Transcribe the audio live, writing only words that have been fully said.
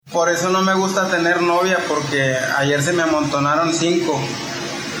Por eso no me gusta tener novia, porque ayer se me amontonaron 5.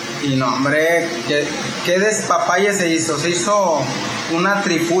 Y no, hombre, qué despapalle se hizo. Se hizo una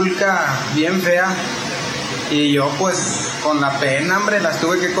trifulca bien fea. Y yo, pues, con la pena, hombre, las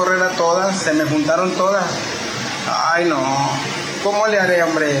tuve que correr a todas. Se me juntaron todas. Ay, no. ¿Cómo le haré,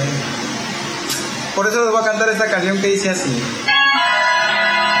 hombre? Por eso les voy a cantar esta canción que dice así.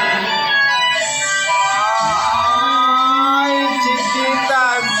 Ay,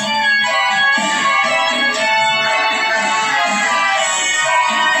 chiquitas.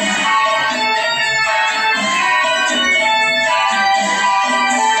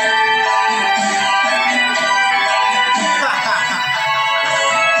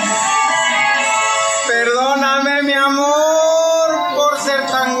 Perdóname, mi amor, por ser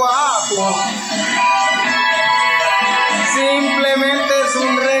tan guapo. Simplemente es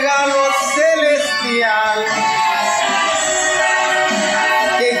un regalo celestial.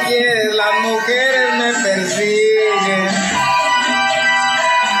 ¿Qué quieres? Las mujeres me persiguen.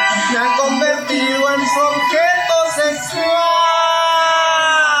 Me han convertido en su objeto sexual.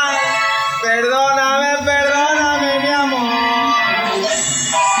 Perdóname, perdóname, mi amor.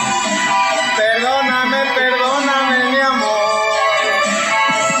 Perdóname, perdóname, mi amor.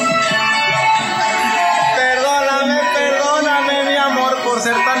 Perdóname, perdóname, mi amor, por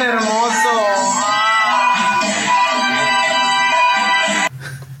ser tan hermoso.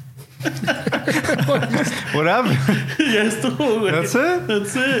 What happened? Ya estuvo, güey. That's it?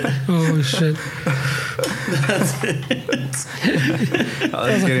 That's it. Oh, shit. That's it.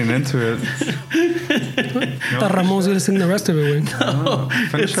 I was getting into it. I thought Ramon's going to sing the rest of it, güey. No,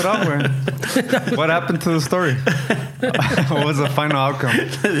 finish it off, man. What happened to the story? What was the final outcome? Le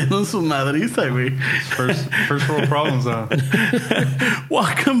dieron su madriza, güey. First world problems,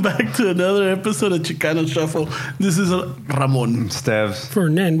 Welcome back to another episode of Chicano Shuffle. This is Ramon. Stabs.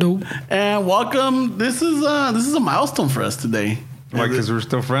 Fernando. And welcome. This is a milestone for us today. Why, because we're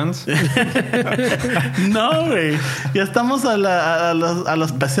still friends? No, güey. Ya estamos a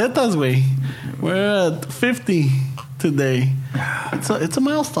las pesetas, güey. We're at 50 today. It's a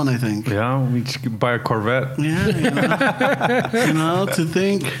milestone, I think. Yeah, we just buy a Corvette. Yeah, you know, to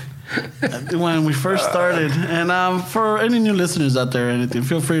think when we first started. And for any new listeners out there, anything,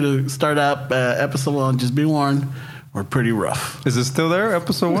 feel free to start up episode 1. Just be warned, we're pretty rough. Is it still there,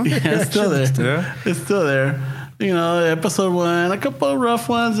 episode 1? Yeah, it's still there. Yeah? It's still there. You know, episode 1, a couple of rough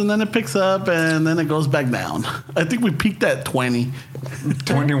ones, and then it picks up, and then it goes back down. I think we peaked at 20.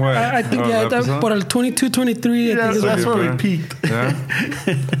 20 what? I think, por el 22, 23, I think That's is where better. we peaked. Yeah?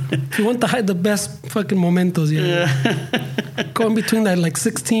 if you want the best fucking momentos, go in between that like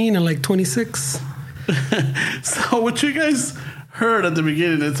 16 and like 26. So what you guys heard at the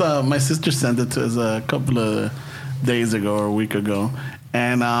beginning, it's my sister sent it to us a couple of days ago or a week ago.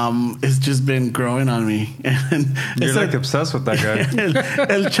 And it's just been growing on me. And You're like obsessed with that guy.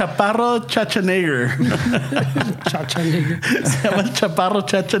 El Chaparro Chachanegger. Chachanegger. Se llama El Chaparro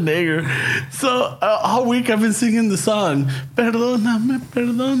Chachanegger. So all week I've been singing the song. Perdóname,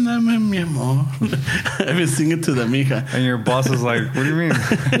 perdóname, mi amor. I've been singing to the mija. And your boss is like, what do you mean?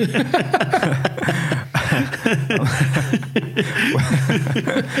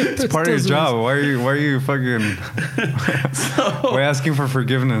 It's part of your job. Why are you fucking why are you asking for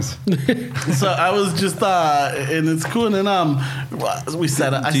forgiveness? So I was just and it's cool. And then we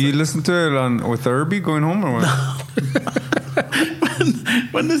said, Do you listen to it with Irby going home or what?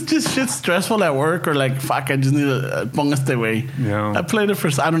 when it's just shit stressful at work or like fuck, I just need to ponga este way. Yeah. I played it for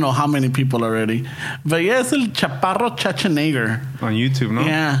I don't know how many people already, but yeah, it's El Chaparro Chachanegger On YouTube, no?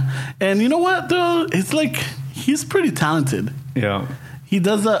 Yeah, and you know what though? It's like he's pretty talented. Yeah. He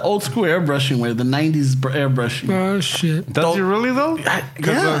does the old school airbrushing where the 90s airbrushing. Oh, shit. Does he really though? Yeah.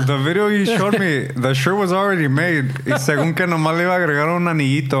 Because the video you showed me, the shirt was already made. Y según que nomás le iba a agregar un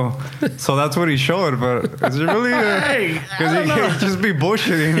anillito. So that's what he showed. But is it really? Because he can't just be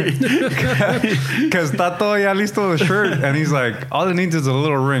bullshitting. Because está todo ya listo the shirt. And he's like, all it needs is a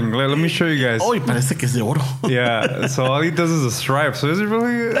little ring. Let me show you guys. Oh, y parece que es de oro. Yeah. So all he does is a stripe. So is it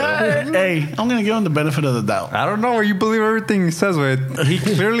really? Hey, I'm going to give him the benefit of the doubt. I don't know where you believe everything he says, wait. He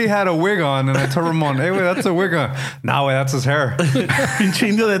clearly had a wig on, and I told Ramon, hey, wait, that's a wig on. Nah, wait, that's his hair. Pinche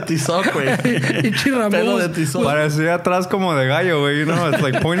indio de tizoc, güey. Pinche Ramon. Pelo de tizoc. Parecía atrás como de gallo, güey. You know, it's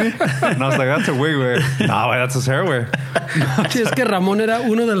like pointy. And I was like, that's a wig, güey. Nah, wait, that's his hair, güey. Sí, es que Ramón era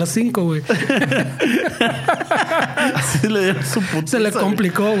uno de las 5, güey. Sí, le dieron su putiza. Se le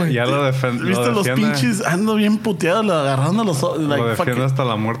complicó, güey. Ya lo defiende. ¿Viste los pinches? Ando bien puteado, agarrando los... Lo Like, defiende hasta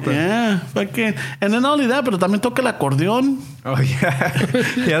la muerte. Yeah, fucking. And then not only that, pero también toca el acordeón. Oh, yeah.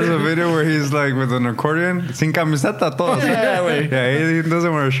 He has a video where he's like with an accordion, sin camiseta, todo. Yeah, güey. Yeah, he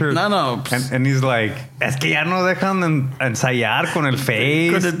doesn't wear a shirt. No. And he's like, es que ya no dejan ensayar con el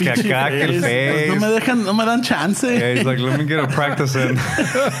face, Con el que pinche acá, que el face. face. No me dan chance. Yeah, he's like, let me get a practice in.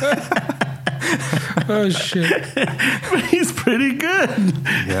 Oh shit! But he's pretty good.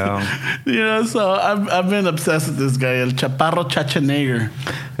 Yeah. You know, so I've been obsessed with this guy, El Chaparro Schwarzenegger.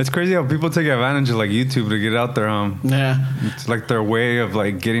 It's crazy how people take advantage of like YouTube to get out there. Yeah. It's like their way of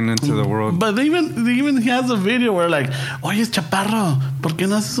like getting into the world. But even he has a video where like, oye, Chaparro, ¿por qué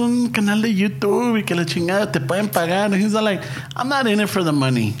no haces un canal de YouTube y que la chingada te pueden pagar? And he's like, I'm not in it for the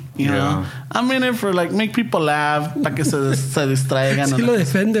money, you know? I'm in it for like make people laugh, para que se distraigan. Sí lo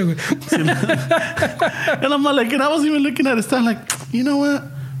defiende, güey. And I'm like, and I was even looking at it, I'm like, you know what?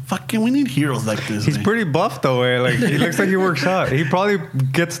 Fucking, we need heroes like this. He's man. pretty buff though, eh? Like he looks like he works out. He probably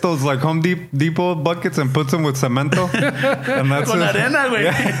gets those like Home Depot buckets and puts them with cemento, and that's Con his, arena, güey.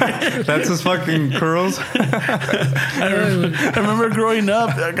 yeah, that's his fucking curls. I remember growing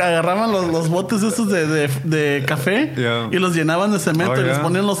up, agarraban los botes esos de café y los llenaban de cemento y les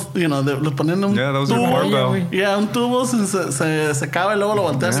ponían los, les ponían un that was a tubo. barbell. Yeah, un tubo se secaba y luego lo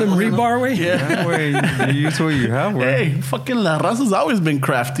volteaban. Some rebar, güey. Yeah. Güey, you use what you have, güey. Hey, fucking La Raza's always been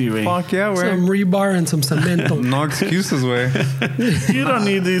crafty, güey. Fuck yeah, güey. Some rebar and some cemento. No excuses, güey. You don't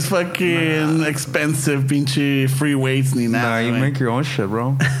need these fucking expensive pinche free weights ni nada. Nah, you güey. make your own shit,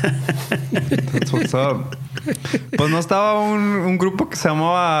 bro. That's what's up. Pues no estaba un grupo que se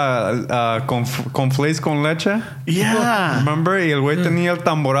llamaba Conflays con leche. Yeah. Remember? Y el güey tenía el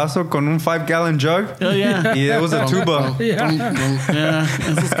tamborazo con un 5-gallon jug. Oh, yeah. Y it was a tuba. Yeah. Yeah,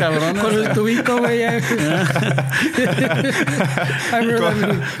 esos cabrones. Con el tubito, güey. I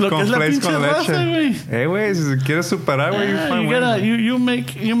remember. Lo que es la Conflays pinche con leche. raza, güey. Güey, si quieres superar, güey, you find one.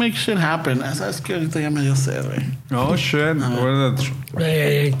 You make shit happen. ¿Sabes qué? Ahorita ya me dio sed, güey. Oh, shit. What is it?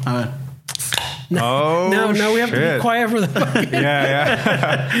 Hey. A ver. Oh, Now we have to be shit. quiet for the. Yeah.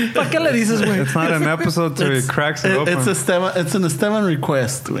 ¿Para qué le dices, güey? It's not an episode till he cracks it open. It's an Esteban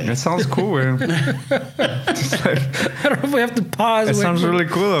request, güey. It sounds cool, güey. Just like, I don't know if we have to pause, it güey. sounds really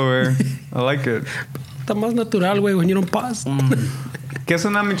cool, though, güey. I like it. Está más natural, güey, when you don't pause. ¿Qué es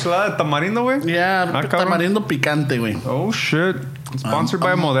una michelada de tamarindo, güey? Yeah, cabrón. tamarindo picante, güey. Oh, shit. Sponsored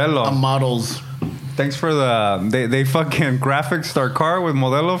by Modelo. Models. Thanks for the... They fucking graphics our car with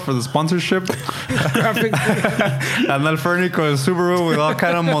Modelo for the sponsorship. Graphic. And el Fernie con el Subaru with all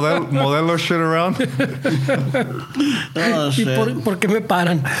kind of Modelo shit around. Oh, ¿Y shit. por qué me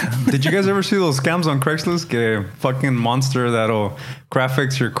paran? Did you guys ever see those scams on Craigslist? Que fucking monster that'll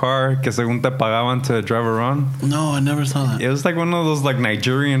graphics your car que según te pagaban to drive around. No, I never saw that. It was like one of those like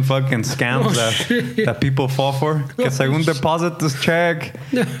Nigerian fucking scams that people fall for. Que según deposit this check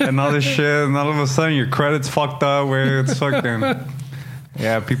and all this shit, and all of a sudden your credit's fucked up where it's fucking...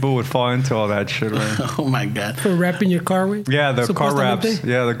 Yeah, people would fall into all that shit, right? Oh my god. For wrapping your car, güey? Yeah, the car wraps. Supuestamente?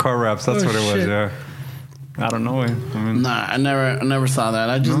 Yeah, the car wraps. That's Oh, what it was, shit. yeah. I don't know. I mean, Nah, I never saw that.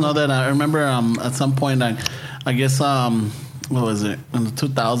 I just know that I remember at some point I guess what was it in the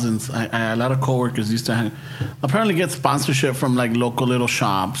 2000s? A lot of coworkers used to apparently get sponsorship from like local little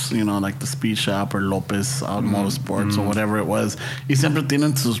shops, like the Speed Shop or Lopez Motorsports or whatever it was. Y siempre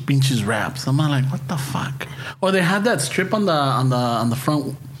tienen sus pinches wraps. I'm like, what the fuck? Or they had that strip on the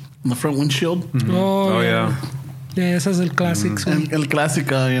front windshield. Oh, yeah. Yeah, ese es el clásico. El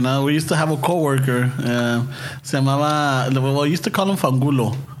clásico, we used to have a coworker. Se llamaba, well, we used to call him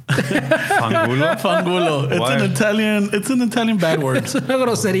Fangulo. Fangulo? Fangulo. Why? It's an Italian bad word. Es una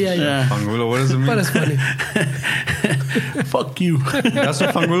grosería. Yeah. Fangulo, what does it mean? But it's funny. Fuck you. That's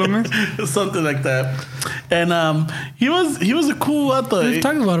what Fangulo means? Something like that. And he was a cool vato. We've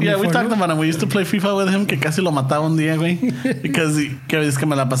talked about him Yeah, before, we talked ¿no? about him. We used to play FIFA with him, que casi lo mataba un día, güey. Because es que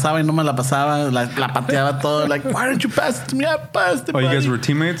me la pasaba y no me la pasaba. La pateaba todo. Like, why didn't you pass it to me? I passed it, Oh, you buddy. guys were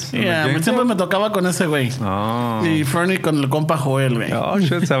teammates? in the Yeah, game? siempre me tocaba con ese güey. Oh. Y Fernie con el compa Joel, güey. Oh,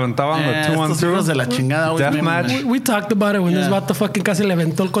 shit. Se aventaban the Estos hijos de 2-on-2. la chingada, güey. Deathmatch. We talked about it when this Yeah. vato fucking casi le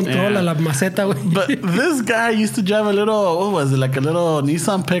aventó el control Yeah. a la maceta, güey. But this guy used to drive a little, what was it, like a little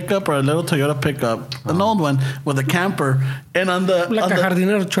Nissan pickup or a little Toyota pickup, an old one with a camper. And on the Like a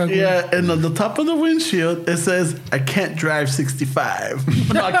jardinero truck, güey. yeah, and on the top of the windshield it says, "I can't drive 65."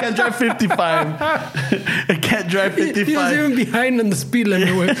 No, I can't drive 55. I can't drive He was 55. even behind on the speed limit,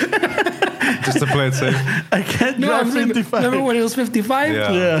 güey. Just to play it safe. I can't No, drive I'm saying, 55. remember when he was 55?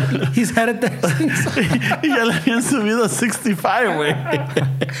 Yeah. Yeah. He's headed there. Y ya le habían subido a 65, güey.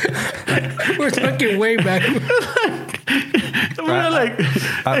 We're talking way back. We were like,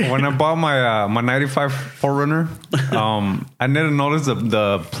 when I bought my 95 4Runner, I didn't notice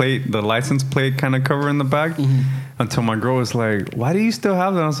the license plate kind of cover in the back until my girl was like, "Why do you still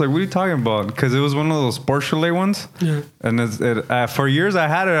have that?" I was like, "What are you talking about?" Because it was one of those Sport Chalet ones. Yeah. And for years I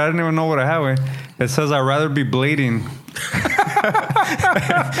had it. I didn't even know what I had. It says I'd rather be blading.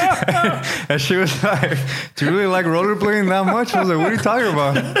 And she was like, "Do you really like rollerblading that much?" I was like, "What are you talking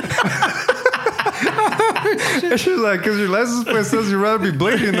about?" And she was like, "Because your license plate says you'd rather be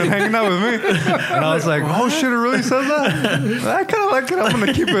blading than hanging out with me." And I was like, "Oh shit, it really says that? I kind of like it. I'm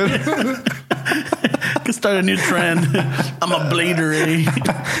gonna keep it." Could start a new trend. I'm a blader, eh?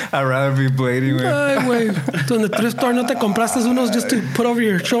 I'd rather be blading, güey. Ay, güey. ¿Tú en the thrift store no te compraste unos just to put over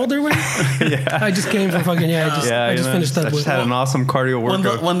your shoulder, güey? Yeah. I just came from fucking, I just finished that, I just güey. had an awesome cardio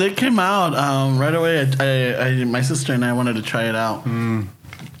workout. When they came out, right away, my sister and I wanted to try it out.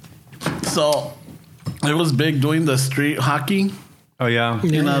 So it was big doing the street hockey. Oh, yeah.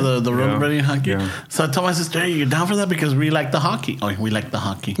 You know, the rollerblading hockey. Yeah. So I told my sister, "Hey, you down for that? Because we like the hockey." Oh, we like the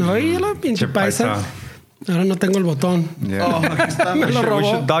hockey. Oye, la pinche paisa. Ahora no tengo el botón. Yeah. Oh, aquí está. Me lo We robó.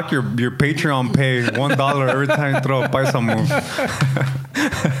 should dock your Patreon pay $1 every time you throw a paisa move.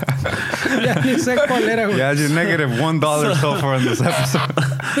 Ya ni sé cuál era, güey. Yeah, you're negative $1 so far in this episode.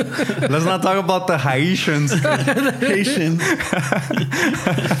 Let's not talk about the Haitians. Haitian.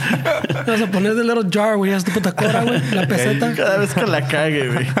 Vas a poner the little jar, güey. Has to put the cora, güey. La peseta. Cada vez que la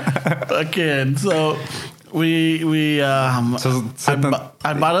cague, güey. Okay, so I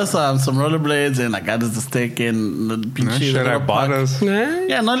bought us some rollerblades and I got us the stick and the pinche Shit, I little bought puck. us. Eh?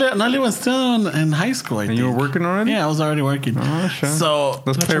 Yeah, Nolly was still in high school, I And think. you were working already? Yeah, I was already working. Oh, shit. So,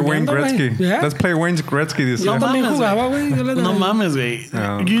 Let's play Wayne Gretzky. Yeah. Let's play Wayne Gretzky this Yo year. también mames, jugaba, güey. Yo le no daba. mames, güey.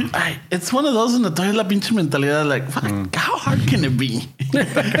 Yeah. It's one of those in the toilet, la pinche mentalidad, like, fuck, how hard can it be?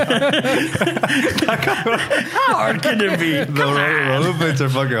 How hard can it be? The rollerblades are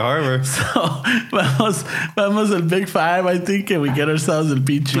fucking hard, man. So, vamos el Big Five, I think, and we get ourselves el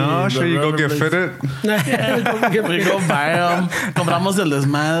pinche. No, the sure, you go get rollerblades. fitted. Yeah, we go buy them. Compramos el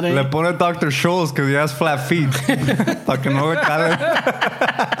desmadre. Le pone Dr. Scholl's because he has flat feet. Fucking no le cale.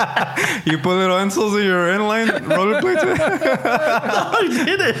 You put little insoles in your inline rollerblades. I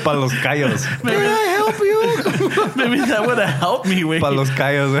did it. Pa' los callos. Maybe, Can I help you? maybe that would have helped me, güey. Pa' los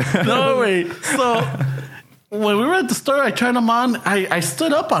callos. No, wait. So when we were at the store, I tried them on. I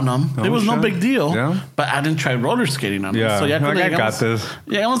stood up on them. Oh, it was no shit. big deal. Yeah. But I didn't try roller skating on them. Yeah. So ya Like, cuando I got llegamos, this.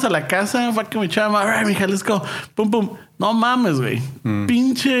 llegamos a la casa, fucking we tried them. All right, mija, let's go. Boom, boom. No mames, güey.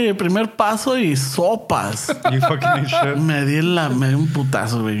 Pinche primer paso y sopas. You fucking eat shit. Me di un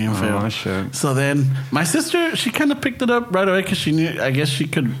putazo, güey, bien feo. Oh, shit. So then, my sister, she kind of picked it up right away because she knew, I guess she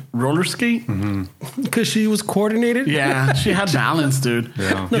could roller skate. Because she was coordinated. Yeah, she had balance, dude.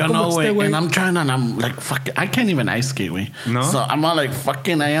 Yeah. You No, como know, este güey. güey. And I'm trying, and I'm like, fuck, I can't even ice skate, güey. No? So I'm all like,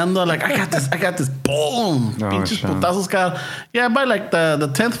 fucking, I ando, like, I got this. Boom. Oh, Pinches shit. putazos, cara. Yeah, by like the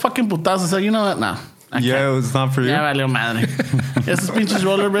 10th fucking putazo, so you know what? Nah. I Yeah, can't. it was not for you. Ya valió madre. Esos pinches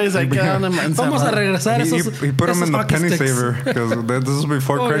rollerblades, I quedaron en Vamos a regresar He esos. put them esos in the hockey penny sticks. saver because this was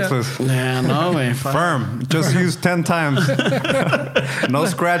before Oh, yeah. Craigslist. Yeah, no, güey. Fuck. Firm. Just used 10 times. No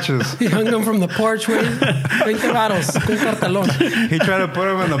scratches. He hung them from the porch, güey. 20 varos con cartelón. He tried to put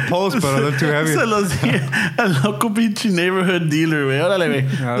them in the post, but they're too heavy. Se los di al loco pinche neighborhood dealer, güey. Órale,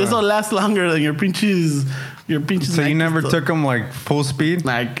 güey. This will last longer than your pinches. So you never took them like full speed?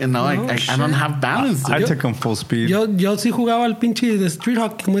 Like, no, I don't have balance. I dude. took them full speed. Yo sí jugaba al pinche de street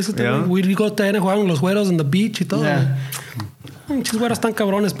hockey, como dices tú, Yeah. güey. We'd go también a jugar con los güeros on the beach y todo. Yeah. Pinches güeros tan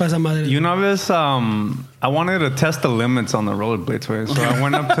cabrones para esa madre. You know this? I wanted to test the limits on the rollerblades, right? So I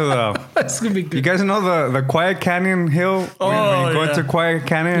went up to the. It's gonna be good. You guys know the Quiet Canyon hill? When you go yeah. into Quiet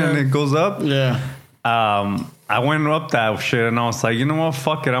Canyon and Yeah. it goes up? Yeah. I went up that shit and I was like, you know what?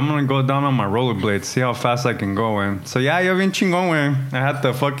 Fuck it. I'm going to go down on my rollerblades, see how fast I can go, man. So yeah, yo bien chingón, güey. I had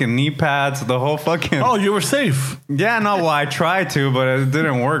the fucking knee pads, the whole fucking. Oh, you were safe. Yeah, no, well, I tried to, but it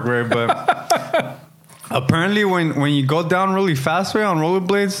didn't work, right? But apparently, when you go down really fast, way on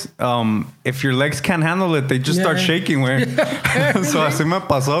rollerblades, if your legs can't handle it, they just start Yeah. shaking, way. So así me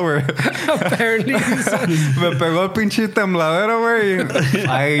pasó, güey. Apparently. Me pegó el pinche tembladero, güey.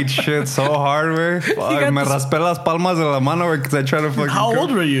 I ate shit so hard, güey. got Me this- raspé las palmas de la mano, güey, because I tried to fucking. How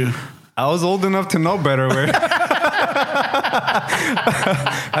old were you? I was old enough to know better, güey.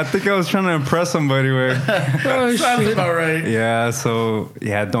 I think I was trying to impress somebody, güey. Oh, Sounds shit. about right. Yeah, so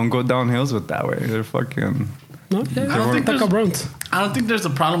yeah, don't go down hills with that way. They're fucking. No, yeah, I don't think está there's- cabrones. I don't think there's a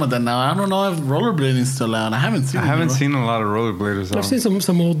problem with that now. I don't know if rollerblading's still out. I haven't seen. I haven't seen a lot of rollerbladers. I've seen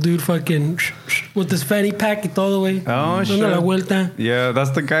some old dude fucking with this fanny pack y todo, güey. Oh, shit. Dando la vuelta. Yeah,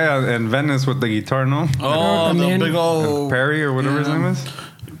 that's the guy in Venice with the guitar, no? Oh, the big old Perry or whatever his name is.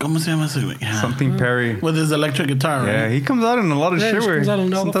 ¿Cómo se llama ese güey? Yeah. Something Perry. With his electric guitar, right? Yeah, he comes out in a lot of Yeah, shit, he comes out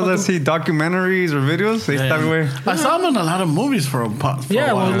in güey. all the Sometimes I fucking- see documentaries or videos. They start, güey. I saw him in a lot of movies for a while.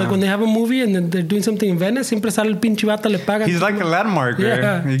 Well, like when they have a movie and then they're doing something in Venice, siempre sale el pinche vato, le pagan. He's like a landmark,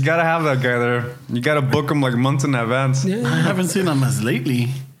 Yeah. right? You gotta have that guy there. You gotta book him like months in advance. I Yeah. haven't seen him as lately.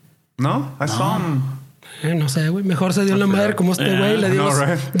 No? I saw him. No sé, güey. Mejor se dio la madre como este güey. Le dio I know,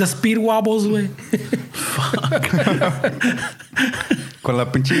 right? the speed wobbles, güey. Con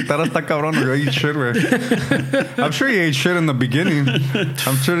la pinche guitarra está cabrón. Yo ate shit, güey. I'm sure he ate shit in the beginning.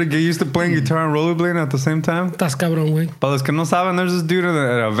 I'm sure to get used to playing guitar and rollerblading at the same time. Estás cabrón, güey. Para los que no saben, there's this dude at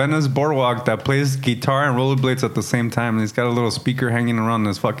a Venice boardwalk that plays guitar and rollerblades at the same time. And he's got a little speaker hanging around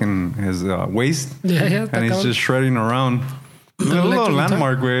his waist. Yeah, está And he's cabrón. just shredding around. He's a little electric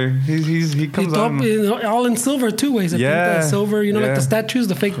landmark, güey. He comes out. All in silver, too, güey. Se Yeah, pinta silver, you know, like yeah. the statues,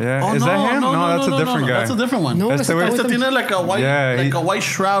 the fake. Yeah. Oh, Is that him? No, that's a different guy. That's a different one. No, That's the way- Este tiene like a white, Yeah, like a white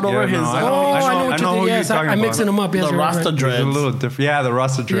shroud over his. no, I know- Oh, I know what I know you're who yes, you're talking I'm mixing about. them up. Yes, The you're right, Rasta right. He's a dreads. little different. Yeah, the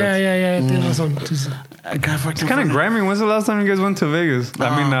Rasta dreads. Yeah. Tienes razón. It's kind of grimy. When's the last time you guys went to Vegas?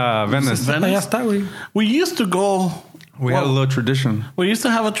 Venice. Allá está, güey. We used to go. We had a little tradition. We used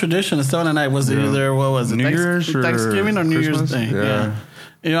to have a tradition. Esteban and I was either what was it? New Year's or Thanksgiving or New Christmas? Year's Day. Yeah.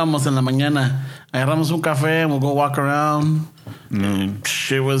 Íbamos en la mañana. Agarramos un café and we'll go walk around.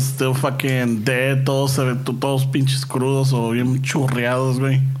 Shit was still fucking dead. Todos pinches crudos o bien churreados,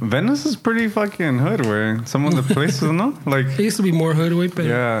 güey. Venice is pretty fucking hood, güey. Some of the places, no? Like, It used to be more hood, güey, pero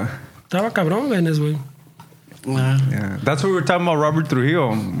yeah. estaba cabrón, Venice, güey. Yeah. That's what we were talking about Robert Trujillo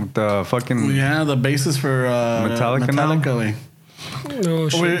with the fucking... Yeah, the basis for Metallica now? güey. No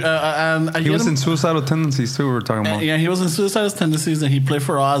shit. And He was in Suicidal Tendencies, too, we were talking about. Yeah, he was in Suicidal Tendencies and he played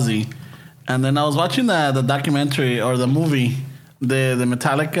for Ozzy. And then I was watching the documentary or the movie, the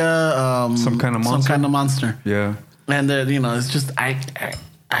Metallica... Some Kind of Monster? Some Kind of Monster. Yeah. And it's just... I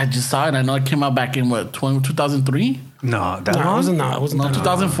just saw it. I know it came out back in, 2003? No, that No, it long? wasn't No, that long.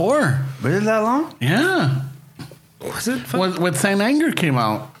 2004. But is that long? Yeah. Was it? Fuck. When Saint Anger came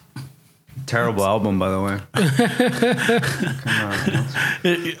out. Terrible album, by the way.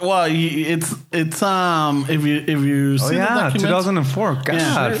 It's if you see Oh the yeah, documentary, 2004. God,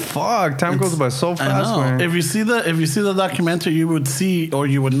 Yeah. fuck, time goes by so I fast, know. man. If you see the documentary, you would see or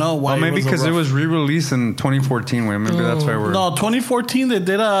you would know why. Well, maybe because it rough- was re-released in 2014. Way maybe that's why we're. No, 2014 they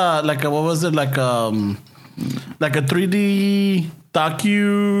did what was it like a 3D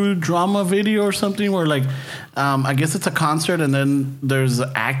docu-drama video or something where I guess it's a concert and then there's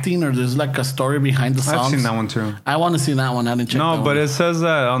acting or there's like a story behind the songs. I've seen that one too. I want to see that one. I didn't check No, that but one. it says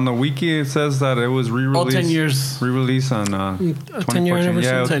that on the wiki. It says that it was re-released. 10 years. Re-released on 10-year 2014. anniversary.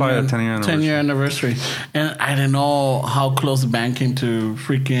 Yeah, it was probably a 10-year anniversary. 10-year anniversary. And I didn't know how close the band came to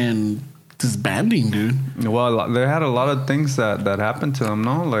freaking disbanding, dude. Well, they had a lot of things that happened to them.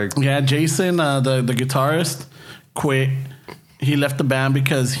 No, like Yeah, Jason, the guitarist, quit. He left the band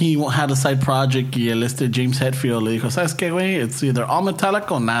because he had a side project y el James Hetfield le dijo, ¿sabes qué, güey? It's either all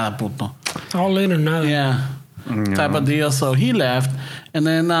Metallica o nada, puto. All in or nada. Yeah. Type of deal. So he left. And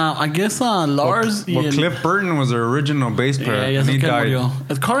then I guess Lars... well, Cliff Burton was their original bass player. Yeah, and he died.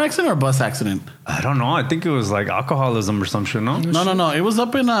 A car accident or bus accident? I don't know. I think it was like alcoholism or some shit, no? No. It was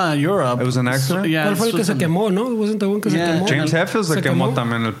up in Europe. It was an accident? Yeah. ¿Cuál fue el que se quemó, no? It wasn't the one que se Yeah. quemó? James Hetfield se quemó quemó?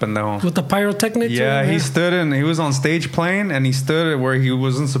 también el pendejo. With the pyrotechnics? Yeah, or- he stood and he was on stage playing and he stood where he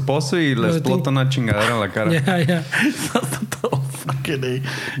wasn't supposed to y le Really explotó think- una chingadera en la cara. Yeah. Fucking A.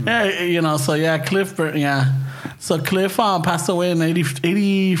 Yeah, so yeah, Cliff Burton, yeah. So Cliff passed away in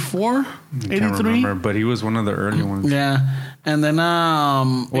 84, Can't 83. remember, but he was one of the early ones. Yeah. And then,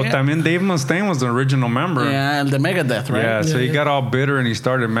 Well, yeah, también Dave Mustaine was the original member. yeah, el de Megadeth, right? Yeah, so he Yeah. got all bitter and he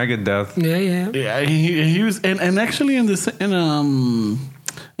started Megadeth. Yeah. Yeah, he was, and actually in this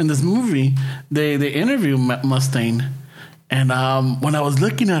movie, they interview Mustaine, and when I was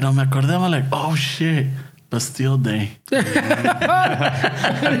looking at him, me acordé, I'm like, oh shit, Bastille Day.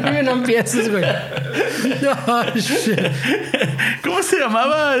 Bien empieces, güey. Oh, shit. ¿Cómo se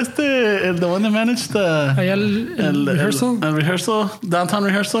llamaba el the one that managed the Allá el rehearsal. el rehearsal, downtown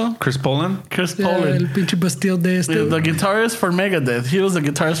rehearsal? Chris Poland? Chris Yeah, el Poland. pinche Bastille de este. The guitarist for Megadeth. He was the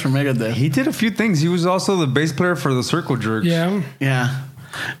guitarist for Megadeth. He did a few things. He was also the bass player for the Circle Jerks. Yeah. Yeah.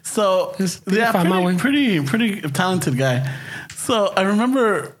 So Tiene fama, güey. pretty talented guy. So I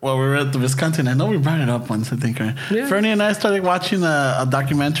remember while we were at the Visconti, I know we brought it up once, I think. Right? Yeah. Fernie and I started watching a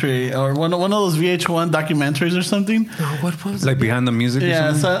documentary or one of those VH1 documentaries or something. Oh, what was Like behind the music. Yeah,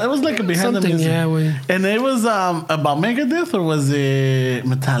 or something? so it was like a behind the Something, music. yeah, And it was about Megadeth or was it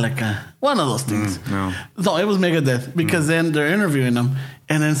Metallica? One of those things. No. No, it was Megadeth because then they're interviewing them.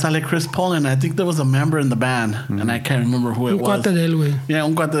 And then sale Chris Paul, and I think there was a member in the band, and I can't remember who it Un was. cuate de él, güey. Yeah,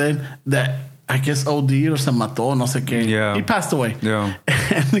 un cuate de él that I guess OD'd or se mató, no sé qué. Yeah. He passed away. Yeah.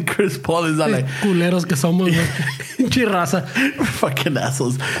 And then Chris Paul is like, Culeros que somos, güey. Pinche raza. fucking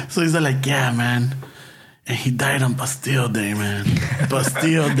assholes. So he's like, yeah, man. And he died on Bastille Day, man.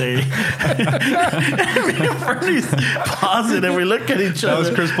 Bastille Day. And me and Fernie's pausing and we look at each That other. was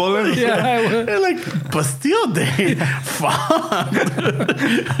Chris Paul. Yeah, güey. They're like, Bastille Day? Fuck.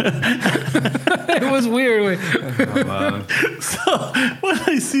 It was weird, güey. So when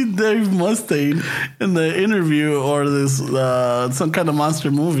I see Dave Mustaine in the interview or this some kind of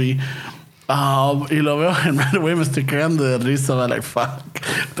monster movie, y lo veo and right away me estoy cagando de risa. I'm like, fuck,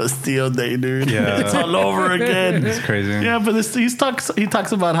 Bastille Day, dude. Yeah. It's all over again. It's crazy. Yeah, but he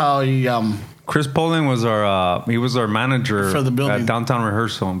talks about how he Chris Poland was our manager For the building. at Downtown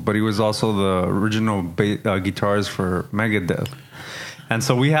Rehearsal, but he was also the original guitarist for Megadeth. And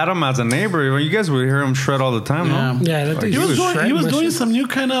so we had him as a neighbor. You guys would hear him shred all the time, Yeah. no? Yeah, that Like, dude- he was my doing shit. some new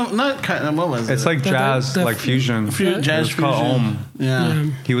kind of what was it? It's like jazz, the- like fusion. Jazz It's called fusion. Om. Yeah.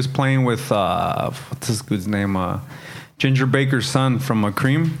 He was playing with what's this dude's name? Ginger Baker's son from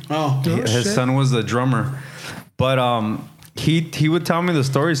Cream. Oh, His shit. son was the drummer, but he would tell me the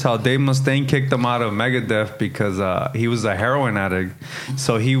stories how Dave Mustaine kicked him out of Megadeth because he was a heroin addict.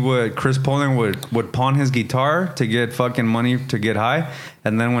 So Chris Poland would pawn his guitar to get fucking money to get high,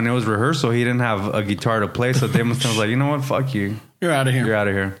 and then when it was rehearsal, he didn't have a guitar to play. So Dave Mustaine was like, you know what, fuck you, you're out of here. you're out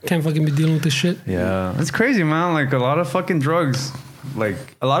of here. Can't fucking be dealing with this shit. Yeah, it's crazy, man. Like a lot of fucking drugs. Like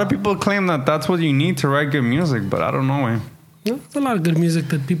a lot of people claim that that's what you need to write good music, but I don't know, man. Yeah, there's a lot of good music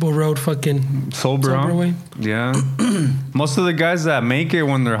that people wrote fucking Sober, huh? way. Yeah. Most of the guys that make it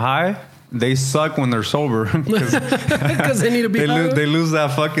when they're high, they suck when they're sober. 'Cause Because they need to be high. they lose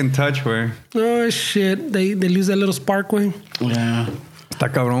that fucking touch, way. Oh, shit. They lose that little spark, way. Yeah. Está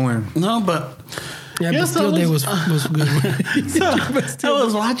cabrón, güey. No, but Yeah, Yes, but still, that day was- was good. so I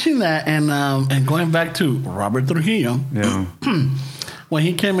was watching that and going back to Robert Trujillo. Yeah. When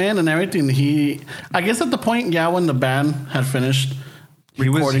he came in and everything, I guess at the point, yeah, when the band had finished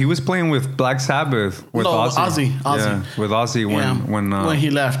recording. He was playing with Black Sabbath with No, Ozzy. Ozzy. Yeah, with Ozzy when he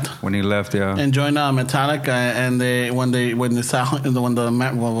left. When he left, yeah. And joined Metallica, and when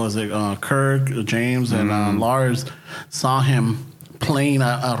what was it? Kirk, James, and Lars saw him playing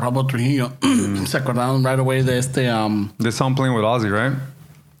Robert Trujillo. Se acordaron right away de este. This song playing with Ozzy, right?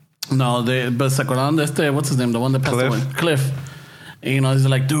 No, but se acordaron de este. What's his name? The one that passed Cliff. away. Cliff. And, you know, he's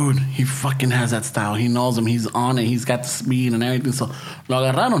like, dude, he fucking has that style. He knows him. He's on it. He's got the speed and everything. So lo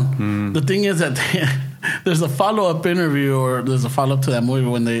agarraron. The thing is that there's a follow-up interview, or there's a follow-up to that movie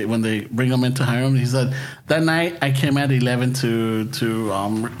when they bring him in to hire him. He said, that night I came at 11 to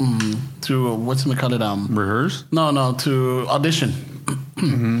what's it call it? Rehearse? No, to audition.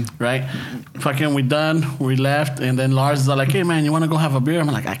 Right? Fucking, we done. We left. And then Lars is like, hey, man, you want to go have a beer? I'm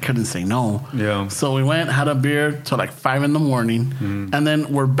like, I couldn't say no. Yeah. So we went, had a beer till like 5 a.m. And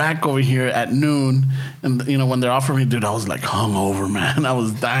then we're back over here at noon. And, you know, when they're offering me, dude, I was like hungover, man. I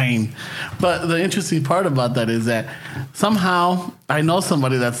was dying. But the interesting part about that is that somehow I know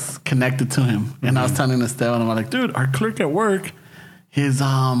somebody that's connected to him. And I was telling Esteban, I'm like, dude, our clerk at work, his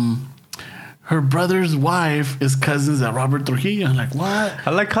her brother's wife is cousins at Robert Trujillo. I'm like, what? I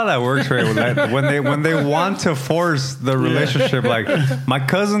like how that works, right? Like, when they want to force the relationship, like my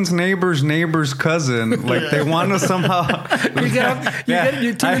cousin's neighbor's cousin, like they want to somehow.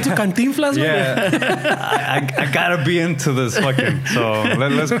 You turn into Cantinflas, güey. Yeah, I gotta be into this fucking. So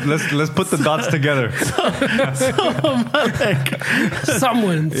let's put the dots together.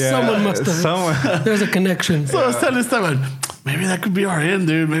 Someone must have. Someone. There's a connection. So I was telling Esteban, maybe that could be our end,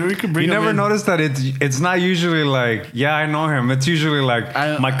 dude. Maybe we could bring You him never in. noticed that it's not usually like, yeah, I know him. It's usually like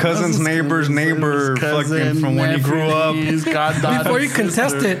my cousin's neighbor's neighbor, fucking from when he grew up. Before you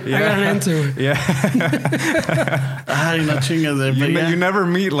contest it, I got an answer. Yeah, Ay, no chingas there, but yeah. you never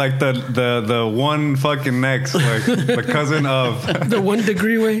meet like the one fucking next, like the cousin of. The 1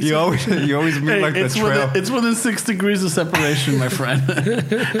 degree way. You always meet Hey, like the trail. it's within 6 degrees of separation, my friend.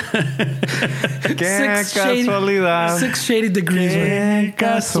 Qué casualidad. 6 shady degrees, güey. Qué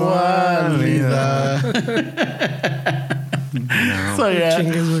casualidad. So yeah,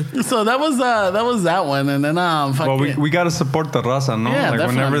 Chingues, güey. so that was that one, and then Well, fucking, we got to support the raza, no? Yeah, like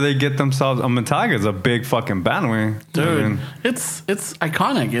definitely. whenever they get themselves, Metallica is a big fucking band, way. dude, it's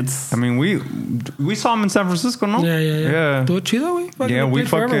iconic. It's I mean, we saw them in San Francisco, no? Yeah. Estuvo chido, güey. Fucking Yeah, we played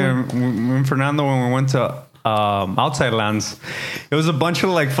forever, güey. fucking when Fernando when we went to Outside Lands, it was a bunch of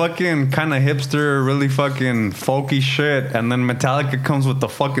like fucking kind of hipster, really fucking folky shit, and then Metallica comes with the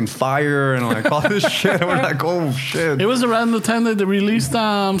fucking fire and like all this shit. And we're like, oh shit. it was around the time that they released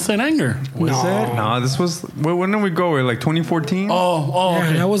Saint Anger. Was it? No, this was when did we go? Like 2014. Oh, Yeah,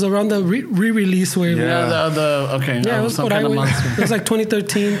 okay. that was around the re-release wave. Yeah. Yeah, the okay. Yeah, it was some what I kind of would. monster. It was like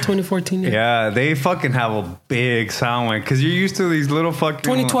 2013, 2014. Yeah, they fucking have a big sound like because you're used to these little fucking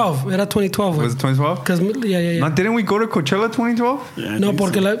 2012. Era 2012, güey. Was it 2012? Because, yeah. No, didn't we go to Coachella 2012? Yeah, I No, think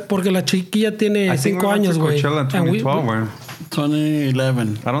porque la chiquilla tiene I think 5 we went años, to güey. Coachella in And we- 2012, güey.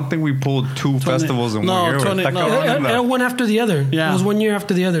 2011. I don't think we pulled two festivals in no, one year. güey. 20 Está no, cabrón, Era la- one after the other. Yeah. It was 1 year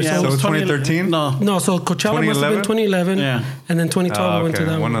after the other. Yeah, so So it was 2013? No, so Coachella must have been 2011. Yeah. And then 2012 we went to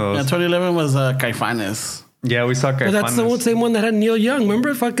okay, that one one. of yeah, those. 2011 was Caifanes. Yeah, we saw But that's the Caifanes. same one that had Neil Young.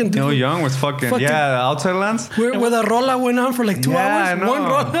 Remember? Fucking Neil Young was fucking yeah, Outside Lands. Where the rola went on for like 2 Yeah, hours. I know. One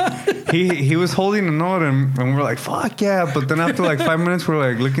rola. he was holding a note and we're like, fuck yeah. But then after like 5 minutes, we're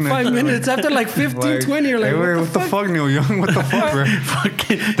like looking at 5 minutes. After like 15, 20, you're like, hey, wait, what the fuck, Neil Young? What the fuck, bro?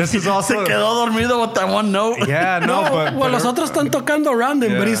 Fucking, This is also- se quedó dormido with that one note. Yeah, no, but well, los otros están tocando around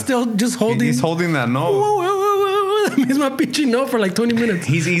him, but Yeah. he's still just holding. he's holding that note. Misma pinche note for like 20 minutes.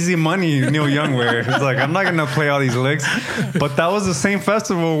 He's easy money, Neil Young. Where he's like, I'm not gonna play all these licks. But that was the same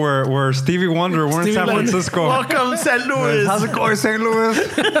festival where Stevie Wonder were in Stevie San Wonder. Francisco. Welcome, St. Louis. How's it going, St. Louis?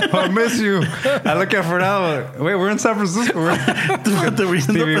 I miss you. I look at Fernando. Wait, we're in San Francisco.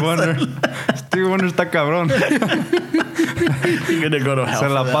 Stevie Wonder. Stevie Wonder está cabrón. You're gonna go to hell. Se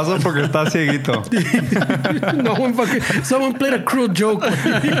la for that. pasa porque está cieguito. No one fucking. Someone played a cruel joke.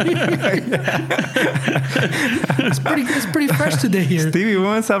 It's pretty fresh today here. Stevie, we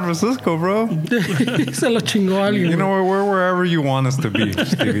went to San Francisco, bro. Se lo chingó alguien. You know, we're wherever you want us to be,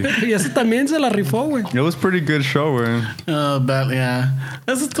 Stevie. Y ese también se la rifó, güey. It was a pretty good show, man. But yeah.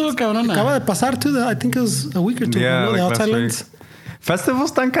 Eso estuvo cabrón. Acaba de pasar too. I think it was a week or two. Yeah, ago, like the last Outside week. Lands.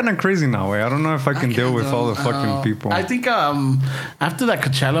 Festivals done kind of crazy now, way. I don't know if I can deal with all the fucking people. I think after that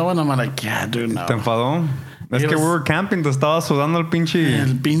Coachella one, I'm like, yeah, dude, no. ¿Te enfadó? Es It que we was- were camping, te estaba sudando el pinche...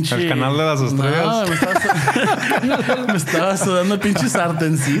 El pinche. El canal de las estrellas. No, me estaba sudando el pinche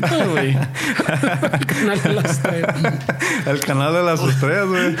sartencito, güey. Canal de las Estrellas. El canal de las estrellas,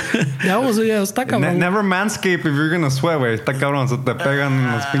 güey. Ya vamos, ya está cabrón. Never manscape if you're gonna sweat, güey. Está cabrón, se te pegan en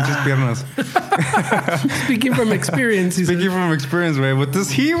las pinches piernas. Speaking from experience, he Speaking said. from experience, güey. With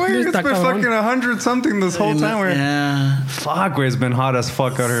this heat, güey, it's Está been cabrón. fucking 100 something this whole time, güey. Yeah. Fuck, güey, it's been hot as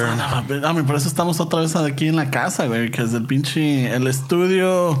fuck out here. I mean, por eso estamos otra vez aquí en la casa, güey, because el pinche, el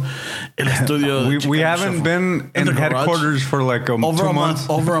estudio de We Chicago haven't Shuffle. been in the garage. headquarters for like over 2 a months.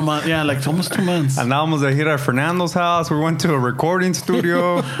 over a month, yeah, like almost 2 months. Andábamos de gira at Fernando's house. We went to a recording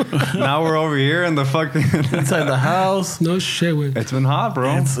studio. Now we're over here in the fucking... Inside the house. No shit, güey. It's been hot, bro.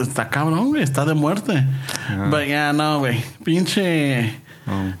 Está cabrón, güey. Está de muerte. But yeah, no, güey. Pinche.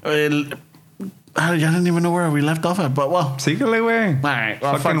 I don't even know where we left off at, but well. Síguele, güey. All right.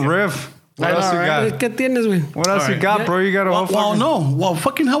 Well, Fucking fuck it. riff. What I else know, you right? got? ¿Qué tienes, güey? What else you Alright. got, bro? You got a whole Well, fucking... no. Well,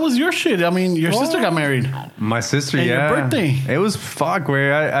 fucking, how was your shit? I mean, your sister got married. My sister, And your yeah. birthday. It was fuck, way.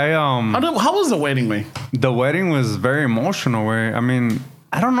 How was the wedding, way? The wedding was very emotional, way. I mean,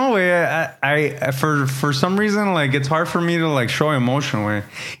 I don't know, way. I for some reason, like, it's hard for me to like show emotion, way.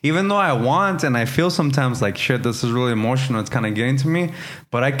 Even though I want and I feel sometimes like shit, this is really emotional. It's kind of getting to me,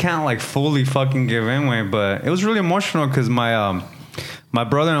 but I can't like fully fucking give in, way. But it was really emotional because my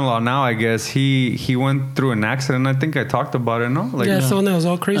brother-in-law now, I guess, he went through an accident. I think I talked about it, no? Like, Yeah, so that was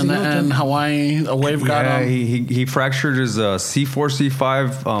all crazy. And Hawaii, a wave got yeah, him. he fractured his C4,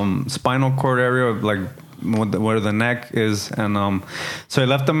 C5 spinal cord area, like where the neck is, and so he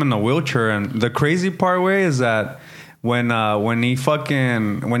left him in a wheelchair. And the crazy part way is that when he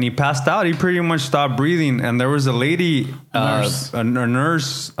passed out, he pretty much stopped breathing. And there was a lady, a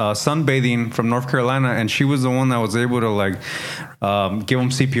nurse sunbathing from North Carolina, and she was the one that was able to like give him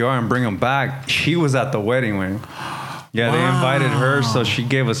CPR and bring him back. She was at the wedding, man. Yeah, they invited her, so she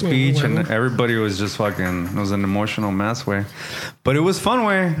gave a speech, and everybody was just fucking... It was an emotional mess, way. But it was fun,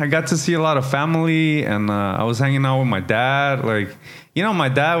 way. I got to see a lot of family, and I was hanging out with my dad. Like, you know, my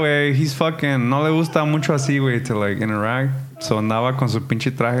dad, way, he's fucking... No le gusta mucho así, way, to, like, interact. So andaba con su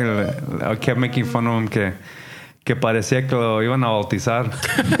pinche traje. I kept making fun of him que parecía que lo iban a bautizar.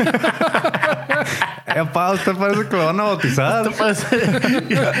 Epa, usted parece que lo van a bautizar.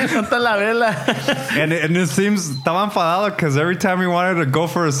 Ponte la vela. And it seems estaba enfadado because every time he wanted to go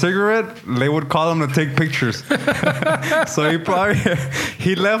for a cigarette, they would call him to take pictures. So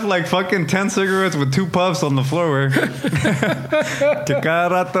he left like fucking 10 cigarettes with 2 puffs on the floor, güey. Que cada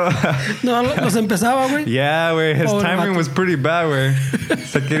rato. No, los empezaba, güey. Yeah, güey. His Pobre timing vato. was pretty bad, güey.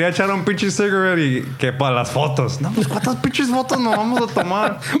 Se quería echar un pinche cigarette y que para las fotos. No, pues cuántas pinches fotos nos vamos a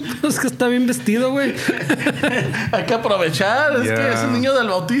tomar. Es que está bien vestido, güey. Hay que aprovechar. Es que es un niño del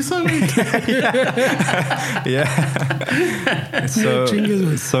bautizo, güey. Yeah. Chingues,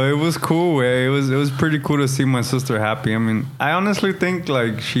 güey. So it was cool, güey. It was pretty cool to see my sister happy. I mean, I honestly think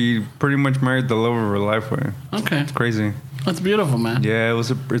like she pretty much married the love of her life, güey. Okay. It's crazy. That's beautiful, man. Yeah, it's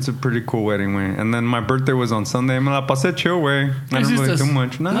a pretty cool wedding, way. And then my birthday was on Sunday. Me la pasé chill, way. I didn't really do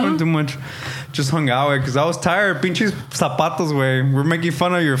much. No, I didn't do much. Just hung out, way, because I was tired. Pinches zapatos, way. We're making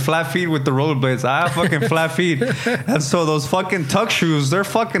fun of your flat feet with the rollerblades. I have fucking flat feet. And so those fucking tuck shoes, they're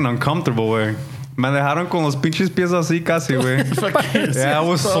fucking uncomfortable, way. Me dejaron con los pinches pies así casi, güey. Yeah, I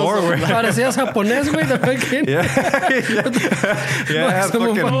was sore, güey. Parecías japonés, güey. Yeah, I had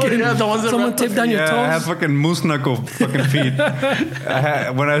someone taped down your toes. I had fucking moose knuckle fucking feet.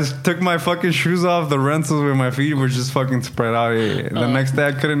 When I took my fucking shoes off, the rentals with my feet were just fucking spread out. The next day,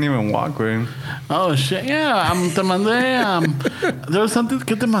 I couldn't even walk, güey. Oh, shit. Yeah, te mandé... there was something...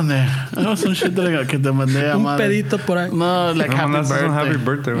 ¿Qué te mandé? There was some shit que te mandé. Un pedito por ahí. No, like happy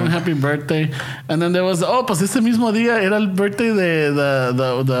birthday. Un happy birthday. And then there was... Oh, pues ese mismo día era el birthday de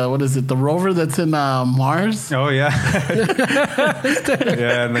the what is it? The rover that's in Mars. Oh, yeah.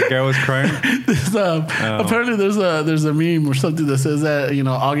 Yeah, and the guy was crying. Apparently there's a meme or something that says that, you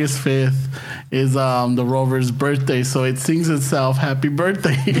know, August 5th is the rover's birthday, so it sings itself happy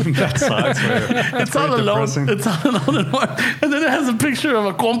birthday. That sucks, man. It's all alone. It's all alone in one. And then it has a picture of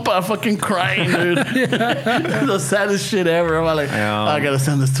a compa fucking crying, dude. The saddest shit ever. I'm like, I gotta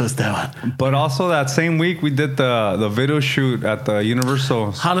send this to Esteban. But also that same week we did the video shoot at the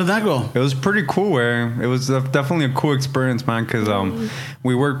Universal. How did that go? It was pretty cool, man. It was definitely a cool experience, man, because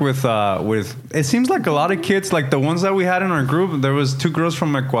we worked with it seems like a lot of kids, like the ones that we had in our group. There was 2 girls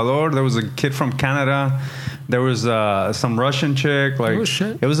from Ecuador. There was a kid from Canada. There was some Russian chick. Like, oh,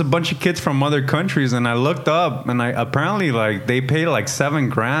 shit. It was a bunch of kids from other countries, and I looked up, and apparently like they paid like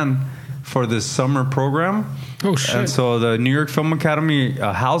 $7,000 for this summer program. Oh shit! And so the New York Film Academy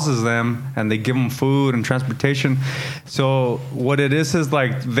houses them, and they give them food and transportation. So what it is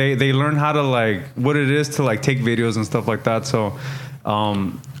like they learn how to like what it is to like take videos and stuff like that. So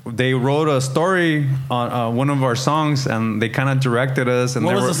they wrote a story on one of our songs, and they kind of directed us. And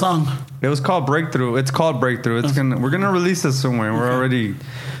what was the song? It was called Breakthrough. It's called Breakthrough. We're gonna release it somewhere. We're already.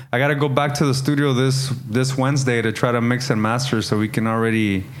 I gotta go back to the studio this Wednesday to try to mix and master so we can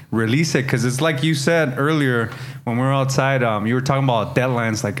already release it, because it's like you said earlier when we were outside. You were talking about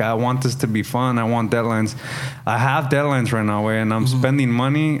deadlines. Like, I want this to be fun. I want deadlines. I have deadlines right now, and I'm spending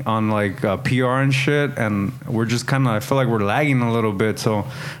money on like PR and shit, and we're just kind of. I feel like we're lagging a little bit. So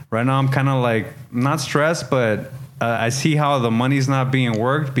right now I'm kind of like not stressed, but. I see how the money's not being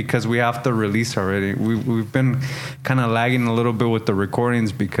worked because we have to release already. We've been kind of lagging a little bit with the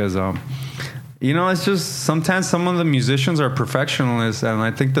recordings because, you know, it's just sometimes some of the musicians are perfectionists, and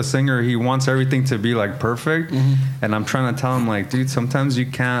I think the singer, he wants everything to be like perfect. And I'm trying to tell him, like, dude, sometimes you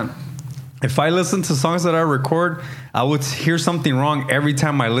can't. If I listen to songs that I record, I would hear something wrong every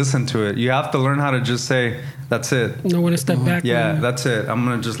time I listen to it. You have to learn how to just say, that's it. Know when to step back. Yeah, that's it. I'm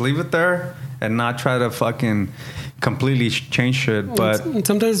going to just leave it there and not try to fucking completely change shit. But and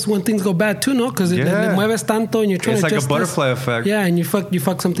sometimes when things go bad too, no, because le mueves tanto and you're trying it's to like adjust a butterfly effect. Yeah, and you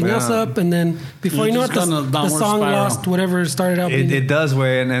fuck something else up, and then before you know it, the song lost whatever started out. It does,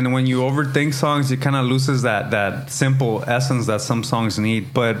 way, and when you overthink songs, it kind of loses that simple essence that some songs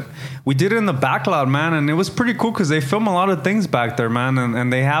need. But we did it in the backlot, man, and it was pretty cool because they film a lot of things back there, man,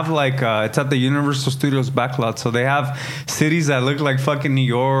 and they have like it's at the Universal Studios backlot, so they have cities that look like fucking New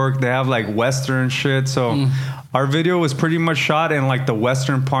York. They have like Western shit, so. Our video was pretty much shot in like the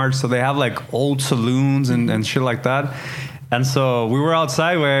western part, so they have like old saloons and shit like that. And so we were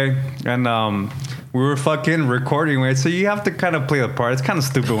outside, way, and we were fucking recording, way. So you have to kind of play the part. It's kind of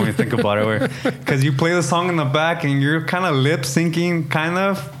stupid when you think about it, way, because you play the song in the back and you're kind of lip syncing, kind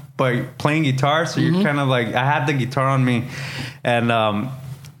of, but playing guitar. So you're kind of like, I had the guitar on me, and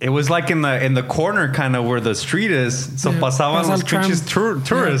it was like in the corner, kind of where the street is. So pasaban los pinches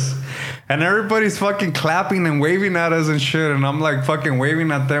tourists. Yeah. And everybody's fucking clapping and waving at us and shit. And I'm like fucking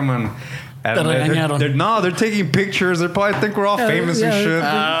waving at them. And they're taking pictures. They probably think we're all famous and shit.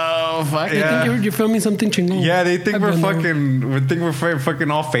 Oh, a fuck. They think you're filming something chingon. Yeah, they think I've we're been there. fucking. We think we're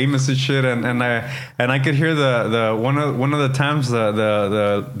fucking all famous and shit. And I could hear the one of the times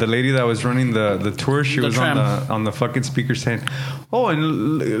the lady that was running the tour, she was on the fucking speaker saying, "Oh,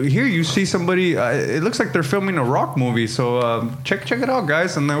 and here you see somebody. It looks like they're filming a rock movie. So check it out,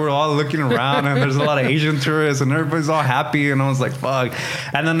 guys." And then we're all looking around, and there's a lot of Asian tourists, and everybody's all happy. And I was like, "Fuck!"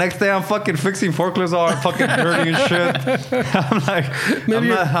 And the next day, I'm fucking fixing forklifts, all fucking dirty and shit. I'm like,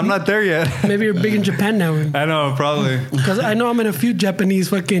 I'm not there yet. Maybe you're big in Japan now. I know, probably. Because I know I'm in a few Japanese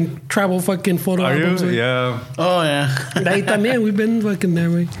fucking travel fucking photo Are you? albums. güey. Yeah. Oh, yeah. De ahí también, we've been fucking there,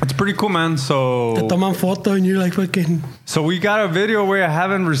 güey. It's pretty cool, man. Te So toman foto and you're like fucking... So we got a video where I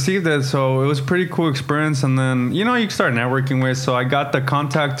haven't received it, so it was a pretty cool experience. And then, you start networking with. So I got the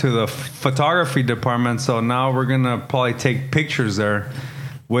contact to the photography department. So now we're going to probably take pictures there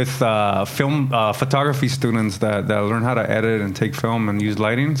with film photography students that learn how to edit and take film and use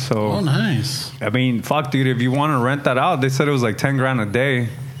lighting. So, Oh, nice. I mean, fuck, dude, if you want to rent that out, they said it was like 10 grand a day.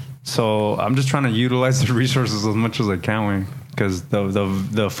 So I'm just trying to utilize the resources as much as I can, because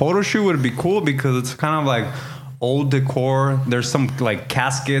the photo shoot would be cool because it's kind of like old decor. There's some like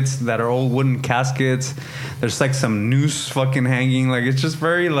caskets that are old wooden caskets. There's like some noose fucking hanging. Like it's just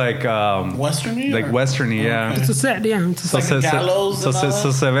very like Westerny? like or? westerny, yeah. It's a set, yeah. It's a So, set. like a gallows and all that?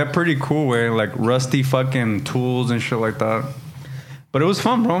 so se ve pretty cool, way like rusty fucking tools and shit like that. But it was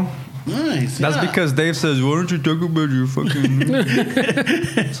fun, bro. Nice. That's yeah. because Dave says, "Why don't you talk about your fucking?"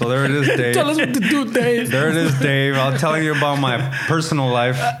 So there it is, Dave. Tell us what to do, Dave. There it is, Dave. I'll tell you about my personal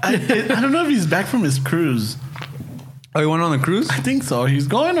life. I don't know if he's back from his cruise. Oh, you went on the cruise? I think so. He's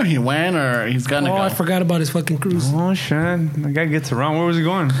going, or he went, or he's gonna Oh, go. I forgot about his fucking cruise. Oh shit! The guy gets around. Where was he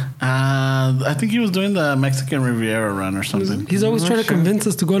going? I think he was doing the Mexican Riviera run or something. He's always trying to convince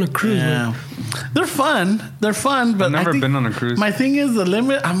us to go on a cruise. Yeah, they're fun. They're fun, but I've never I think been on a cruise. My thing is the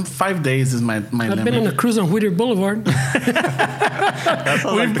limit. 5 days is my I've limit. been on a cruise on Whittier Boulevard.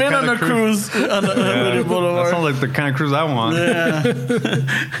 We've been on a cruise on the Whittier That Boulevard. sounds like the kind of cruise I want.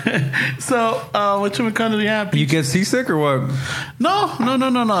 So, what you call it? Yeah, You get seasick or what? no.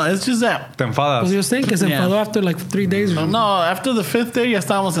 It's just that. Te enfadas. Was you saying que se Yeah. enfadó after like 3 days? No, after the 5th day, ya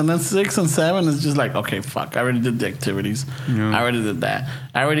estábamos, and then 6 and 7 is just like, okay, fuck, I already did the activities. Yeah. I already did that.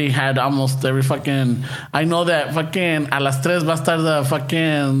 I already had almost every fucking. I know that fucking a las 3 va a estar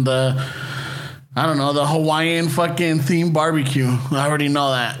I don't know, the Hawaiian fucking themed barbecue. I already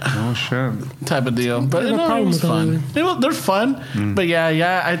know that Oh shit! type of deal. But No no, problem it was with all fun. They're fun. But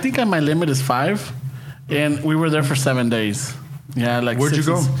yeah, I think my limit is 5. And we were there for 7 days. Yeah, like Where'd you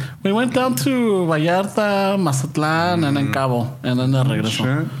 6 go? We went down to Vallarta, Mazatlán, and then Cabo, and then de regreso.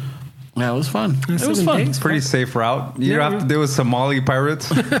 Shit. Yeah, it was fun. It was 7 fun. days? Pretty safe route. You Yeah. don't have to deal with Somali pirates.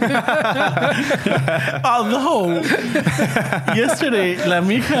 Although yesterday, La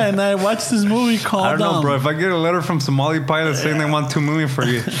Mija and I watched this movie called. I don't know, bro. If I get a letter from Somali pilots saying they want $2 million for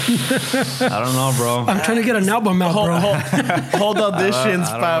you, I don't know, bro. I'm trying to get an album out, bro. Hold auditions,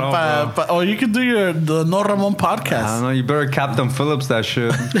 I don't know, or you could do the No Ramon I don't podcast. know. You better Captain Phillips that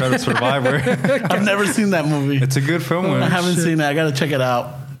shit. Try to survive. I've never seen that movie. It's a good film. I man. haven't seen it. I gotta check it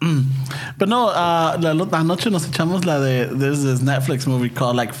out. But no, anoche nos echamos there's this Netflix movie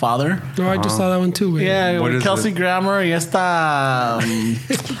called like Father. No, I just saw that one too. güey. Yeah, What with is Kelsey it? Grammer y esta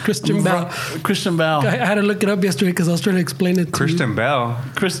Christian Bell. Christian Bell. I had to look it up yesterday because I was trying to explain it to Christian Bell.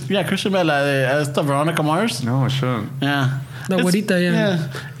 Christian Bell, la de esta Veronica Mars. No, shit. Yeah. La It's- güerita, yeah.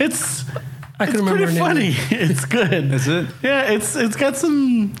 It's I can it's remember pretty her name. funny. It's good. Is it? Yeah, it's got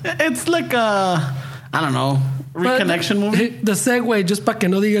some. It's like I don't know, But reconnection movie. The segue, just para que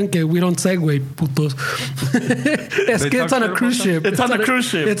no digan que we don't segue, putos. Es They que it's talk on a shit cruise about ship. It's on a cruise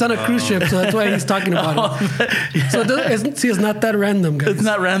ship. It's on a cruise ship, so that's why he's talking about it. So it's not that random, guys. It's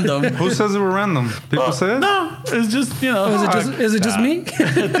not random. Who says it were random? People say it? No, it's just Is it just me?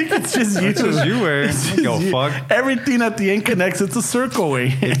 I think it's just you. It's just you, eh? Yo, you. fuck. Everything at the end connects. It's a circle way.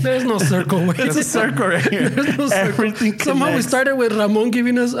 There's no circle way. It's a circle right here. There's no circle. Everything Somehow we connects. started with Ramon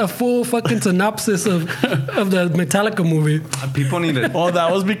giving us a full fucking synopsis of the Metallica movie. People need to. Oh,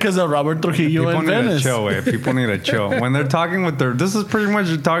 that was because of Robert Trujillo People in need to Venice. chill, way. People need to chill. When they're talking with this is pretty much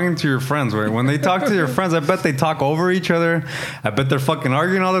you're talking to your friends, way. When they talk to your friends, I bet they talk over each other. I bet they're fucking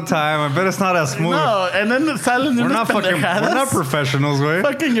arguing all the time. I bet it's not as smooth. No, and then the silent. We're not professionals, way.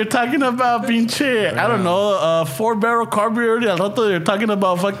 Fucking, you're talking about pinche, I don't know, 4-barrel carburetor. Al rato you're talking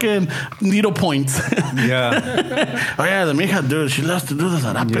about fucking needle points. Yeah. Oh yeah, the mija, dude, she loves to do the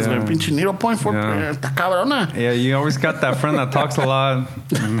zarapes, Yeah. güey. Pinche needle point for Yeah. esta cabrona. Yeah, you always got that friend that talks a lot.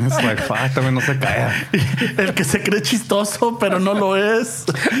 And it's like, fuck, también no se calla. El que se cree chistoso, pero no lo es.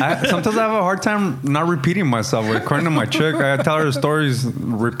 Sometimes I have a hard time not repeating myself. According to my chick, I tell her stories, I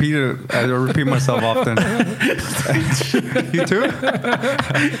repeat myself often. You too?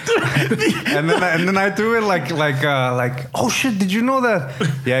 and then I do it like, oh shit, did you know that?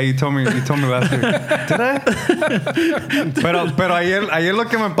 Yeah, you told me last week. Did I? Pero ayer lo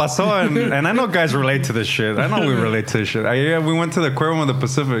que me pasó, and I know guys relate to this shit. I know we relate to this shit. Ayer we went to the aquarium of the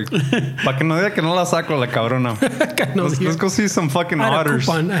Pacific. Pa que no diga que no la saco la cabrona. Let's go see some fucking otters.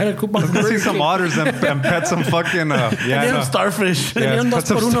 I had a coupon. Let's go see some otters and pet some fucking Some starfish. Yeah, Dos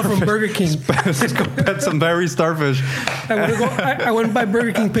por uno from Burger King. Let's go pet some berry starfish. I went by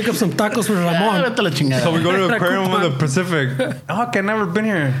Burger King, pick up some tacos for Ramon. Vete a la chingada. So we go to the aquarium of the Pacific. Oh, okay, I've never been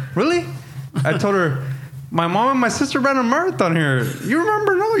here. Really? I told her, my mom and my sister ran a marathon here. You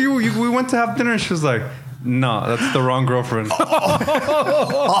remember? No, we went to have dinner. And she was like, no, that's the wrong girlfriend. And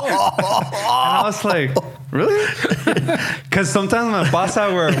I was like, really? Because sometimes me pasa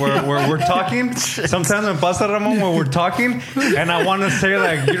where we're talking. Sometimes me pasa, Ramon, where we're talking, and I want to say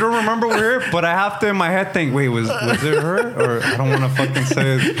like, you don't remember we're here, but I have to in my head think, wait, was it her? Or I don't want to fucking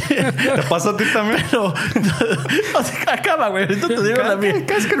say it. ¿Te pasa a ti también? Acaba, güey. Ahorita te digo la mía.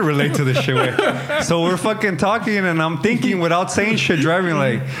 Guys can relate to this shit, güey. So we're fucking talking, and I'm thinking without saying shit, driving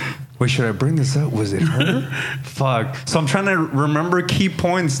like, wait, should I bring this up? Was it her? Fuck. So I'm trying to remember key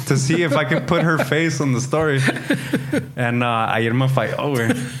points to see if I can put her face on the story. And ayer me falló,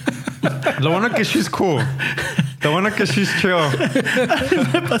 güey. Lo bueno que she's cool. Lo bueno que she's chill.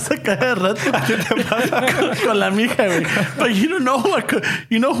 Me pasa cada rato con la mija, güey. But you don't know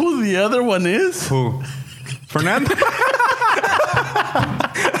you know who the other one is? Who? Fernando?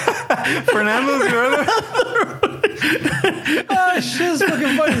 Fernando's your other? Oh, shit, it's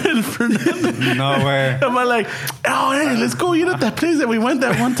fucking funny. Fernando. No way. I'm like, oh, hey, let's go eat at that place that we went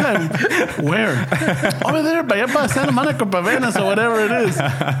that one time. Where? Over there, by Santa Monica Pavenas or whatever it is.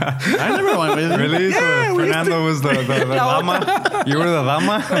 I never went with him. Really? Yeah, So Fernando was the dama? You were the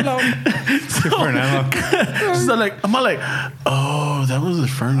dama? Fernando. So I'm like, oh, that was the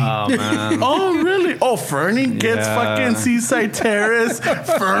Fernie. Oh, man. Oh, really? Oh, Fernie gets Yeah. fucking Seaside Terrace.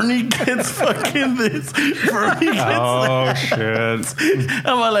 Fernie gets fucking this. Fernie gets Oh, shit.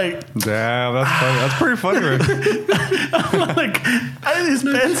 I'm like, Damn, that's funny. That's pretty funny, right? I'm like, I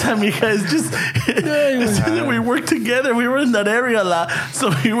dispensa, mija. It's just, it's just that we worked together. We were in that area a lot,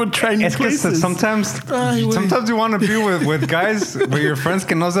 so we would try new Es que places. sometimes you want to be with guys, with your friends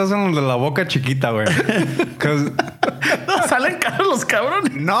que no se hacen de la boca chiquita, güey. Because Salen caros los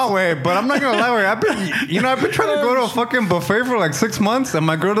cabrones. no, güey, but I'm not gonna lie, güey. I've been trying to go to a fucking buffet for like 6 months, and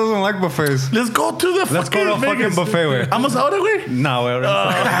my girl doesn't like buffets. Let's go to the Let's go to a fucking buffet, güey. Vamos ahora, güey. No, güey.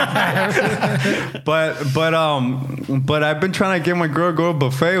 But I've been trying to get my girl to go to a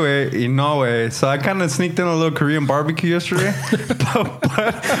buffet, güey. Y no, güey. So I kind of sneaked in a little Korean barbecue yesterday.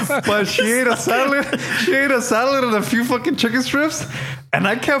 but she ate a salad. She ate a salad and a few fucking chicken strips. And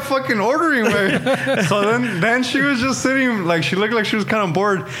I kept fucking ordering, güey. So then she was just sitting, like, she looked like she was kind of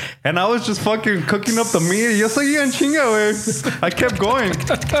bored. And I was just fucking cooking up the meat. Yo seguía en chinga, güey. I kept going.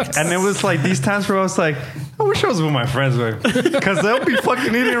 And it was like these times where I was like, I wish I was with my friends, güey. Because they'll be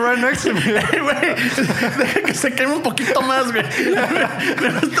fucking eating right next to me. Güey, deja que se queme un poquito más, güey. Me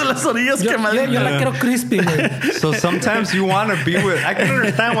gustan las orillas Yo quemadas. la quiero crispy, güey. So sometimes you want to be with... I can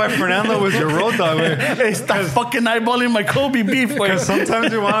understand why Fernando was your road dog, güey. Está fucking eyeballing my Kobe beef, güey. Because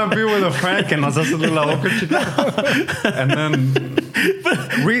sometimes you want to be with a friend que nos hace de la boca chiquita. And then...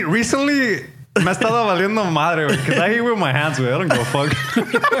 recently... Me ha estado valiendo madre, güey. Because I eat with my hands, güey. I don't give a fuck.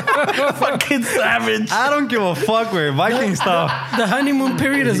 Fucking savage. I don't give a fuck, güey. Viking style. The honeymoon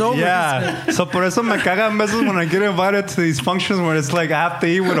period is over. Yeah. So por eso me cagan veces when I get invited to these functions where it's like I have to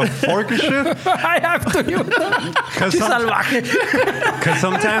eat with a fork and shit. I have to. Because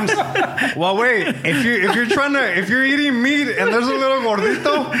sometimes, well, wait. If you're eating meat and there's a little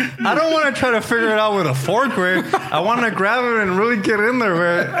gordito, I don't want to try to figure it out with a fork, güey. I want to grab it and really get in there,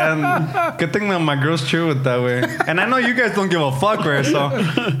 güey. And good thing that my girls chill with that, way. And I know you guys don't give a fuck, right? So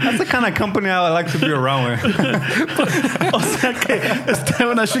that's the kind of company I would like to be around with. O sea que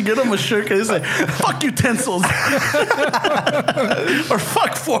when I should get him a shirt que dice, fuck utensils. Or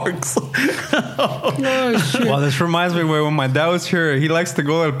fuck forks. Oh, shit. Well, this reminds me, when my dad was here, he likes to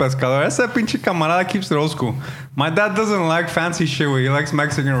go al pescador. Ese pinche camarada keeps it old school. My dad doesn't like fancy shit, he likes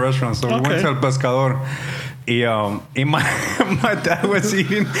Mexican restaurants. So we went to el pescador. Y my dad was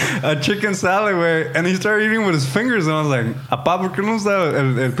eating a chicken salad, güey, and he started eating with his fingers, and I was like, "Apá, ¿por qué no usa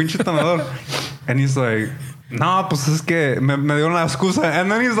el pinche tenedor?" And he's like, "No, pues es que me dio una excusa."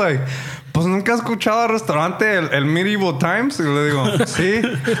 And then he's like, pues nunca has escuchado al restaurante el Medieval Times. Y le digo, sí.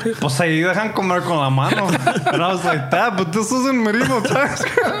 Pues ahí dejan comer con la mano. And I was like, Dad, but this isn't Medieval Times.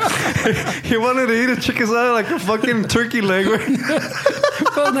 He wanted to eat a chicken salad like a fucking turkey leg.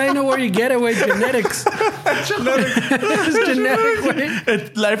 Well, now you know where you get it with genetics. It's genetic,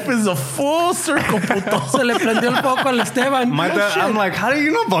 güey. Life is a full circle, puto. Se le prendió el foco al Esteban. My dad, I'm like, how do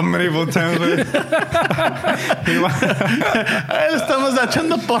you know about Medieval Times? Estamos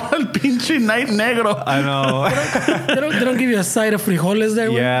echando por el pinche night negro. I know. They don't give you a side of frijoles there,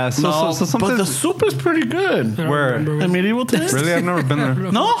 güey. Yeah, so But something. the soup is pretty good. Where? The medieval taste? Really? I've never been there.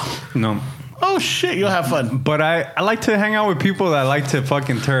 No? No. Oh shit, you'll have fun. But I like to hang out with people that like to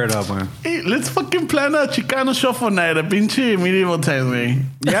fucking tear it up, man. Hey, let's fucking plan a Chicano shuffle night at pinche medieval times, güey.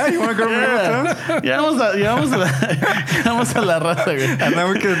 Yeah, you want to go to Medieval Times? Vamos a la raza, güey. And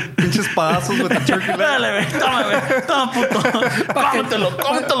then we could pinches padazos with the turkey leg. Dale, güey, toma, güey. Toma, puto.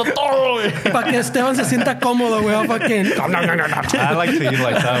 Cómetelo todo, güey. Para que Esteban se sienta cómodo, güey. Fucking. I like to eat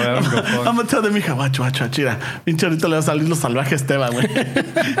like that, man. I don't give a fuck. I'm gonna tell the mija, guacho, chira. Pinche ahorita le va a salir lo salvaje a Esteban, güey.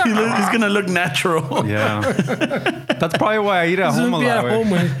 He's gonna look natural. Yeah. That's probably why I eat at home a Be at lot, home,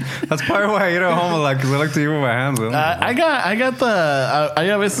 güey. güey. That's probably why I eat at home a lot, because I like to eat with my hands, güey. I got the. Hay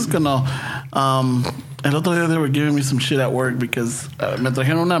a veces que no. El otro día they were giving me some shit at work because me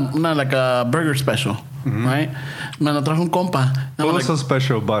trajeron una like a burger special, right? Me la trajo un compa. And What I'm was so like,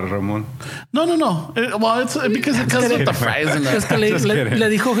 special about it, Ramon? no. It's because it comes with the fries and Es que that. le, Just le, kidding. le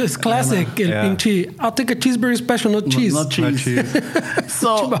dijo es classic, el Yeah. pinche. I'll take a cheeseburger special, no cheese. No cheese.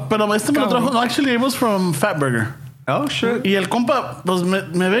 So, pero este me lo trajo. No, actually, it was from Fatburger. Oh, shit. Y el compa, pues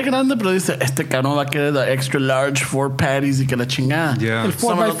me ve grande, pero dice, este cabrón va a querer the extra large 4 patties y que la chingada. Yeah. El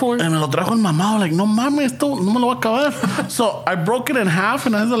 4x4. Me lo trajo el mamado, like, no mames, esto no me lo va a acabar. So I broke it in half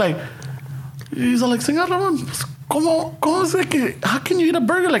and I was like, he's like, señor Ramón, pues, ¿cómo es de que, how can you eat a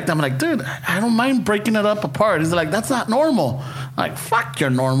burger like that? I'm like, dude, I don't mind breaking it up apart. He's like, that's not normal. I'm like, fuck, you're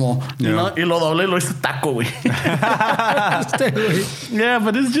normal. You Yeah. know? Y lo doblé, lo hice taco, güey. Este, güey. Yeah,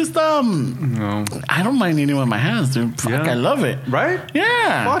 but it's just, No. I don't mind eating with my hands, dude. Fuck, Yeah. I love it. Right?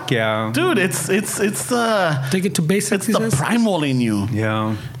 Yeah. Fuck yeah. Dude, it's Take it to basics, it's he the says. primal in you.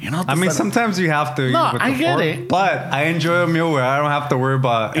 Yeah. You know, I mean, it's like- sometimes you have to. No, with I the get fork, it. But I enjoy a meal where I don't have to worry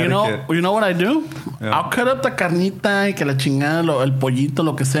about You etiquette. know what I do? Yeah. I'll cut up the carnita y que la chingada, el pollito,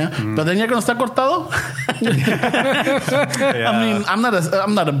 lo que sea. Pero then ya cuando está cortado, Yeah. I mean, I'm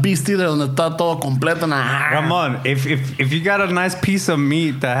not a beast either donde está todo completo. Ramon, if you got a nice piece of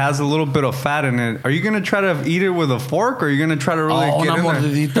meat that has a little bit of fat in it, are you gonna try to eat it with a fork, or are you gonna try to really Oh, get una in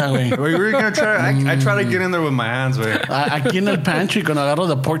there? mordidita, güey. Or you're gonna try? I try to get in there with my hands, güey. Aquí en el pantry cuando agarro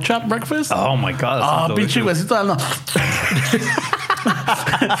the pork chop breakfast. Oh my god! Ah, that's pinche delicious. huesito. No.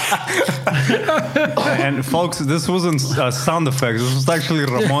 And folks, this wasn't sound effects. This was actually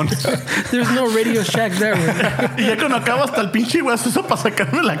Ramon. There's no Radio Shack there, güey. Y ya cuando acabo hasta el pinche hueso para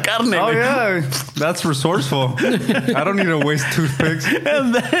sacarme la carne, Oh güey. yeah, that's resourceful. I don't need to waste toothpicks.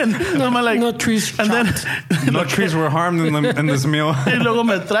 And then, I'm like, No trees and then, No trees were harmed in this meal. y luego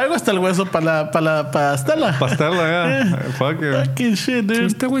me traigo hasta el hueso para Stella. Pastela, yeah. Fuck yeah. Fucking shit, dude.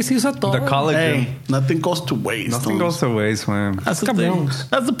 Este güey sí usa todo. The collagen. Hey, nothing goes to waste. Nothing goes to waste, man. That's the Cabrón. thing.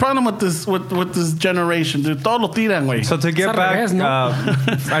 That's the problem with this generation, dude. Todo lo tiran, güey. So to get al back, revés, ¿no?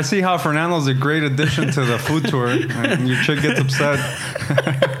 I see how Fernando's a great addition to the food tour, and your chick gets upset.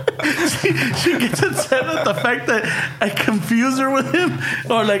 She gets upset at the fact that I confuse her with him,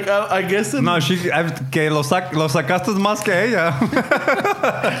 or like I guess it, No, que lo sacaste más que ella.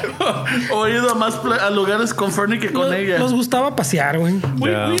 o ido más a lugares con Fernie que con ella. Nos gustaba pasear, güey.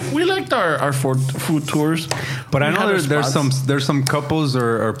 Yeah. We liked our food tours, But I We know had our there's spots. some couples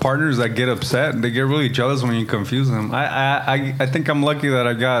or partners that get upset. They get really jealous when you confuse them. I think I'm lucky that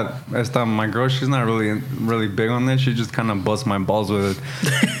I got my girl. She's not really big on that. She just kind of busts my balls with it.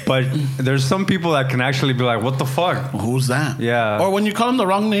 But there's some people that can actually be like, "What the fuck?" Who's that? Yeah. Or when you call them the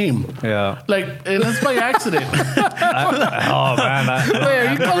wrong name, Yeah. like and that's by accident. Oh man. Wait,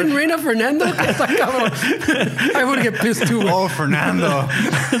 are you calling Reina Fernando? Está cabrón. I would get pissed too, güey. Oh, Fernando.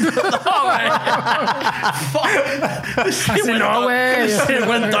 Así no, güey. It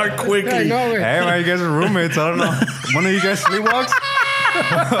went dark I quickly. know, güey. Hey, man, you guys are roommates. I don't know. One of you guys sleepwalks?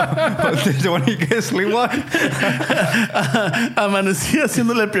 Did one of you guys sleepwalk? Amanecí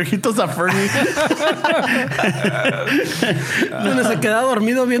haciéndole piojitos a Fernie. Donde se queda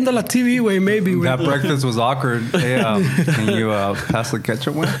dormido viendo la TV, güey, maybe, güey. That breakfast was awkward. Hey, can you pass the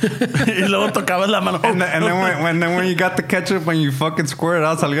ketchup one? Y luego tocabas la mano. And then when you got the ketchup and you fucking squirted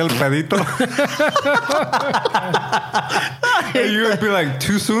out, salía el pedito. And you would be like,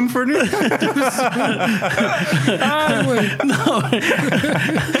 too soon for me? Ay, güey. No,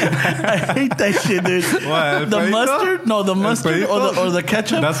 I hate that shit, dude. What, The pedito? mustard? No, the mustard or the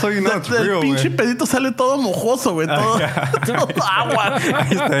ketchup. That's how you know it's real, El pinche güey. pedito sale todo mojoso, güey. Todo agua.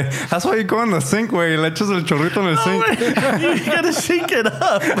 That's why you go in the sink, güey. Le echas el chorrito en el sink. You gotta shake it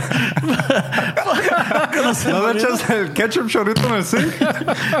up. No le echas el ketchup chorrito en el sink.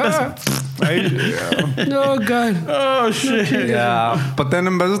 Oh, God. Oh, shit. Yeah, but then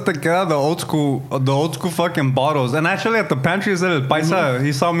en veces te queda the old school fucking bottles. And actually at the pantry is el paisa.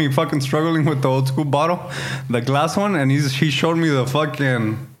 He saw me fucking struggling with the old school bottle, the glass one, and he showed me the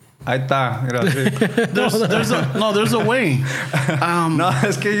fucking. Ahí está. Mira, There's a way. no,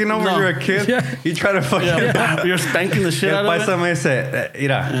 es que you know when No. you're a kid, you try to fucking. Yeah, you're spanking the shit El out of paisa it. me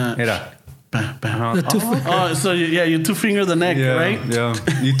dice, mira. The two Oh, so you two finger the neck, Yeah, right? yeah.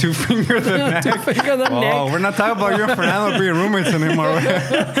 You two finger the neck. Two finger the Oh, neck. we're not talking about you and Fernando being roommates anymore. Right?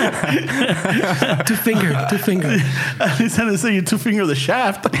 Two finger. He said to say you two finger the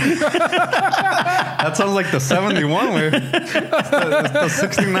shaft. That sounds like the 71 way. It's the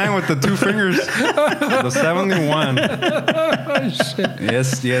 69 with the two fingers. The 71. Oh, shit.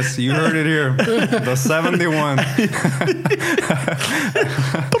 Yes, you heard it here. The 71.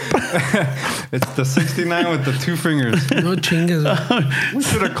 It's the 69 with the two fingers. No chingas. We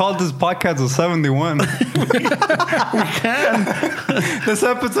should have called this podcast the 71. This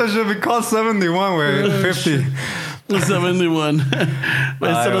episode should be called 71, where 50. 71. But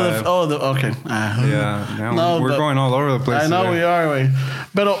instead Right. of okay. Yeah, No, we're but- going all over the place. I know today. we are, güey.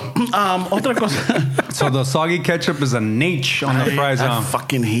 Pero otra cosa. So the soggy ketchup is a Nate on the fries, I huh?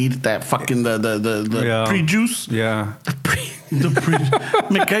 fucking hate that fucking the Yeah. pre-juice. Yeah. The pre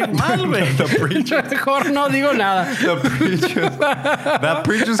Me cae mal, güey. Mejor no digo nada. The pre-juice. That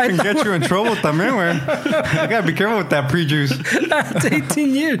pre-juice can get you in trouble también, güey. You gotta be careful with that pre-juice. It's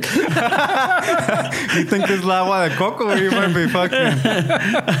 18 years. You think it's la agua de coco, or you might be fucking.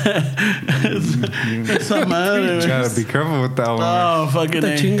 Esa madre, You güey. gotta be careful with that one. Oh, fucking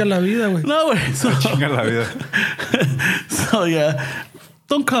Te A. chinga la vida, güey. No, güey. Chinga la vida. So, yeah.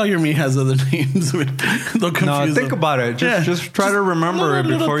 Don't call your mijas other names, güey. Don't confuse No, think them. about it. Just try to remember it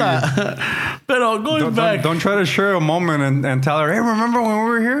before you. Pero going back. Don't try to share a moment and tell her, hey, remember when we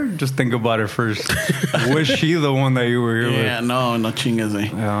were here? Just think about it first. Was she the one that you were here Yeah, no chingas,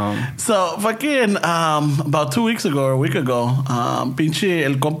 güey. with? So, fucking, about 2 weeks ago or a week ago, pinche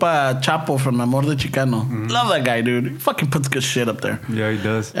el compa Chapo from Amor de Chicano. Love that guy, dude. He fucking puts good shit up there. Yeah, he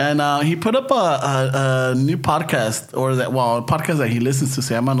does. And he put up a new podcast, a podcast that he listens to,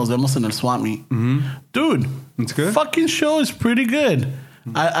 se llama Nos Vemos en el Swap Meet. Dude, It's good? fucking show is pretty good.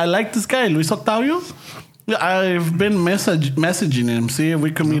 I like this guy, Luis Octavio. I've been messaging him, see if we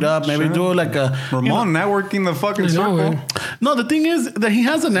can meet up, maybe Sure. do like a... Ramon networking the fucking I know, circle. güey. No, the thing is that he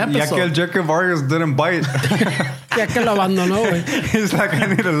has an Ya que el episode. Jacob Vargas didn't bite. Ya que lo abandonó, güey. He's like, I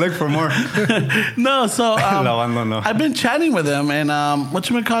need to look for more. No, so Lo abandonó. I've been chatting with him, and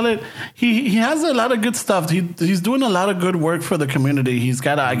whatchamacallit, he has a lot of good stuff. He's doing a lot of good work for the community. He's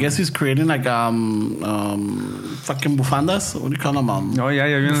got, I guess he's creating like fucking bufandas. What do you call them? Oh, ya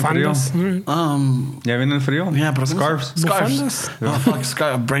viene el frío. Fandas. Ya viene el frío. Yeah, pero Scarves. Scarves. Oh,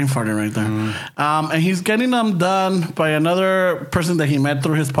 fuck, brain farting right there. And he's getting them done by another person that he met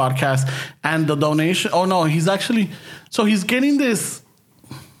through his podcast. And the donation. Oh no, he's getting this.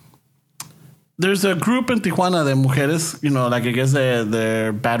 There's a group in Tijuana de mujeres, like I guess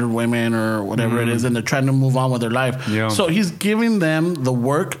they're battered women or whatever it is, and they're trying to move on with their life. Yeah. So he's giving them the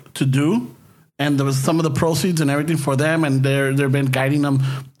work to do, and there was some of the proceeds and everything for them, and they've been guiding them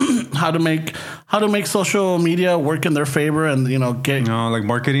how to make social media work in their favor, and get Like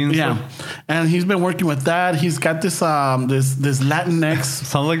marketing and yeah. stuff. And he's been working with that. He's got this this Latinx.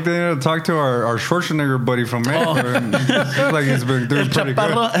 Sounds like they need to talk to our Schwarzenegger buddy from Mexico. Seems like he's been doing pretty good.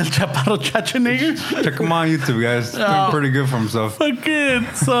 El Chaparro Schwarzenegger. Check him on YouTube, guys. Doing pretty good for himself. Fucking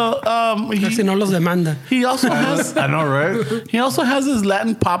so Si no los demanda. he also has I know, right? he also has his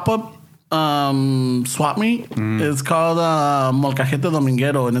Latin pop-up swap meet. It's called Molcajete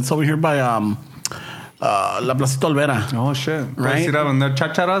Dominguero, and it's over here by La Placita Olvera. Oh, shit. Right? Right? And they're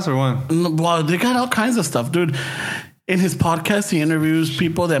chacharas or what? Well, they got all kinds of stuff, dude. In his podcast, he interviews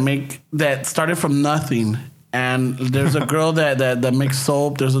people that started from nothing. And there's a girl that makes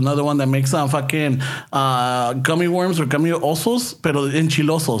soap. There's another one that makes fucking gummy worms or gummy osos, pero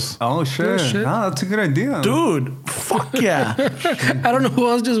enchilosos. Oh, shit. shit. Ah, that's a good idea. Dude, fuck yeah. I don't know who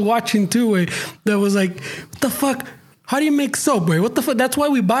I was just watching too, way that was like, what the fuck? How do you make soap, way? What the fuck? That's why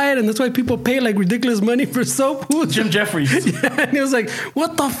we buy it, and that's why people pay like ridiculous money for soap. Jim Jeffries. Yeah, and he was like,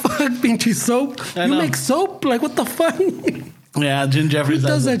 what the fuck, pinchy soap? I You know. make soap? Like, what the fuck? Yeah, Jim Jeffries Who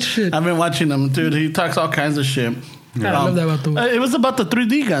does it. that shit? I've been watching him, dude. He talks all kinds of shit. I love that vato, güey. It was about the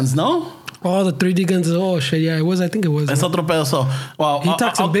 3D guns, no? Oh, the 3D guns. Oh, shit. Yeah, it was. I think it was. Es otro pedo. So, well, He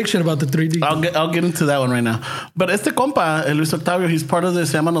talks some big shit about the 3D. I'll get into that one right now. But este compa, Luis Octavio, he's part of this.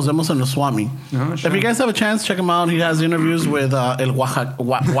 Se llama Nos Vemos en Los Swami. Oh, sure. If you guys have a chance, check him out. He has interviews with El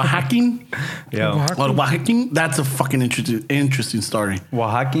Oaxaquin. Yeah. Well, Oaxaquin, that's a fucking interesting story.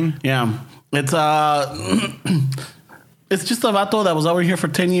 Oaxaquin? Yeah. It's it's just a vato that was over here for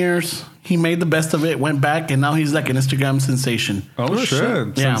 10 years. He made the best of it, went back, and now he's like an Instagram sensation. Oh,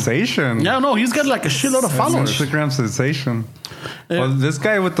 shit. Yeah. Sensation. Yeah, no, he's got like a shitload of followers. Instagram sensation. Well, this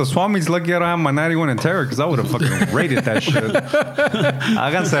guy with the Swami's lucky I don't have my 91 in terror because I would have fucking rated that shit.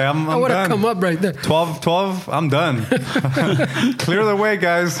 I gotta say, I'm I would have done. come up right there. 12, I'm done. Clear the way,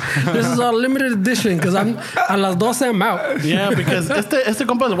 guys. This is our limited edition because I'm a las 12 I'm out. Yeah, because este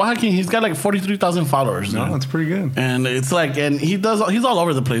compa de Oaxaquin, he's got like 43,000 followers. No, that's pretty good. And it's like, and he's all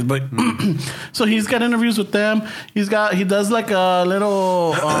over the place. But so he's got interviews with them. He does like a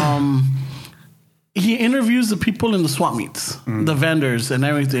little. He interviews the people in the swap meets, the vendors and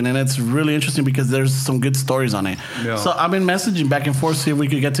everything, and it's really interesting because there's some good stories on it. Yeah. So I've been messaging back and forth, see if we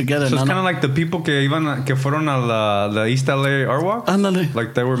could get together. So it's kind of like the people que fueron a la East LA Art Walk. Ándale.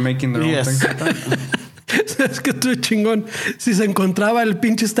 Like they were making their own Yes. things like that. Es que estuvo chingón. Si se encontraba el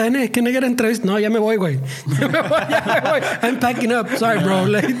pinche Stein, que negra entrevista. No, ya me voy, güey. Ya me voy. I'm packing up. Sorry, bro.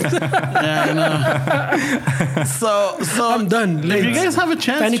 Late. Yeah, I know. So I'm done. If Late. you guys have a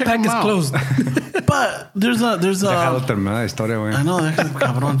chance, Fanny check pack them is out. closed. But there's a Déjalo terminar la historia, güey. I know, déjalo,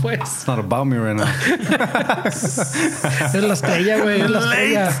 cabrón. Pues, It's not about me right now. es la estrella, güey. Es la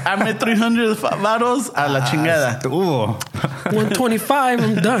Late. estrella. I made 300 varos a la chingada. Ooh. 125,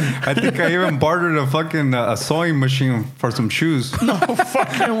 I'm done. I think I even bartered a fucking a sewing machine for some shoes. No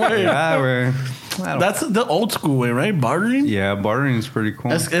fucking way. Yeah, güey. That's the old school way, right? Bartering? Yeah, bartering is pretty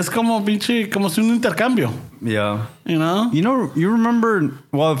cool. Es como pinche, como si un intercambio. Yeah. You know? You remember,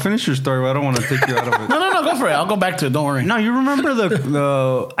 well, finish your story, but I don't want to take you out of it. No, go for it. I'll go back to it. Don't worry. No, you remember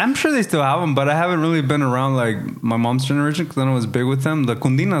the I'm sure they still have them, but I haven't really been around like my mom's generation because I was big with them. The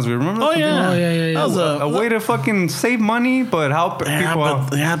cundinas, we remember the Oh, yeah. Oh, yeah. That was a way to fucking save money, but help people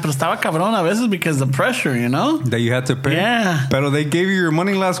out. Pero estaba cabrón a veces because the pressure, you know? That you had to pay. Yeah. Pero they gave you your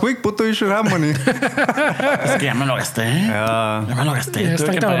money last week, puto, you should have money. Es que ya me lo gasté. Yeah. Ya me lo gasté. Yeah, Tuve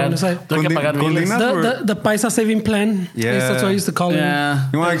están que pagar, cabrones, ¿sabes? tuve que pagar biles. Cundinas? The Paisa saving plan. Yeah. That's what I used to call it. Yeah.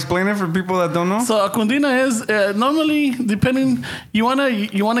 You want to explain it for people that don't know? So a cundina is normally depending. You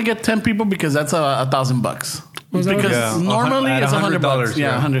wanna get 10 people because that's $1,000. Was that Because Yeah. normally At it's $100. Yeah,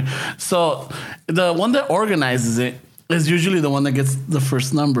 yeah. 100. So the one that organizes it is usually the one that gets the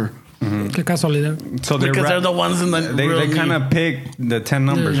first number Qué casualidad. So because they're the ones in the they kind of pick the 10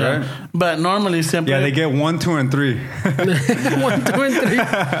 numbers, Yeah. right? But normally siempre. Yeah, they get 1, 2, and 3. 1, 2, and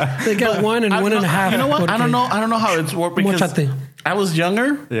 3. They get one and I- one and a half. You know what? I don't know how it's worked because Mochate. I was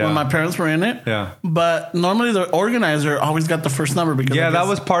younger Yeah. when my parents were in it. Yeah. But normally the organizer always got the first number because Yeah, I that guess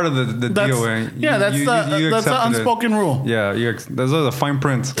was part of the that's, deal. Right? yeah, that's You the accepted it. unspoken rule. Yeah, those are the fine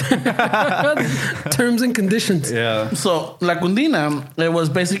prints. Terms and conditions. Yeah. So La Cundina, it was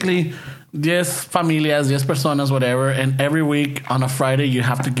basically 10 familias, 10 personas, whatever, and every week on a Friday you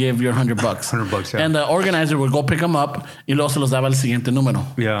have to give your $100. $100, yeah. And the organizer would go pick them up y luego se los daba el siguiente número.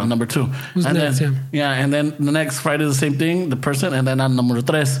 Yeah. On number 2. Who's and next, then, and then the next Friday the same thing, the person, and then on number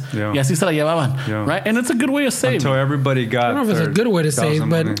 3. Yeah. Y así se la llevaban. Yeah. Right? And it's a good way of saving. Until everybody got. I don't know if it's a good way to save,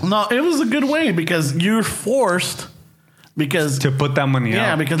 but- No, it was a good way because you're forced because to put that money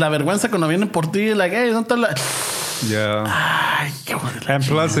yeah, out. because la vergüenza cuando vienen por ti, like, hey, ¿dónde está la? Yeah. Ay, hijo de la And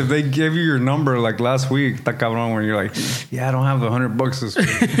plus, chingada. if they give you your number like last week, está cabrón, where you're like, yeah, I don't have the $100 this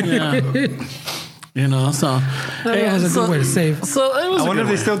week. Yeah. You know, so That was a good way to save. So it was. I wonder if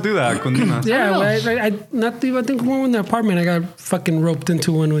they still do that, Cundina. Yeah, know. I not even, I think when we were in the apartment, I got fucking roped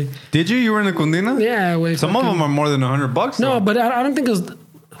into one way. Did you? You were in the Cundina? Yeah, way. Some of them are more than $100. No, though. but I don't think it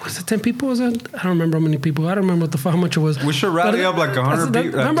was it 10 people? Was it? I don't remember how many people. I don't remember what the fuck how much it was. We should rally But up like 100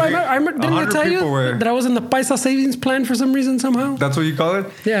 people. Remember, I remember, didn't I 100 tell you people were- that I was in the Paisa savings plan for some reason somehow? That's what you call it?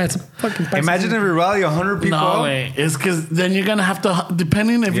 Yeah, it's a fucking Paisa Imagine if we rally 100 people. No up. way. It's because then you're gonna have to,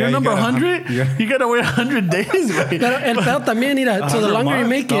 depending if Yeah, you're you number gotta 100, yeah. you gotta wait 100 days. güey. Pero el pedo también, mira, so the 100 longer you months?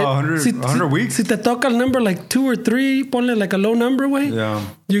 make it, No, 100 weeks. Si te toca el number like 2 or 3, ponle like a low number, way. Yeah.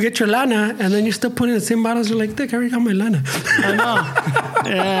 You get your lana, and then you're still putting the same bottles. You're like, Dick, I already got my lana. I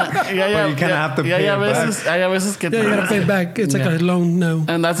know. Yeah. you kinda have to pay hay it back. veces que Yeah, you gotta pay back. It's like Yeah. a loan now.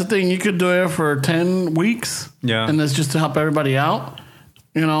 And that's the thing. You could do it for 10 weeks. Yeah. And it's just to help everybody out,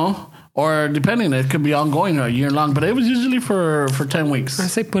 you know. Or depending, it could be ongoing or a year long, but it was usually for 10 weeks. I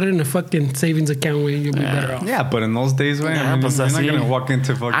say put it in a fucking savings account where you'll be better off. Yeah, but in those days, man, Yeah, you're pues not así. gonna walk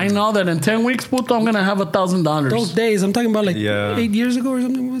into fucking. I know that in 10 weeks, puto, I'm going to have $1,000. Those days, I'm talking about like Yeah. 8 years ago or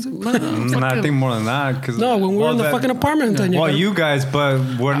something. Was it? I think more than that. Cause, No, when we were in the fucking apartment. Then Well, you guys, but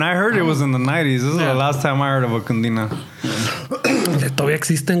when I heard it was in the 90s. This is Yeah. the last time I heard of a Cundina. Todavía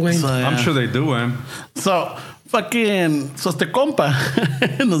existen, güey. So, yeah. I'm sure they do, man. So, este compa,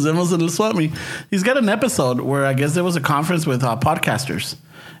 nos vemos en el Swami. He's got an episode where I guess there was a conference with podcasters.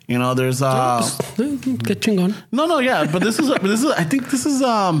 You know, there's Qué chingón. no, yeah, but this is I think this is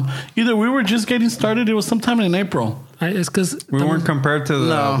either we were just getting started. It was sometime in April. It's because We weren't compared to the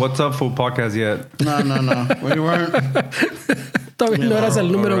No. What's Up Food podcast yet. No, we weren't. todavía no eras el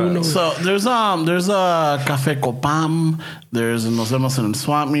número alright. uno. So there's a Café Copam. There's Nos Vemos en el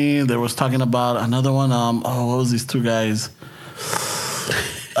Swami. There was talking about another one. What was these two guys?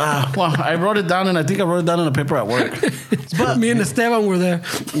 Well, I wrote it down, and I think I wrote it down in a paper at work. But me and Esteban were there.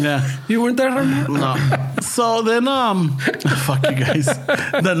 Yeah. You weren't there, Ramon? No. So then, fuck you guys.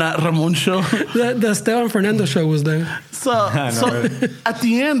 The Not Ramon show. The Esteban Fernando show was there. So know, at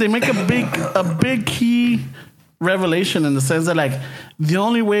the end, they make a big key revelation in the sense that like the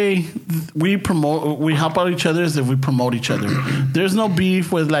only way we help out each other is if we promote each other. There's no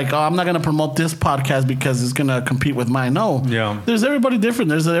beef with like, oh, I'm not gonna promote this podcast because it's gonna compete with mine. No, Yeah. There's everybody different.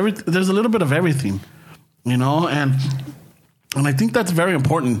 There's a little bit of everything, you know, and I think that's very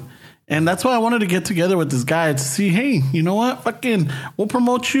important. And that's why I wanted to get together with this guy to see, hey, you know what? Fucking, we'll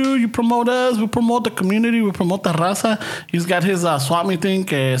promote you. You promote us. We promote the community. We promote the raza. He's got his swap meet thing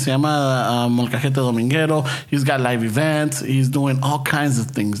que se llama Molcajete Dominguero. He's got live events. He's doing all kinds of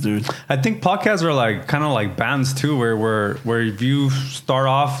things, dude. I think podcasts are like kind of like bands too, where if you start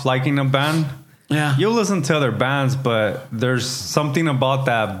off liking a band, Yeah. you'll listen to other bands, but there's something about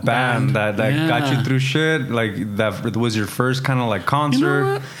that band that Yeah. got you through shit. Like that was your first kind of like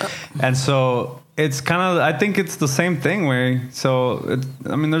concert, and so it's kind of. I think it's the same thing, way. So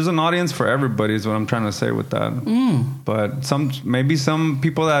I mean, there's an audience for everybody. Is what I'm trying to say with that. But maybe some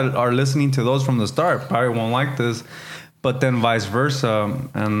people that are listening to those from the start probably won't like this, but then vice versa,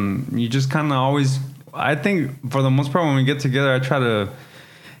 and you just kind of always. I think for the most part, when we get together, I try to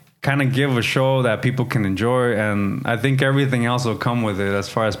kind of give a show that people can enjoy, and I think everything else will come with it as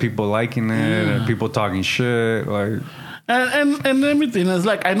far as people liking it and people talking shit, like And everything is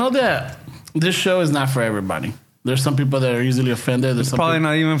like, I know that this show is not for everybody. There's some people that are easily offended. There's some probably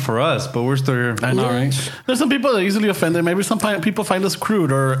not even for us, but we're still here. I know, right? There's some people that are easily offended. Maybe some people find us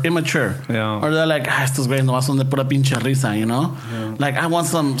crude or immature. Yeah. Or they're like, estos güeyes nomás son de pura pinche risa, you know? Yeah. Like, I want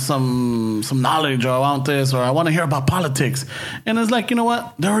some knowledge, or I want this, or I want to hear about politics. And it's like, you know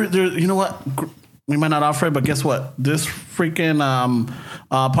what? You know what? We might not offer it, but guess what? This freaking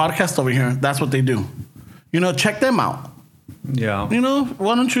podcast over here, that's what they do. You know, check them out. Yeah. You know,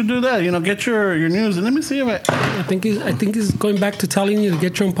 why don't you do that? You know, get your news. And let me see if I think he's going back to telling you to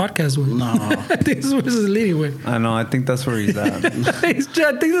get your own podcast with. No. I think this is where this is leading with. I know. I think that's where he's at. I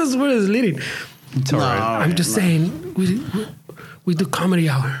think this is where it's leading. It's all right. I'm just saying we do comedy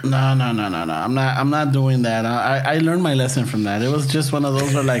hour. No. I'm not doing that. I learned my lesson from that. It was just one of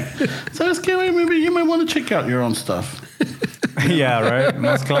those where like, ¿sabes qué, güey? Maybe you might want to check out your own stuff. Yeah, right.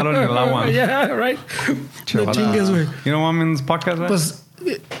 Más claro en el agua. Yeah, right. No chingues, güey. You know what I mean? This podcast, right? Pues,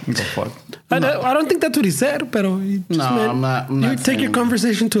 Go fuck. I don't think that's what he said, pero he just No, meant I'm not you take your saying-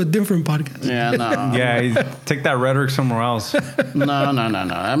 conversation to a different podcast. Yeah, no. Yeah, take that rhetoric somewhere else. No.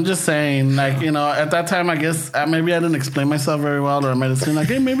 I'm just saying, like, you know, at that time, I guess maybe I didn't explain myself very well, or I might have said, like,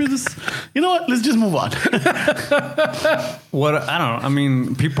 hey, maybe this, you know what? Let's just move on. What I don't know. I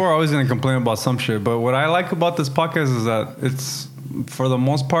mean, people are always going to complain about some shit, but what I like about this podcast is that it's, for the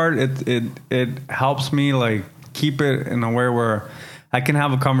most part, it helps me like keep it in a way where I can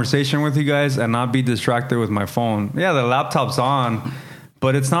have a conversation with you guys and not be distracted with my phone. Yeah, the laptop's on,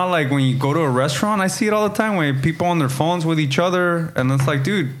 but it's not like when you go to a restaurant. I see it all the time where people on their phones with each other, and it's like,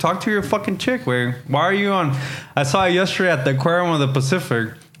 dude, talk to your fucking chick. Why are you on? I saw it yesterday at the Aquarium of the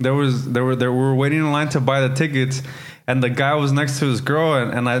Pacific. We were waiting in line to buy the tickets, and the guy was next to his girl,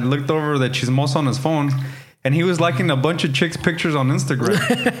 and I looked over that she's most on his phone. And he was liking a bunch of chicks' pictures on Instagram.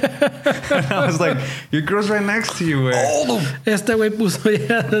 And I was like, your girl's right next to you, güey. Este güey puso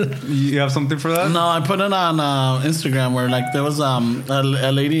ya. You have something for that? No, I put it on Instagram where like there was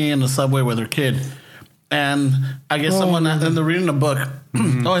a lady in the subway with her kid, and I guess someone and they're reading a book.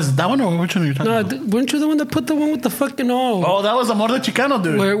 Oh, is it that one or which one are you talking No, about? weren't you the one that put the one with the fucking Oh, that was Amor de Chicano,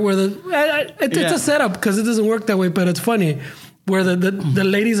 dude. where the it's Yeah. a setup because it doesn't work that way, but it's funny. where the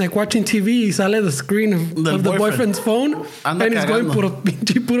lady's like watching TV y sale the screen of the boyfriend's phone Anda and he's going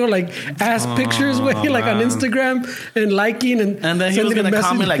puro like ass pictures güey, like on Instagram and liking and then he was sending a gonna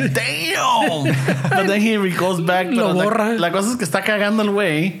comment message. like damn, but then he goes back. Lo borra. La cosa es que está cagando el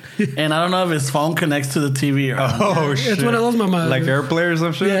güey, and I don't know if his phone connects to the TV or Oh shit! It's one of those mamadas. like airplay or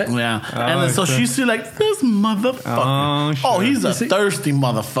some shit. Yeah. yeah. And then, so she's still like this motherfucker. Oh, shit. He's a thirsty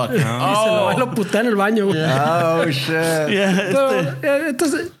motherfucker. Se lo va a lo putea en el baño güey. Oh shit! Yeah.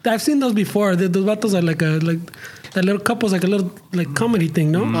 Pero, I've seen those before. Those vatos are like that little couple's like a little like comedy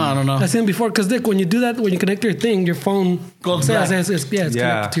thing, no? I don't know. I've seen them before because Dick, when you do that, when you connect your thing, your phone Goes says back. it's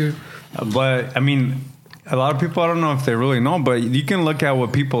connected to your. But I mean, a lot of people, I don't know if they really know, but you can look at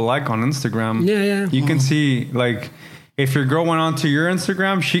what people like on Instagram. Yeah. You can see, like, if your girl went onto your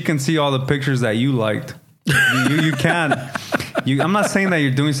Instagram, she can see all the pictures that you liked. You can't. I'm not saying that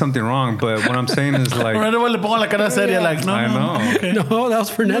you're doing something wrong, but what I'm saying is like. Right away le pongo la cara seria like no. I know. Okay. No, that was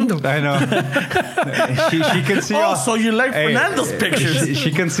Fernando. I know. she can see. Oh, so you like Fernando's pictures?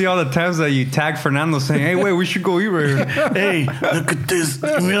 She can see all the times that you tag Fernando saying, "Hey, wait, we should go eat right here." Hey, look at this.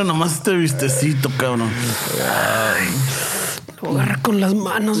 Mira nomás este vistecito, cabrón. Lo agarra con las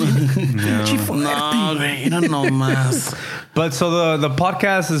manos. Pinche fuerte. No, güey, mira nomás. But so the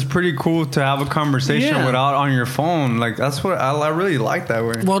podcast is pretty cool to have a conversation Yeah. without on your phone. Like that's what I really like that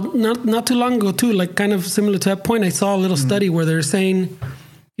way. Well, not too long ago too, like kind of similar to that point, I saw a little study where they're saying,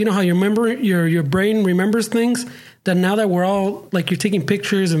 you know how your brain remembers things, that now that we're all like you're taking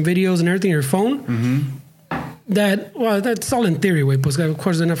pictures and videos and everything on your phone, that's all in theory way, because of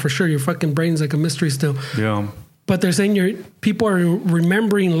course they're not for sure. Your fucking brain's like a mystery still. Yeah. But they're saying people are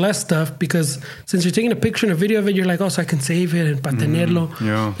remembering less stuff because since you're taking a picture and a video of it, you're like, oh, so I can save it and para tenerlo.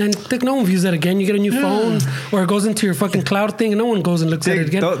 Yeah. And no one views that again. You get a new phone or it goes into your fucking cloud thing and no one goes and looks at it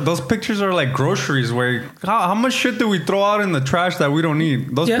again. Those pictures are like groceries where how much shit do we throw out in the trash that we don't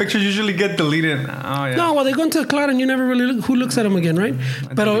need? Those pictures usually get deleted. Oh, yeah. No, well, they go into the cloud and you never really who looks at them again, right?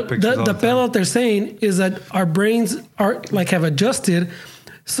 But the pedo that they're saying is that our brains are like have adjusted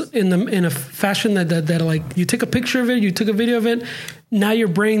in a fashion that like you take a picture of it, you took a video of it. Now your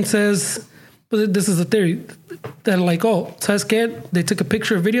brain says, this is a theory that like, oh, ¿sabes qué? They took a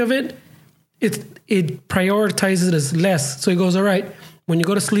picture, a video of it. It prioritizes it as less. So it goes, all right, when you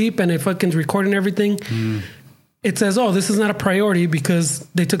go to sleep and it fucking recording everything, it says, oh, this is not a priority because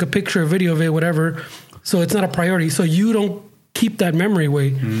they took a picture, a video of it, whatever. So it's not a priority. So you don't keep that memory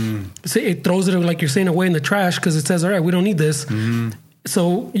away. So it throws it, like you're saying, away in the trash because it says, all right, we don't need this.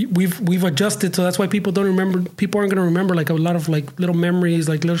 So we've adjusted. So that's why people don't remember. People aren't going to remember like a lot of like little memories,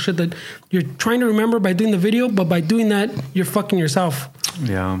 like little shit that you're trying to remember by doing the video. But by doing that, you're fucking yourself.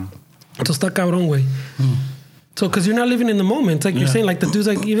 Yeah. So está cabrón, güey. So, because you're not living in the moment. It's like you're saying, like the dudes,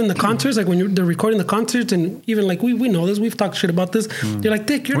 like even the concerts, like when they're recording the concerts, and even like we know this, we've talked shit about this. You're like,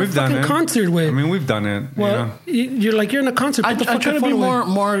 Dick, you're in a fucking concert, way. I mean, we've done it. Well, you're like, you're in a concert. I try to be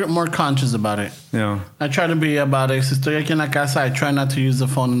more conscious about it. Yeah. I try to be about it. Si estoy aquí en la casa, I try not to use the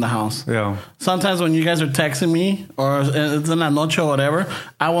phone in the house. Yeah. Sometimes when you guys are texting me or it's in la noche or whatever,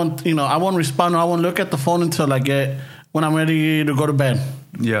 I won't respond or I won't look at the phone until when I'm ready to go to bed.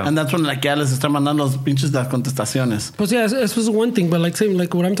 Yeah. And that's when like ya les están mandando los pinches las contestaciones. Pues yeah, this was one thing, but like same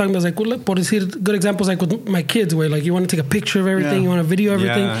like what I'm talking about is like, well, por decir, good examples like with my kids, where like you want to take a picture of everything, you want to video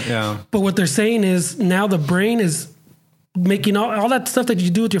everything. Yeah. But what they're saying is now the brain is making all that stuff that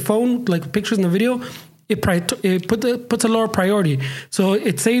you do with your phone, like pictures in the video, it puts a lower priority. So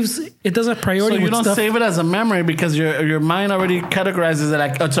it does a priority. So you with don't stuff. save it as a memory because your mind already categorizes it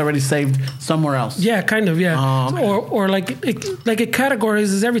like it's already saved somewhere else. Yeah, kind of, yeah. Oh, okay. Or like it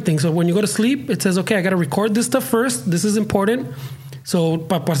categorizes everything. So when you go to sleep, it says, okay, I got to record this stuff first. This is important. So,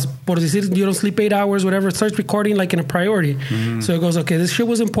 por decir, you don't sleep 8 hours, whatever, it starts recording like in a priority. So it goes, okay, this shit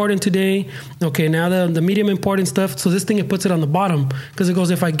was important today. Okay, now the medium important stuff. So this thing, it puts it on the bottom because it goes,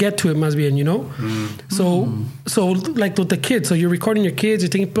 if I get to it, más bien, you know? So like with the kids, so you're recording your kids,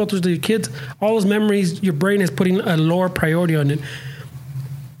 you're taking photos of your kids, all those memories, your brain is putting a lower priority on it.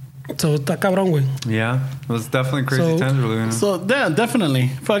 So, está cabrón, güey. Yeah. It was definitely crazy times we're living in. So, yeah, definitely.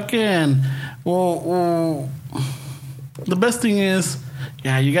 Fucking, well, the best thing is,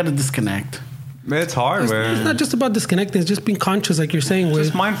 you got to disconnect. It's hard, It's man. not just about disconnecting. It's just being conscious, like you're saying, güey.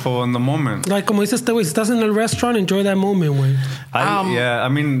 Just mindful in the moment. Like, como dices, güey, si estás en el restaurant, enjoy that moment, güey. I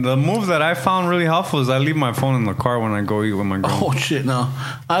mean, the move that I found really helpful is I leave my phone in the car when I go eat with my girl. Oh, shit, no.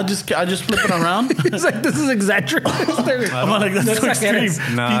 I just flip it around. It's like, this is exaggerated. I'm like, that's so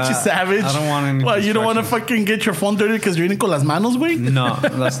extreme. Nah, Pinche savage. I don't want any Well, you don't want to fucking get your phone dirty because you're eating con las manos, güey? No,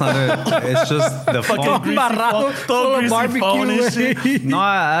 that's not it. It's just the phone. Embarrado, Todo greasy barbecue, phone and güey. shit. No,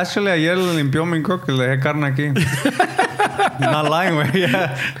 actually, ayer le limpió mi coco y le dejé carne aquí. Not lying, güey.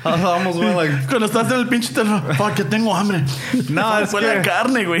 Yeah. I almost went like... Cuando estás en el pinche teléfono, fuck, que tengo hambre. No, es Fue la que...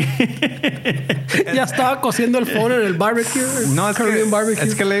 carne, güey. Ya estaba cociendo el phone en el barbecue. No, es Korean que, barbecue.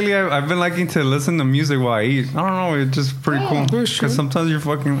 it's que lately I've been liking to listen to music while I eat. I don't know, it's just pretty cool. sure. Because sometimes you're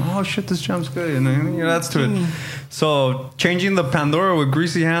fucking, oh shit, this jam's good. And then, that's to it. So, changing the Pandora with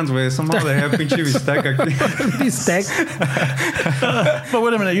greasy hands, güey. Somehow they have pinche bistec aquí. Bistec. But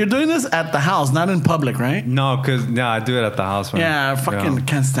wait a minute, you're doing this at the house, not in public, right? No, because, I do it at the house, man. Yeah, I fucking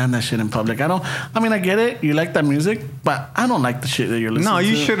can't stand that shit in public. I mean, I get it. You like that music, but I don't like the shit that you're listening to. No,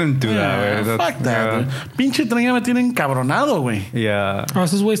 you shouldn't do that, güey. Fuck that, güey. Pinche tren ya me tiene encabronado, güey. Yeah. Oh,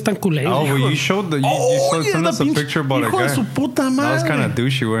 esos güeyes están culés. Oh, but you showed you sent us a picture about a hijo de guy. su puta madre. That was kind of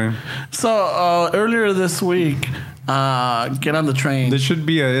douchey, güey. So, earlier this week, get on the train. This should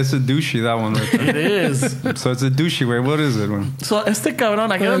be it's a douchey, that one right there. It is. So it's a douchey, güey. What is it, güey? So, este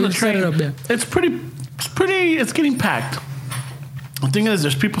cabrón, I get on the you set it train. up there. It's getting packed. The thing is,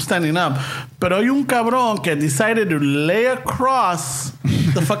 there's people standing up. Pero hay un cabrón que decided to lay across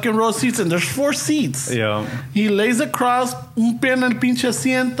the fucking row seats, and there's 4 seats. Yeah. He lays across, un pie en el pinche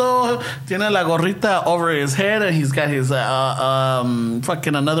asiento, tiene la gorrita over his head, and he's got his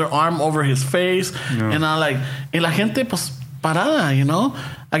fucking another arm over his face. Yeah. And I'm like, y la gente, pues, parada, you know?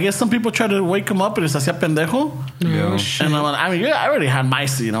 I guess some people try to wake him up, and les hacía pendejo. Yeah. And I'm like, I mean, I already had my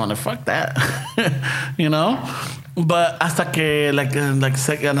seat, you know, and fuck that, you know? But hasta que,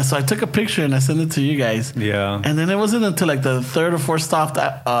 and so I took a picture and I sent it to you guys. Yeah. And then it wasn't until like the 3rd or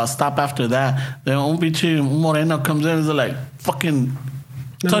 4th stop after that, then un bichi moreno comes in and is like, fucking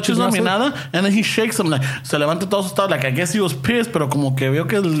touches him y nada, and then he shakes him like, se levanta todo asustado, like, I guess he was pissed, pero como que vio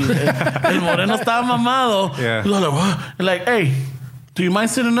que el moreno estaba mamado. Yeah. Like, what? Like, hey, do you mind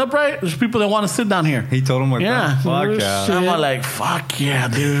sitting upright? There's people that want to sit down here. He told him like Yeah. that. Fuck Oh, yeah. shit. I'm like, fuck yeah,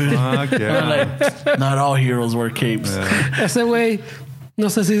 dude. Fuck yeah. I'm like, not all heroes wear capes. Ese güey, no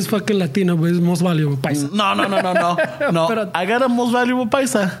sé si es fucking latino, but es most valuable paisa. No. Pero- I got a most valuable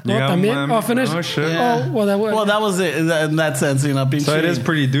paisa. No, Yeah, también. man. Oh, finish. Oh, shit. Yeah. Oh, well, That was it in that sense, you know. So it is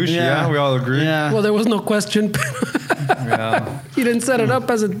pretty douchey, yeah? We all agree? Yeah. well, there was no question. Yeah. He didn't set it up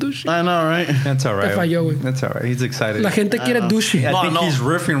as a douche. I know, right? That's all right. Te falló, güey. That's all right. He's excited. La gente quiere douche. I No, think no. he's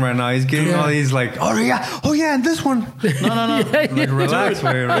riffing right now. He's getting Yeah. all these like, oh yeah, and this one. No. Yeah, Like, relax,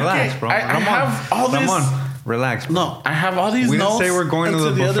 man, relax, bro. I Come have on. all Come this- on. Relax. No, I have all these We didn't notes. say we're going to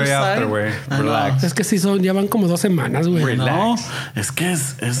and the other buffet side. after, güey. I know. Relax. Es que sí son, ya van como 2 semanas, güey. Relax. No, es que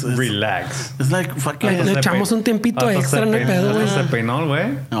es Relax. it's like fucking. Le echamos un tiempito Hasta extra, no hay pedo, güey. Se peinó,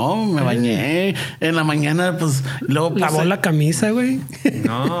 güey. No, me bañé. En la mañana, pues, luego Lavó la camisa, güey.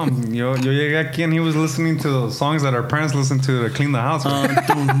 No, yo llegué aquí and he was listening to the songs that our parents listened to clean the house.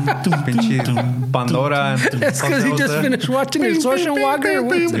 Pinche Pandora. It's because he just finished watching el Social Walker.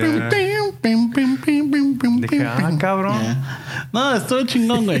 Dije, cabrón. No, estoy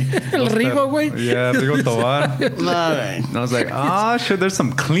chingón, güey. El Rigo, güey. Yeah, Rigo Tobar. No, güey. And I was like, shit, there's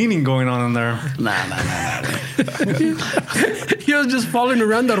some cleaning going on in there. Nah. He was just following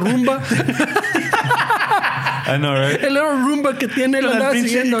around the Roomba. I know, right? El little Roomba que tiene, lo andaba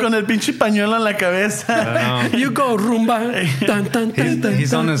siguiendo. Con el pinche pañuelo en la cabeza. You go, Roomba. Tan, tan, tan, tan,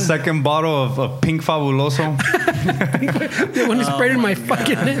 He's on tan. his second bottle of Pink Fabuloso. When he sprayed in my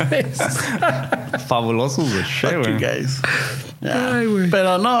fucking face. Fabuloso's a shit, Fuck you güey. guys. Yeah. Ay, güey.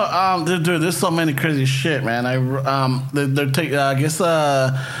 But no, dude, there's so many crazy shit, man. They're taking. I guess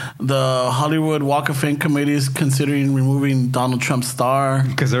the Hollywood Walk of Fame committee is considering removing Donald Trump's star.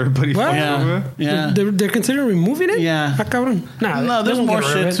 Because everybody What? fucks Yeah, with it. yeah. They're considering removing it? Yeah. Ah, cabrón. Nah, No, there's they won't more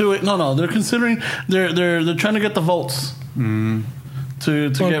get rid of shit it. to it. No, they're considering. They're trying to get the votes. To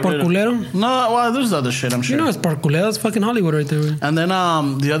get Por rid of. culero? No, well, there's other shit. I'm sure. You know, it's por culero. It's fucking Hollywood right there, güey. And then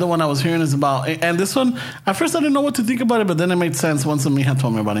the other one I was hearing is about, and this one, at first I didn't know what to think about it, but then it made sense once Mija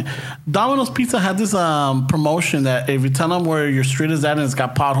told me about it. Domino's Pizza had this promotion that if you tell them where your street is at and it's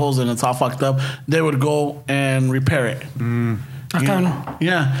got potholes and it's all fucked up, they would go and repair it. Ah, cabrón.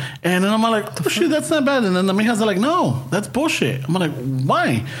 Yeah. And then I'm like, oh, shit, that's not bad. And then the Mija's like, no, that's bullshit. I'm like,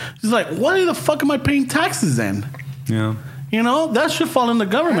 why? She's like, why the fuck am I paying taxes then? Yeah. You know, that should fall in the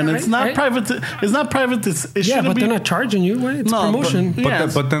government. Right, it's not right. private. It's not private. It Yeah, shouldn't but be. they're not charging you. Right? It's No, promotion. but- But, Yeah,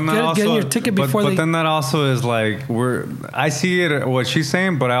 but then that get also, your ticket before but they- then that also is like I see it what she's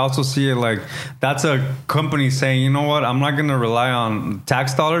saying, but I also see it like that's a company saying, you know what, I'm not going to rely on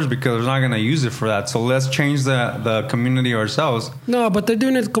tax dollars because we're not going to use it for that. So let's change the community ourselves. No, but they're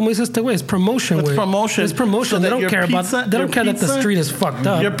doing it como dice este güey. It's promotion, It's güey. promotion. It's promotion. So They that don't your care pizza- about. They your don't care that the pizza- street is fucked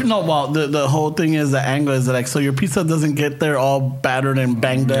up. No, well, the whole thing is the angle is that, like, so your pizza doesn't get there all battered and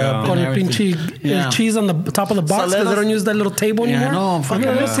banged up. Con and el everything. pinche el cheese on the top of the box because they don't use that little table anymore. Yeah, no, fucking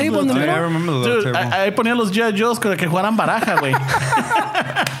Remember that table in the middle? I remember the little Dude, table. ahí ponían los G.I. Joes que jugaran baraja, güey.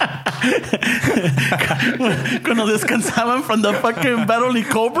 Cuando descansaban from the fucking Battle y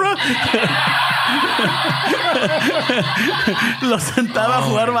Cobra. Los sentaba a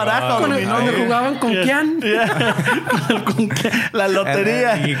jugar baraja. Cuando jugaban con Kian. La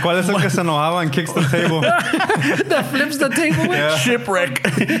lotería. ¿Y cuál es el que se enojaba and kicks the table? That flips the table. Yeah. Shipwreck.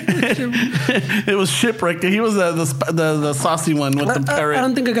 It was Shipwreck. He was the saucy one with the parrot. I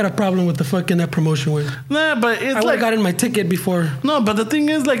don't think I got a problem with the fucking that promotion way. Nah, but it's I would have gotten my ticket before. No, but the thing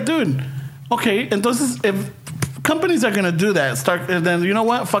is, like, dude, okay, entonces, if companies are going to do that, then you know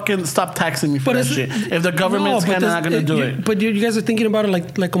what? Fucking stop taxing me for that shit. If the government's not going to do it. But you guys are thinking about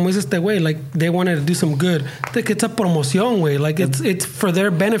it like como es este way, like they wanted to do some good. Like it's a promoción way. Like it's for their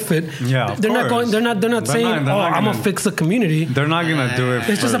benefit. Yeah, they're not going. They're not saying, I'm gonna fix the community. They're not gonna do it.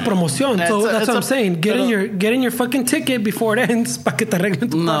 It's just a promoción. So that's what I'm saying. Get in your fucking ticket before it ends para que te arreglen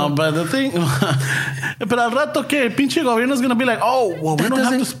tu No, carro. but the thing, but al rato que el pinche gobierno is gonna be like, oh, well, we don't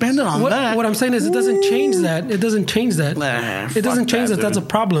have to spend it on that. What I'm saying is, it doesn't change that. It doesn't change that. It doesn't change that. That's a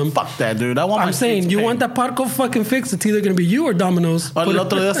problem. Fuck that, dude. I'm saying, you want that Parco fucking fixed? It's either gonna be you or Domino's. El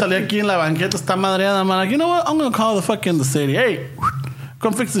otro día salí aquí en la banqueta, está madreada. I'm like, you know what? I'm gonna call the city. Hey,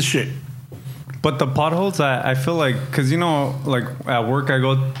 come fix this shit. But the potholes, I feel like, because, you know, like at work, I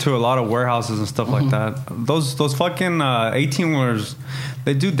go to a lot of warehouses and stuff like that. Those fucking 18-wheelers,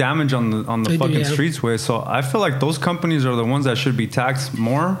 they do damage on the fucking streets way. So I feel like those companies are the ones that should be taxed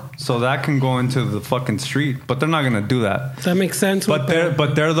more, so that can go into the fucking street. But they're not gonna do that. That makes sense. But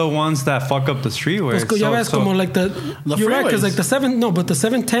they're the ones that fuck up the streetways. Ya ves como like the you're right, because like the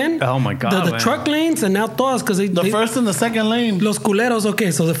 710. Oh my god. The truck lanes and now todas because the first and the second lane. Los culeros. Okay,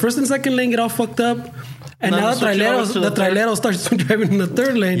 so the first and second lane get all fucked up. And now the traileros start driving in the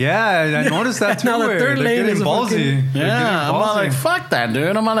third lane. Yeah, I noticed that too. Now the third lane is ballsy. Yeah, I'm like, fuck that,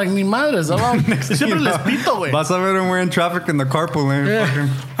 dude. I'm like, ni madres. Siempre les pito, güey. Vas a ver when we're in traffic in the carpool lane. Yeah.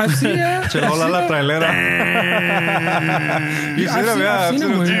 I've seen it. Cherola la trailera. You see them, yeah. I've seen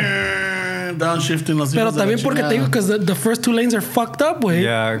them, downshifting los Pero también porque te digo, because the first two lanes are fucked up, güey.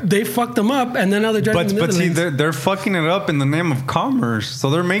 Yeah. They fucked them up, and then now they're driving But see, they're fucking it up in the name of commerce, so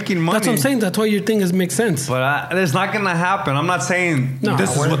they're making money. That's what I'm saying. That's why your thing makes sense. But it's not going to happen. I'm not saying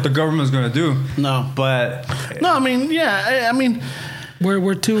this is what the government's going to do. No. But... No, I mean, yeah. I mean...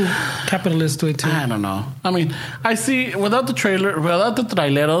 We're too capitalist to it, too. I don't know. I mean, I see, without the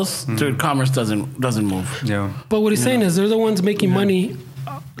traileros, dude, commerce doesn't move. Yeah. But what he's saying is they're the ones making money.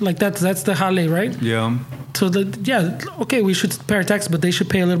 Like that's the jale, right? Yeah. So okay, we should pay our tax, but they should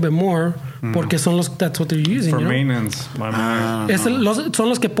pay a little bit more porque that's what they're using for you know? Maintenance. Son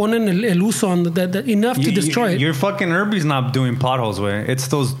los que ponen el uso on enough to destroy it. Your fucking Herbie's not doing potholes, way. It's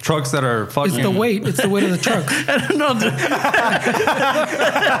those trucks that are fucking. It's the weight. It's the weight of the trucks. I don't know.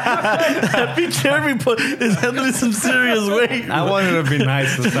 Pete Herbie is handling some serious weight. I wanted to be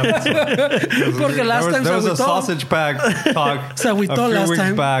nice this episode. Porque last time there was a sausage pack talk. So we thought last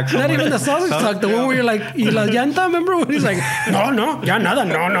time. Back. Not even the sausage talk. The one where you're like, ¿y la llanta? Remember when he's like, no, ya nada,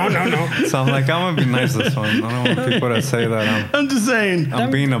 no. So I'm like, I'm gonna be nice this one. I don't want people to say that I'm just saying.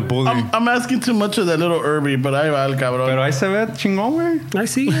 I'm being a bully. I'm asking too much of that little Herbie, but ahí va el cabrón. Pero ahí se ve chingón, güey. I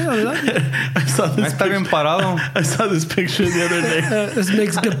see. I saw this. Ahí está bien parado. I saw this picture the other day. This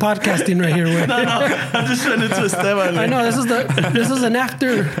makes good podcasting right here, güey. No, I'm just trying to twist Esteban. I know this is an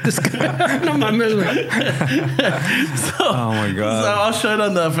after. No mames, güey. Oh my god. So I'll show it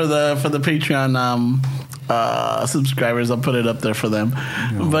for the Patreon subscribers. I'll put it up there for them.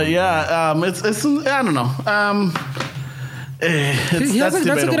 But yeah, it's I don't know.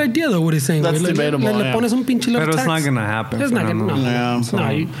 That's a good idea though. What he's saying. That's debatable. Le pones un pinche little Pero tax. it's not gonna happen. It's not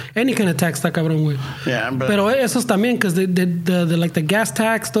gonna. Any kind of tax está cabrón, güey. Yeah, pero esos también, because the like the gas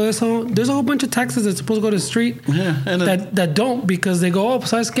tax, todo eso. There's a whole bunch of taxes that's supposed to go to the street. Yeah, and that don't, because they go,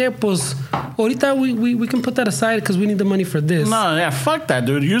 ¿sabes qué? Pues ahorita we can put that aside because we need the money for this. No, yeah, fuck that,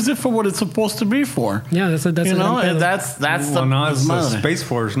 dude. Use it for what it's supposed to be for. Yeah, that's you know, and that's the Space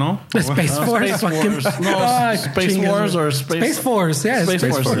Force, no? Space Force, Space Wars or Space Force, yeah. Space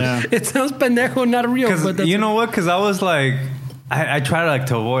Force. Yeah. It sounds pendejo, not real. But you know what? Because I was like, I try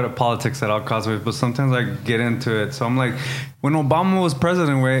to avoid politics at all costs, but sometimes I get into it. So I'm like, when Obama was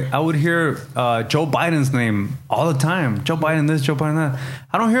president, way, I would hear Joe Biden's name all the time. Joe Biden this, Joe Biden that.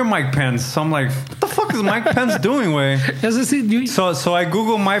 I don't hear Mike Pence. So I'm like, what the fuck is Mike Pence doing, way? So I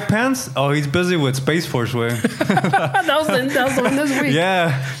Google Mike Pence. Oh, he's busy with Space Force, way. that was the one this week.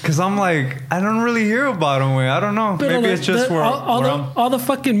 Yeah, because I'm like, I don't really hear about him, way. I don't know. Maybe it's just where all the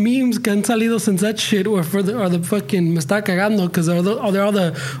fucking memes que han salido since that shit or the fucking me está cagando because they're all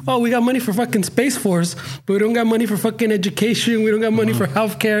the we got money for fucking Space Force, but we don't got money for fucking education. We don't got money for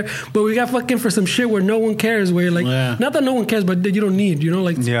healthcare, but we got fucking for some shit where no one cares. Where like not that no one cares, but you don't need. You know,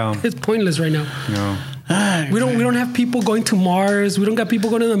 like it's pointless right now. Yeah. We don't have people going to Mars. We don't got people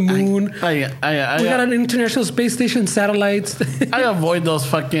going to the moon. We got an International Space Station satellites. I avoid those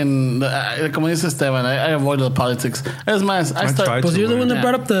fucking como dice Esteban, I avoid the politics. As más, But you're the one that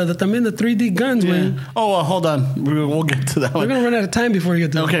brought up the 3D guns, man. Oh, well, hold on. We'll get to that one. We're gonna run out of time before you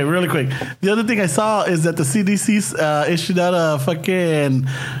get to Okay, really quick. The other thing I saw is that the CDC issued out a fucking,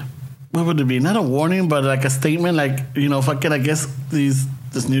 what would it be? Not a warning, but like a statement, like, you know, fucking, I guess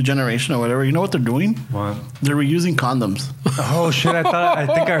this new generation or whatever, you know what they're doing? What? They're reusing condoms. Oh shit! I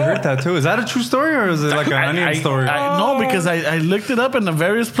think I heard that too. Is that a true story or is it like an onion story? No, because I looked it up in the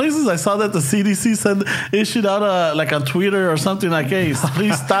various places. I saw that the CDC issued out on Twitter or something like, "Hey,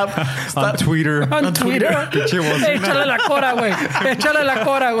 please stop." On Twitter. On Twitter. Échale la cora, güey. Échale la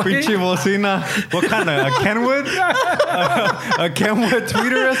cora, güey. Pinche bocina. What kind of a Kenwood? A Kenwood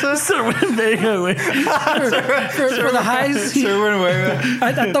tweeter esa? Sherwin Vega, güey. For the highs. Sherwin Vega.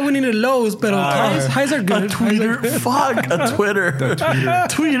 I thought we needed lows, but highs are good. A Twitter. Fuck, a Twitter.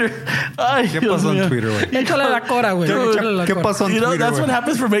 Twitter. Ay, ¿Qué pasó en Twitter, güey? Échale la cora, güey. ¿Qué pasó en Twitter, You know, that's what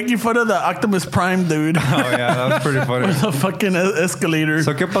happens for making fun of the Optimus Prime, dude. Oh, yeah, that was pretty funny. The fucking escalator.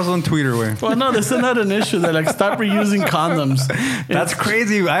 So, ¿qué pasó en Twitter, güey? Well, no, this is not an issue. They're like, stop reusing condoms. That's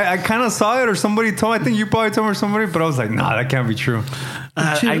crazy. I kind of saw it or somebody told me. I think you probably told me or somebody, but I was like, nah, that can't be true.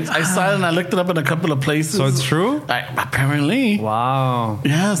 I saw it and I looked it up in a couple of places. So it's true? Apparently. Wow.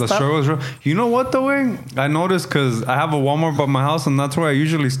 Yeah, the struggle is real. You know what, though, way? I noticed because I have a Walmart by my house and that's where I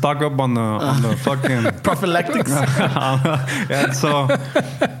usually stock up on the fucking prophylactics. Yeah, so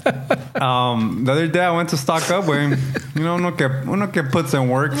the other day I went to stock up, way. You know, uno que puts in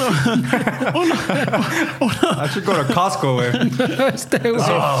work. I should go to Costco, way.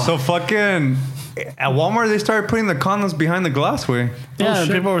 So fucking at Walmart they started putting the condoms behind the glass, way. Yeah,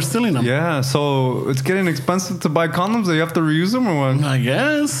 people were stealing them. Yeah, so it's getting expensive to buy condoms. Do you have to reuse them or what? I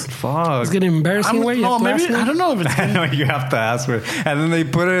guess. Fuck. It's getting embarrassing. Way. No, maybe I don't know if it's. I know you have to ask for it. And then they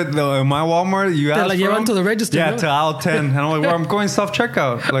put it in my Walmart. You ask like, for them to the register. Yeah, to aisle 10. And I'm like, well, I'm going self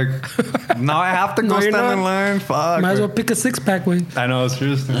checkout. Like now I have to go stand in line. Fuck. Might as well pick a 6-pack. Way. I know,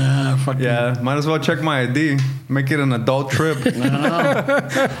 seriously. Yeah, might as well check my ID. Make it an adult trip.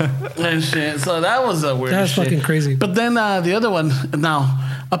 And shit. So that was a weird. That's fucking crazy. But then the other one now.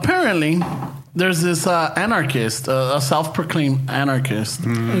 Apparently, there's this anarchist, a self-proclaimed anarchist.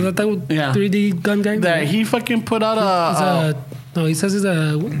 Is that 3D gun guy? That he fucking put out no, he says he's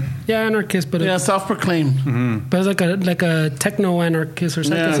a anarchist, but self-proclaimed. But it's like a techno anarchist or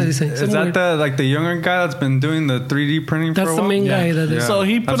something. Is that the younger guy that's been doing the 3D printing? That's for a the while? main guy. So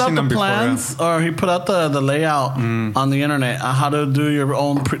he put out the plans, or he put out the layout on the internet on how to do your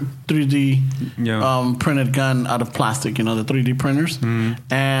own 3D printed gun out of plastic. You know, the 3D printers,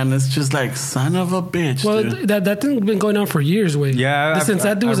 and it's just like son of a bitch. Well, dude. that thing's been going on for years. Way since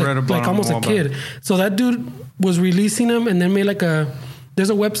that dude was like almost a kid. So that dude was releasing them and then made like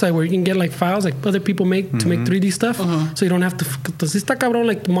there's a website where you can get like files like other people make to make 3D stuff. So you don't have to está cabrón,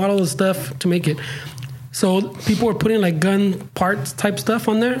 like model the stuff to make it. So people were putting like gun parts type stuff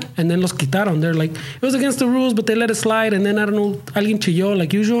on there and then los quitaron. They're like, it was against the rules, but they let it slide. And then I don't know, alguien chilló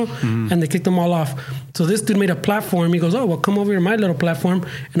like usual and they kicked them all off. So this dude made a platform. He goes, oh, well, come over to my little platform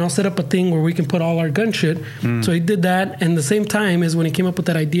and I'll set up a thing where we can put all our gun shit. So he did that. And the same time is when he came up with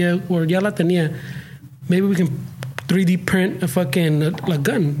that idea where ya la tenía, maybe we can 3D print a fucking like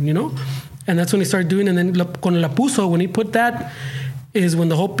gun, you know? And that's when he started doing it. And then con la puso, when he put that, is when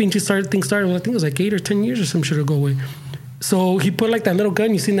the whole pinche thing started. Well, I think it was like 8 or 10 years or some shit ago. Away. So he put like that little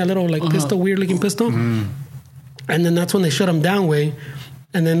gun. You seen that little like pistol, weird looking pistol? And then that's when they shut him down. Way.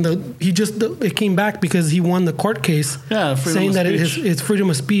 And then it came back because he won the court case, saying that it's freedom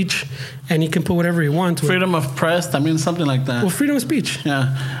of speech, and he can put whatever he wants. Freedom of press, I mean something like that. Well, freedom of speech.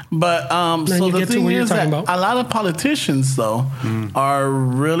 Yeah, but so the thing is that a lot of politicians though are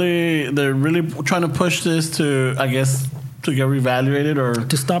really trying to push this to, I guess, to get reevaluated or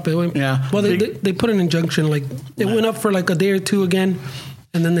to stop it. Yeah. Well, they put an injunction, like it went up for like a day or two again.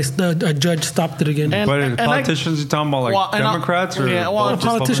 and then a judge stopped it again. But politicians, you're talking about like Democrats or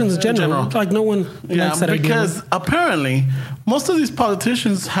politicians in general? Like no one likes that idea. Because apparently most of these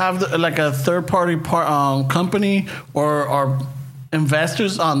politicians have like a third-party company or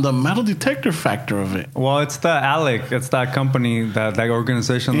investors on the metal detector factor of it. Well, it's the ALEC. It's that company, that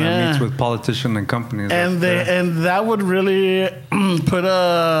organization that meets with politicians and companies. And that would really put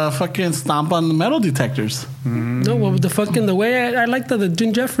a fucking stomp on the metal detectors. Mm-hmm. No, well, the way I like the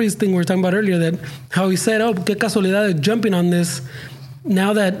Jim Jeffries thing we were talking about earlier, that how he said, oh, qué casualidad jumping on this.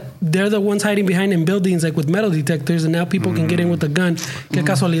 Now that they're the ones hiding behind in buildings like with metal detectors, and now people can get in with a gun. Qué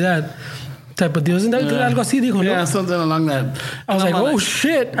casualidad. Type of deal. Isn't that algo así, dijo, no? Yeah, something along that. I was like, oh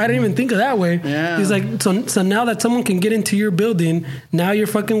shit, I didn't even think of that way. Yeah. He's like, so now that someone can get into your building, now you're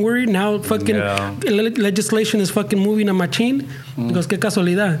fucking worried. Now fucking legislation is fucking moving a machine. He goes, qué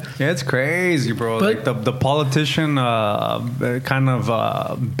casualidad. Yeah, it's crazy, bro. But, like the politician kind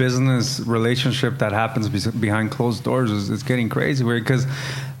of business relationship that happens behind closed doors is getting crazy. Because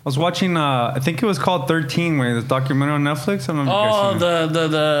I was watching, I think it was called 13, the documentary on Netflix. I don't know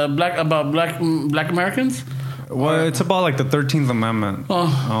the black Americans? Well, it's about like the 13th Amendment.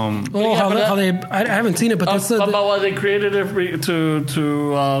 How they? I haven't seen it, but that's about why they created it to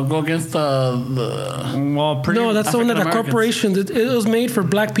go against the. Well, no, that's the one that the corporations. It was made for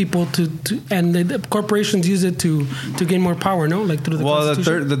black people and the corporations use it to gain more power. No, like through the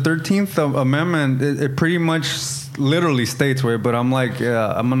Constitution. the 13th Amendment, it pretty much literally states but I'm like,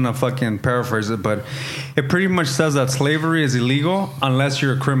 I'm gonna fucking paraphrase it, but it pretty much says that slavery is illegal unless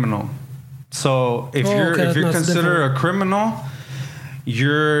you're a criminal. So if you're considered a criminal,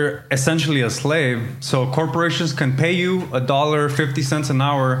 you're essentially a slave. So corporations can pay you $1.50 an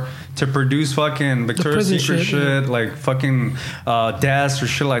hour to produce fucking Victoria's Secret shit, like fucking desks or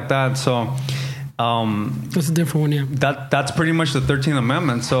shit like that. So that's a different one, yeah. That's pretty much the 13th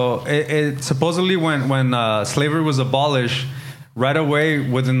Amendment. So it supposedly when slavery was abolished, right away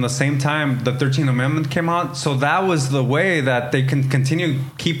within the same time the 13th Amendment came out. So that was the way that they can continue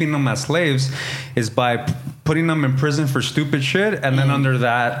keeping them as slaves, is by putting them in prison for stupid shit, and then under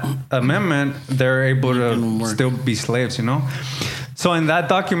that amendment they're able to still be slaves, So in that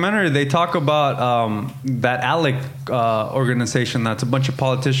documentary, they talk about that ALEC organization. That's a bunch of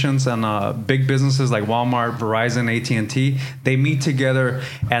politicians and big businesses like Walmart, Verizon, AT&T. They meet together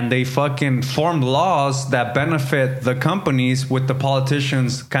and they fucking form laws that benefit the companies with the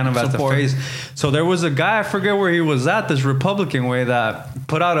politicians kind of as the face. So there was a guy, I forget where he was at, this Republican way, that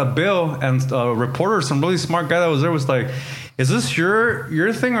put out a bill, and a reporter, some really smart guy that was there, was like, is this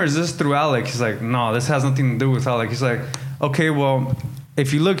your thing or is this through ALEC? He's like, no, this has nothing to do with ALEC. He's like, okay, well,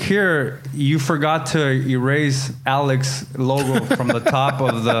 if you look here, you forgot to erase Alec's logo from the top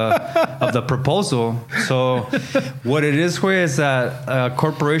of the proposal. So what it is that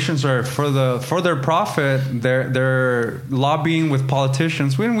corporations are for their profit. They're lobbying with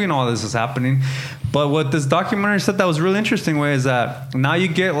politicians. We know all this is happening. But what this documentary said that was really interesting is that now you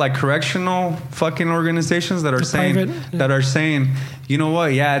get like correctional fucking organizations that are saying, you know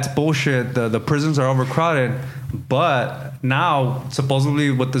what? Yeah, it's bullshit. The prisons are overcrowded. But now,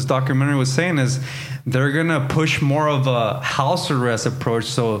 supposedly, what this documentary was saying is they're going to push more of a house arrest approach.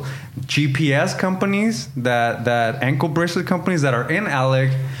 So GPS companies, that ankle bracelet companies that are in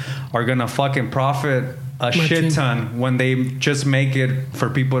ALEC are going to fucking profit a shit ton when they just make it for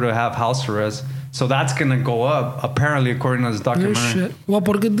people to have house arrest. So that's going to go up, apparently, according to this documentary.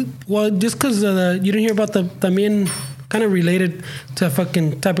 Well, just because you didn't hear about también kind of related to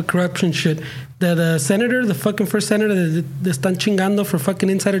fucking type of corruption shit. The senator, the fucking first senator that están chingando for fucking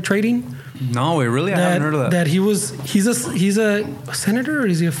insider trading. No, I haven't heard of that. That he's a senator, or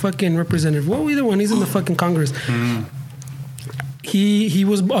is he a fucking representative? Well, either one. He's in the fucking Congress. Mm. He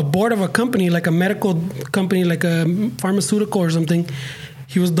was a board of a company, like a medical company, like a pharmaceutical or something.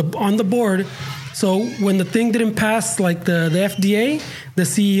 He was on the board. So when the thing didn't pass, like the FDA, the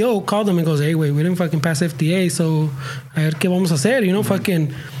CEO called him and goes, hey, wait, we didn't fucking pass FDA, so a ver qué vamos a hacer,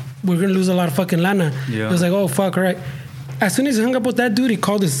 fucking, we're going to lose a lot of fucking lana. Yeah. It was like, oh, fuck, all right. As soon as he hung up with that dude, he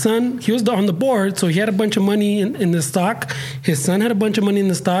called his son. He was on the board, so he had a bunch of money in the stock. His son had a bunch of money in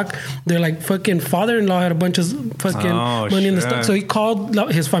the stock. Their like fucking father-in-law had a bunch of fucking money in the stock. So he called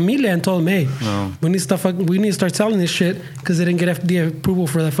his familia and told him, hey, we need to start selling this shit because they didn't get FDA approval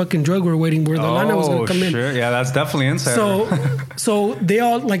for that fucking drug we're waiting where the lana was going to come in. Yeah, that's definitely insider. So they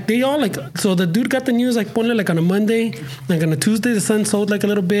all so the dude got the news like ponle like on a Monday, like on a Tuesday the son sold like a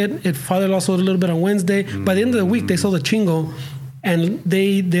little bit. His father-in-law sold a little bit on Wednesday. By the end of the week they sold a chingo. And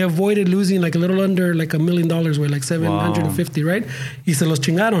they avoided losing like a little under like $1 million, where like 750, right? Y se los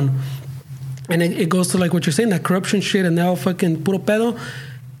chingaron. And it goes to like what you're saying, that corruption shit, and they're all fucking puro pedo.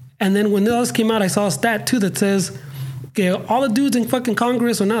 And then when this came out, I saw a stat too that says all the dudes in fucking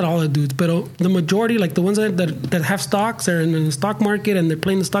Congress, or not all the dudes, but the majority, like the ones that have stocks, are in the stock market and they're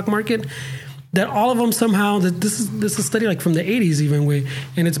playing the stock market, that all of them somehow, that this is a study like from the 80s even way,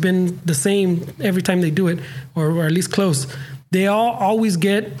 and it's been the same every time they do it, or at least close. They all always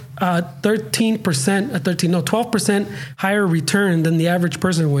get 12% higher return than the average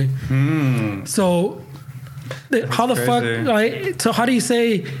person way. So how the fuck, like, so how do you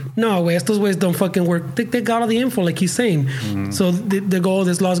say, no, way, estos ways don't fucking work? They got all the info, like he's saying. So they go,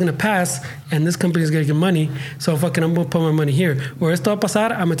 this law is going to pass, and this company is going to get money, so fucking I'm going to put my money here. Or esto va a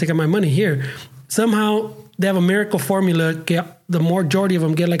pasar, I'm going to take my money here. Somehow they have a miracle formula. The majority of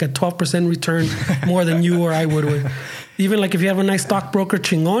them get like a 12% return more than you or I would with. Even like if you have a nice stockbroker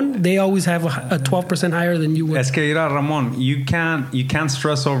chingon, they always have a 12% higher than you would. Es que, mira, Ramon, you can't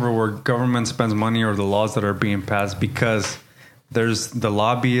stress over where government spends money or the laws that are being passed, because there's the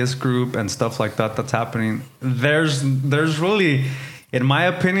lobbyist group and stuff like that that's happening. There's really, in my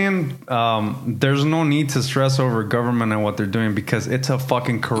opinion, there's no need to stress over government and what they're doing, because it's a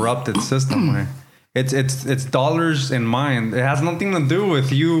fucking corrupted system, right? It's dollars in mind. It has nothing to do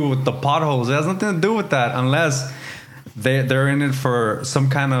with you, with the potholes. It has nothing to do with that, unless they're in it for some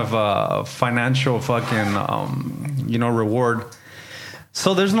kind of financial fucking reward.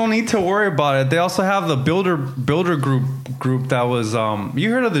 So there's no need to worry about it. They also have the builder group that was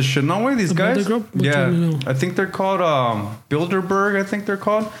you heard of this shit? No way, these guys. Builder group? Yeah, I think they're called Bilderberg. I think they're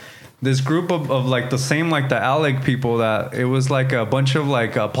called. This group of like the same like the ALEC people, that it was like a bunch of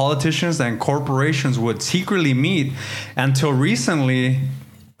like politicians and corporations would secretly meet until recently.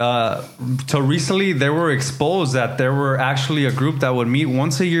 They were exposed that there were actually a group that would meet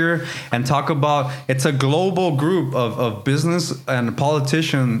once a year and talk about, it's a global group of business and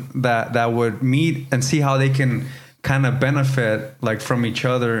politicians that would meet and see how they can kind of benefit like from each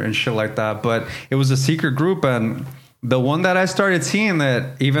other and shit like that. But it was a secret group, and the one that I started seeing,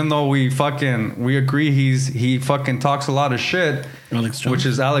 that even though we agree he fucking talks a lot of shit, which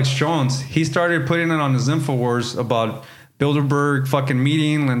is Alex Jones, he started putting it on his InfoWars about Bilderberg fucking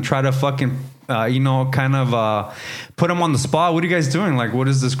meeting and try to fucking, put him on the spot. What are you guys doing? Like, what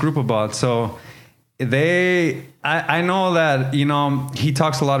is this group about? So I know that, he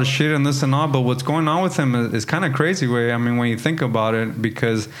talks a lot of shit and this and all, but what's going on with him is kind of crazy way. I mean, when you think about it,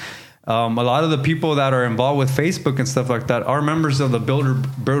 because a lot of the people that are involved with Facebook and stuff like that are members of the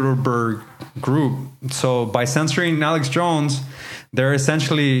Bilderberg group. So by censoring Alex Jones, they're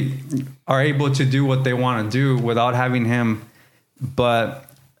essentially are able to do what they want to do without having him.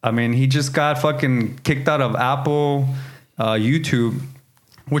 But I mean, he just got fucking kicked out of Apple, YouTube,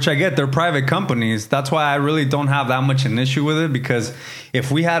 which I get, they're private companies. That's why I really don't have that much an issue with it, because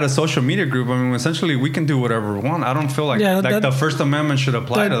if we had a social media group, I mean, essentially we can do whatever we want. I don't feel like the First Amendment should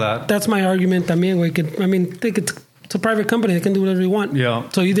apply to that. That's my argument. It's a private company. They can do whatever they want. Yeah.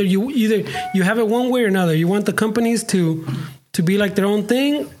 So either you have it one way or another. You want the companies to be like their own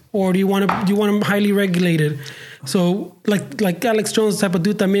thing, or do you want them highly regulated? So like Alex Jones type of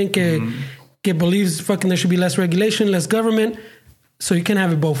dude también que believes fucking there should be less regulation, less government. So you can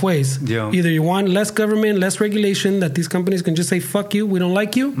have it both ways. Yeah. Either you want less government, less regulation, that these companies can just say, fuck you, we don't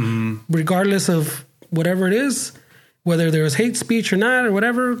like you, regardless of whatever it is, whether there's hate speech or not or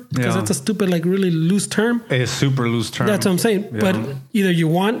whatever, because that's a stupid, like really loose term. It's a super loose term. That's what I'm saying. Yeah. But either you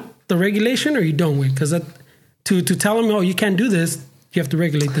want the regulation or you don't, because to tell them, oh, you can't do this, you have to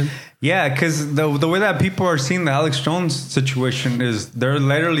regulate them. Yeah, because the way that people are seeing the Alex Jones situation is they're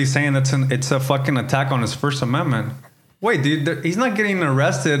literally saying it's a fucking attack on his First Amendment. Wait, dude, he's not getting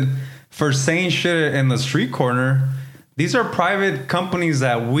arrested for saying shit in the street corner. These are private companies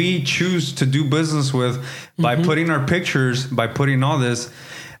that we choose to do business with by putting our pictures, by putting all this.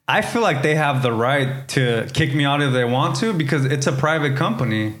 I feel like they have the right to kick me out if they want to, because it's a private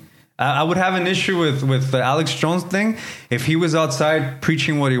company. I would have an issue with the Alex Jones thing if he was outside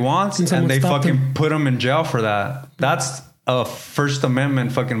preaching what he wants and they fucking put him in jail for that. That's a First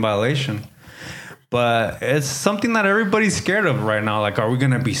Amendment fucking violation. But it's something that everybody's scared of right now. Like, are we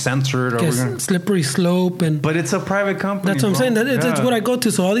going to be censored? Slippery slope. But it's a private company. That's what I'm saying. That's what I go to.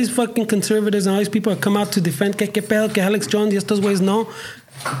 So all these fucking conservatives and all these people that come out to defend que pedo, que Alex Jones y estos ways, no.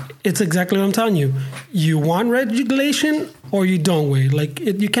 It's exactly what I'm telling you. You want regulation or you don't, way. Like,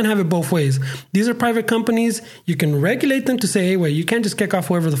 you can't have it both ways. These are private companies. You can regulate them to say, hey, wait, you can't just kick off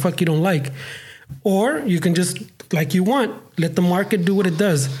whoever the fuck you don't like. Or you can just, like you want, let the market do what it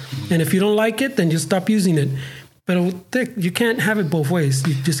does. And if you don't like it, then just stop using it. But you can't have it both ways.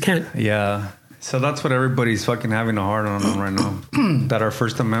 You just can't. Yeah. So that's what everybody's fucking having a hard on right now. That our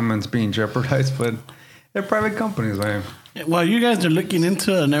First Amendment's being jeopardized, but they're private companies, man. Well, you guys are looking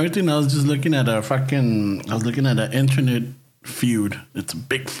into it and everything. I was just looking at an internet feud. It's a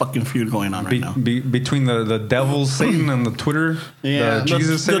big fucking feud going on right now. Between the devil, Satan, and the Twitter. Yeah,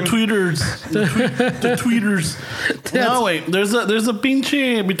 Jesus, the tweeters. the tweeters. No, wait. There's a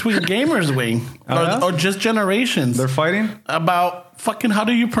pinche between gamers, way. Or just generations. They're fighting? About fucking, how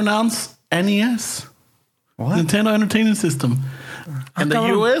do you pronounce NES? What? Nintendo Entertainment System. In the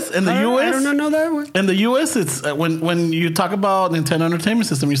U.S., I don't know that one. In the U.S., it's when you talk about Nintendo Entertainment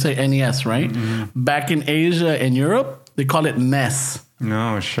System, you say NES, right? Mm-hmm. Back in Asia and Europe, they call it NES.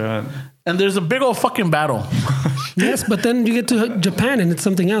 No shit. And there's a big old fucking battle. Yes, but then you get to Japan and it's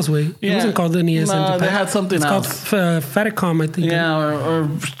something else. It wasn't called NES in Japan. They had something else. It's called Faticom, I think. Yeah, or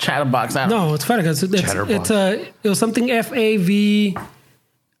Chatterbox. No, it's Faticom. It was something FAV.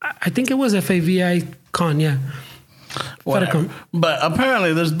 I think it was FAVI Con, yeah. Whatever. But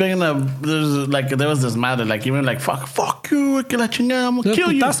apparently there was this matter, like even like fuck you, que la chingada, I'm gonna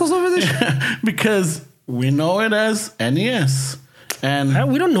kill you. Over this? Because we know it as NES.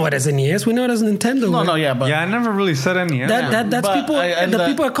 And we don't know it as NES. We know it as Nintendo. But I never really said NES. That's people. The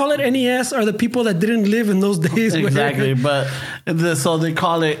people that call it NES are the people that didn't live in those days. Exactly, so they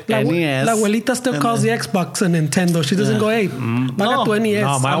call it NES. La abuelita still calls the Xbox a Nintendo. She doesn't go, hey, paga tu NES.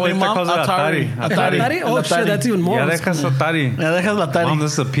 No, my abuelita calls it Atari. Oh shit, that's even more. Ya dejas Atari. Mom,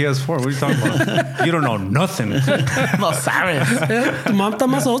 this is a PS4. What are you talking about? You don't know nothing. No sabes. Tu mom está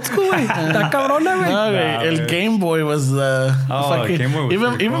más old school, güey. Está cabrona, güey. El Game Boy was fucking. Game Boy was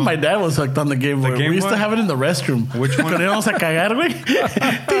even cool. my dad was hooked on the Game Boy. We used to have it in the restroom. Which one? Cuando íbamos a cagar, güey.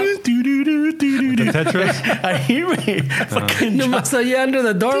 The Tetris? Ahí, güey. Fucking nomás allá under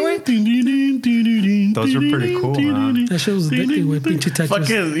the doorway. Those are pretty cool, man. That shit was addictive, güey. Pinche Tetris.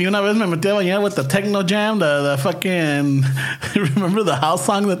 Fucking, y una vez me metí a bañar with the Techno Jam, the fucking... Remember the house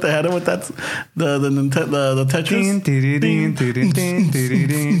song that they had it with that? The Tetris?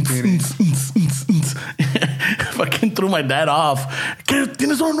 Fucking threw my dad off. ¿Qué?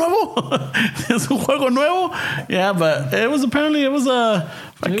 ¿Tienes uno nuevo? ¿Tienes un juego nuevo? Yeah, but it was a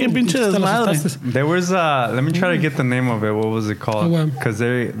fucking pinche desmadre. There was let me try to get the name of it. What was it called? Because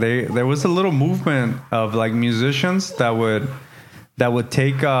there was a little movement of like musicians that would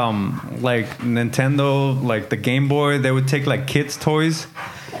take like Nintendo, like the Game Boy. They would take like kids' toys,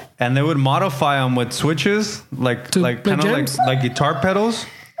 and they would modify them with switches, like kind of like guitar pedals.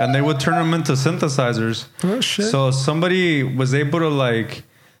 And they would turn them into synthesizers. Oh, shit. So somebody was able to like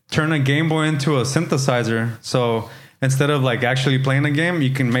turn a Game Boy into a synthesizer. So instead of like actually playing a game, you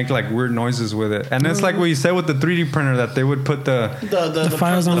can make like weird noises with it. And it's like what you said with the 3D printer, that they would put the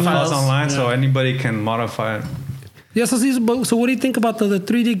files online so anybody can modify it. Yeah, so what do you think about the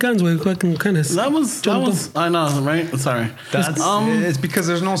 3D guns? Where kind of that was I know, right? Sorry. It's because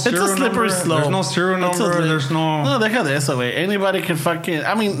there's no serial it's a slippery number. slope. There's no serial number. There's no... No, deja de eso, güey. Anybody can fucking...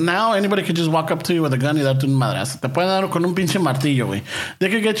 I mean, now anybody can just walk up to you with a gun y darte un madrazo. Te pueden dar con un pinche martillo, güey. They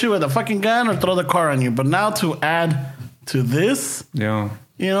could get you with a fucking gun or throw the car on you. But now to add to this... Yeah.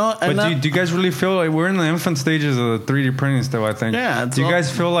 You know, but do you guys really feel like we're in the infant stages of the 3D printing still? I think. Yeah. Do you guys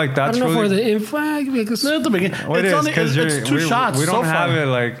feel like that's I don't know really? For the infant, because at the beginning, it's two shots. We don't have it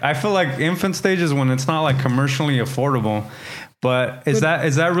like. I feel like infant stages when it's not like commercially affordable. But is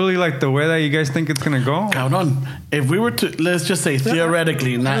that really like the way that you guys think it's gonna go? Cabrón, if we were to, let's just say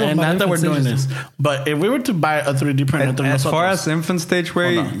theoretically, not that we're doing this, but if we were to buy a 3D printer, as far as infant stage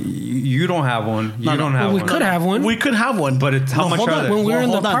way, you don't have one. You don't have one. We could have one. We could have one, but it's how much are they? When we were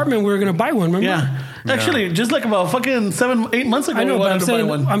in the apartment, we were gonna buy one. Remember? Yeah. Actually, just like about fucking 7-8 months ago, I know, but I'm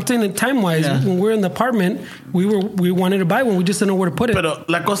saying it time wise. Yeah. When we were in the apartment, we wanted to buy one. We just didn't know where to put it. Pero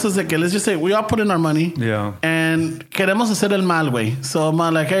la cosa es de que let's just say we all put in our money. Yeah. And queremos hacer el mal, güey. So I'm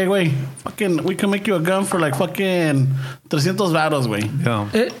like, hey, güey, fucking, we can make you a gun for like fucking 300 varos, güey. Yeah.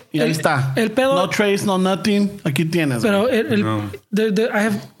 Y ahí está. El pedo. No trace, no nothing. Aquí tienes. Pero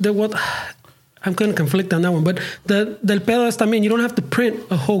I'm going to conflict on that one, but del pedo es también, you don't have to print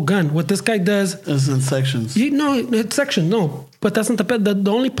a whole gun. What this guy does is in sections. It's sections, no. But that's not the pedo.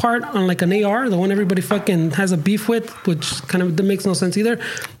 The only part on like an AR, the one everybody fucking has a beef with, which kind of makes no sense either.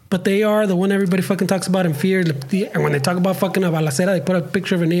 But the AR, the one everybody fucking talks about in fear, and when they talk about fucking a balacera, they put a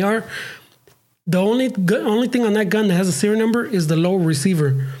picture of an AR. The only thing on that gun that has a serial number is the lower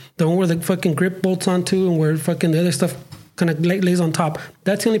receiver. The one where the fucking grip bolts onto and where fucking the other stuff kind of lays on top.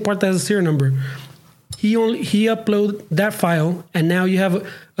 That's the only part that has a serial number. he upload that file, and now you have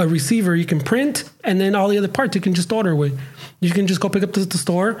a receiver you can print, and then all the other parts you can just order with. You can just go pick up to the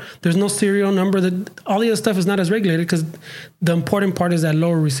store. There's no serial number. All the other stuff is not as regulated because the important part is that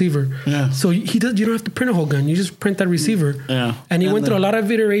lower receiver. Yeah. So you don't have to print a whole gun. You just print that receiver. Yeah. And he went through a lot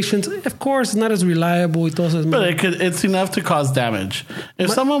of iterations. Of course, it's not as reliable. But it's enough to cause damage. If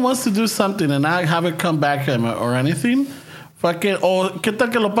someone wants to do something and not have it come back or anything, fucking, o qué tal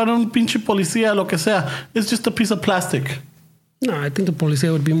que lo para un pinche policía, lo que sea, it's just a piece of plastic. No, I think the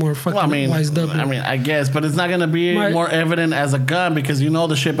policia would be more fucking wised up. I guess, but it's not going to be more evident as a gun because you know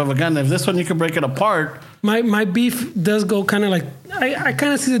the shape of a gun. If this one, you can break it apart. My beef does go kind of like, I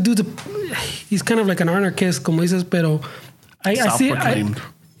kind of see the dude, he's kind of like an anarchist, como dices, pero I see,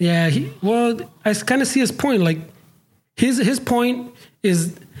 yeah, I kind of see his point. Like, his point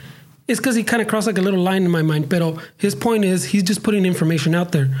is because he kind of crossed like a little line in my mind, pero his point is he's just putting information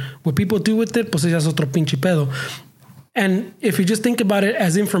out there. What people do with it, pues ya es otro pinche pedo. And if you just think about it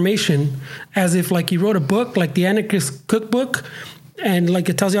as information, as if like he wrote a book, like the Anarchist Cookbook, and like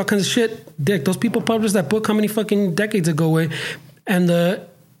it tells you all kinds of shit. Dick, those people published that book how many fucking decades ago, way, and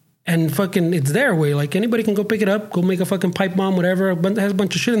fucking it's their way. Like anybody can go pick it up, go make a fucking pipe bomb, whatever. But it has a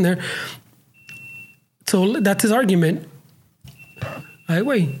bunch of shit in there. So that's his argument. Ay,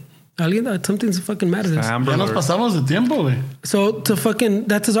 güey. Something's fucking matters. Ya nos pasamos de tiempo, güey. So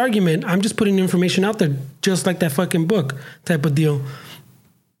that's his argument. I'm just putting information out there, just like that fucking book type of deal.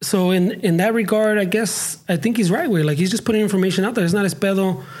 So in that regard, I think he's right, güey. Like he's just putting information out there. It's not as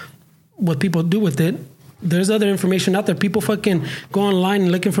pedo what people do with it. There's other information out there. People fucking go online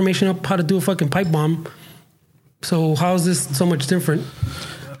and look information up how to do a fucking pipe bomb. So how is this so much different?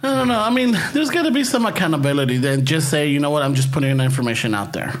 I don't know. I mean, there's got to be some accountability. Then just say, you know what, I'm just putting information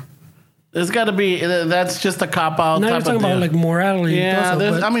out there. There's got to be. That's just a cop out. Now you're talking about like morality. Yeah,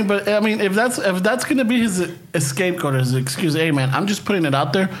 if that's going to be his scapegoat, his excuse. Hey, man, I'm just putting it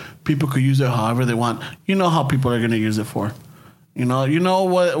out there. People could use it however they want. You know how people are going to use it for. You know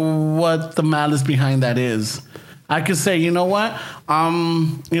what the malice behind that is. I could say, you know what,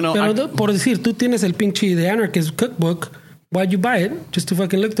 Pero por decir, tú tienes el pinche The Anarchist Cookbook. Why'd you buy it? Just to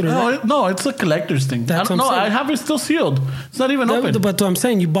fucking look through it? No, it's a collector's thing. I have it still sealed. It's not even open. But what I'm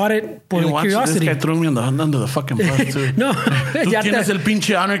saying, you bought it for curiosity. This guy threw me under the fucking bus, too. No. Tú tienes el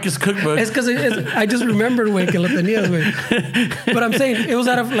pinche Anarchist Cookbook. It's because I just remembered, güey, que lo tenías, güey. But I'm saying, it was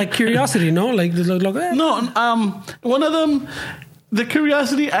out of, like, curiosity, no? Like, No, one of them, the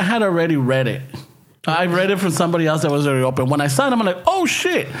curiosity, I had already read it. I read it from somebody else that was already open. When I saw it, I'm like, oh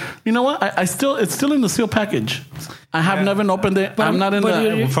shit! You know what? It's still in the seal package. I have never opened it. But I'm not in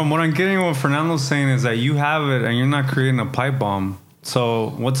the. From what I'm getting, what Fernando's saying is that you have it and you're not creating a pipe bomb. So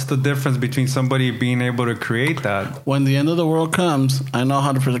what's the difference between somebody being able to create that? When the end of the world comes, I know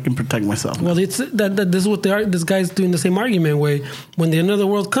how to freaking protect myself. Well, it's this is what they are. This guy's doing the same argument way. When the end of the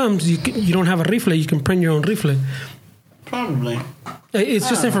world comes, you don't have a rifle. You can print your own rifle. Probably. It's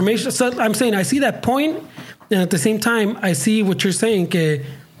just information. So I'm saying I see that point, and at the same time, I see what you're saying. Que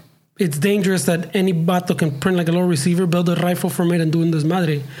it's dangerous that any vato can print like a little receiver, build a rifle from it, and do un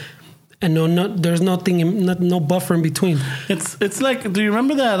desmadre. And there's no buffer in between. It's like, do you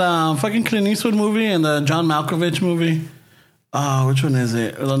remember that fucking Clint Eastwood movie and the John Malkovich movie? Which one is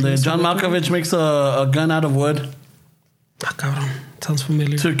it? John Malkovich makes a gun out of wood. Ah, cabrón. Sounds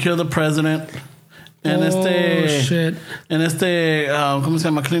familiar. To kill the president. And shit. And ¿cómo se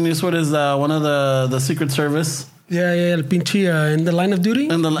llama? Clint Eastwood is one of the Secret Service. Yeah, el pinche in the Line of Duty.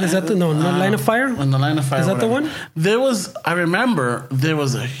 Is that Line of Fire? In the Line of Fire. Is that whatever. the one? I remember there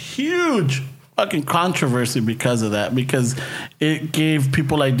was a huge fucking controversy because of that, because it gave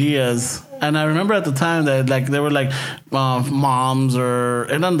people ideas. And I remember at the time that like they were like moms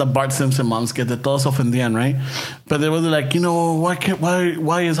and then the Bart Simpson moms que de todos ofendían, right? But they were like,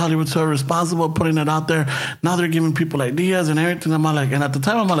 why is Hollywood so irresponsible putting it out there? Now they're giving people ideas and everything. I'm like, and at the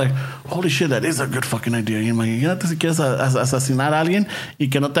time I'm like, holy shit, that is a good fucking idea. Imagínate si quieres asesinar a alguien y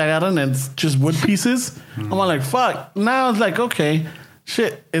que no te agarran and it's just wood pieces. I'm like, fuck. Now it's like, okay,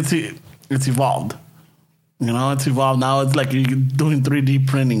 shit, it's evolved. It's evolved. Now it's like you're doing 3D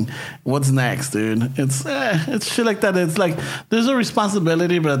printing. What's next, dude? It's shit like that. It's like there's a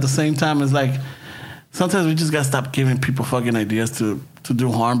responsibility, but at the same time, it's like sometimes we just gotta stop giving people fucking ideas to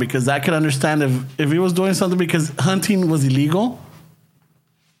do harm, because I could understand if he was doing something because hunting was illegal.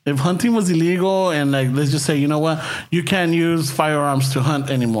 If hunting was illegal and like let's just say, you know what, you can't use firearms to hunt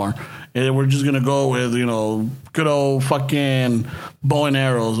anymore. We're just gonna go with good old fucking bow and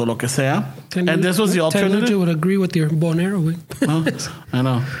arrows or lo que sea. And this was the alternative. Technology would agree with your bow and arrow. I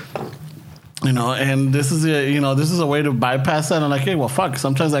know. You know, and this is a way to bypass that. I'm like, hey, well, fuck.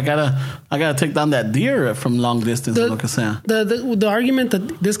 Sometimes I gotta take down that deer from long distance. The argument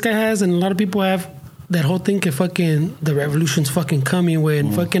that this guy has and a lot of people have, that whole thing que fucking the revolution's fucking coming, güey.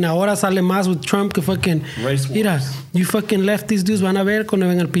 And fucking ahora sale más with Trump que fucking race wars. Mira, you fucking lefties dudes van a ver cuando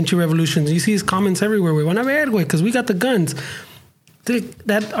venga el pinche revolution. You see his comments everywhere, güey. Van a ver, güey, because we got the guns.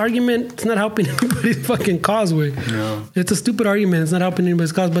 That argument, it's not helping anybody's fucking cause, way. No. It's a stupid argument. It's not helping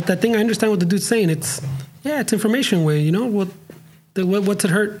anybody's cause. But that thing, I understand what the dude's saying. It's information, way. You know what's it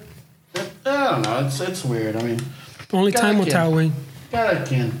hurt? I don't know. It's weird. I mean, only time will tell, way. God, I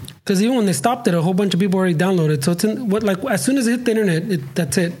can. Because even when they stopped it, a whole bunch of people already downloaded. So it's as soon as it hit the internet,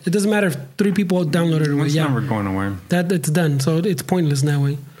 that's it. It doesn't matter if 3 people downloaded it. It's never going away. It's done. So it's pointless now,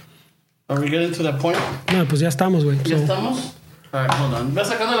 way. Are we getting to that point? No, pues ya estamos, güey. ¿Ya estamos? All right, hold on. Ve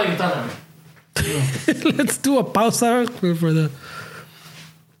sacando la guitarra. Let's do a pausa for the...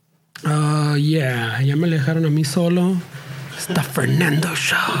 ya me dejaron a mí solo. It's the Fernando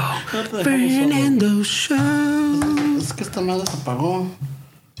Show. Fernando Show. Es que esta madre se apagó.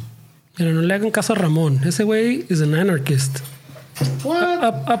 Mira, no le hagan caso a Ramón. Ese güey is an anarchist. What?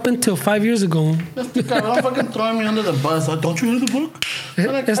 Up until 5 years ago. Este cabrón fucking throwing me under the bus. Don't you hear the book?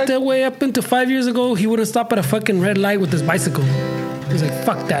 Este way up until 5 years ago, he wouldn't stop at a fucking red light with his bicycle. He's like,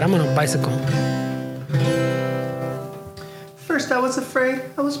 fuck that, I'm on a bicycle. First I was afraid,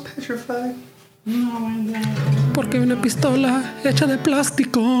 I was petrified. No, my God. Porque una pistola hecha de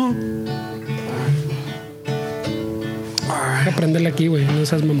plástico. Voy a prenderle aquí, güey. No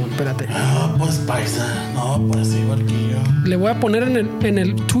seas mamón, espérate. No, pues paisa. No, pues igual que yo. Le voy a poner en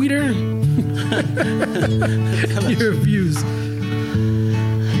el Twitter your views.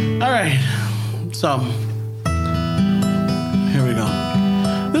 All right. So, here we go.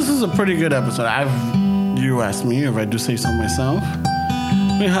 This is a pretty good episode. You asked me, if I do say so myself.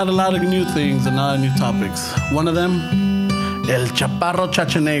 We had a lot of new things and a lot of new topics. One of them, El Chaparro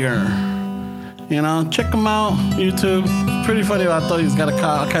Schwarzenegger. You know, check him out, YouTube. Pretty funny vato. He's got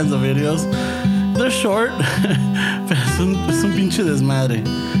all kinds of videos. They're short, pero es un pinche desmadre.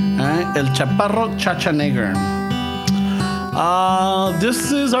 All right? El Chaparro Schwarzenegger.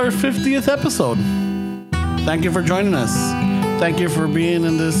 This is our 50th episode. Thank you for joining us. Thank you for being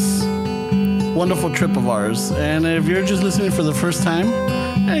in this wonderful trip of ours. And if you're just listening for the first time,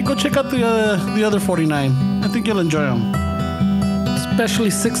 hey, go check out the other 49. I think you'll enjoy them. Especially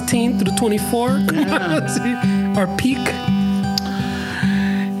 16 through 24. Yeah. Let's see. Our peak.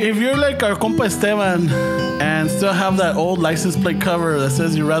 If you're like our compa Esteban and still have that old license plate cover that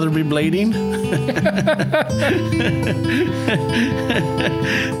says you'd rather be blading,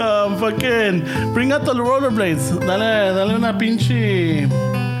 fucking bring out the rollerblades. Dale una pinche.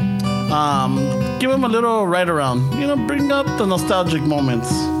 Give them a little ride around. You know, bring out the nostalgic moments.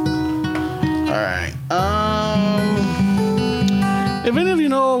 All right. If any of you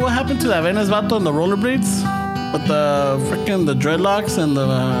know what happened to that Venas vato and the rollerblades with the dreadlocks and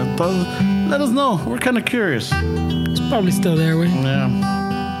let us know. We're kind of curious. It's probably still there, we. Yeah.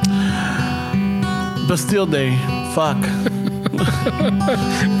 Bastille Day. Fuck.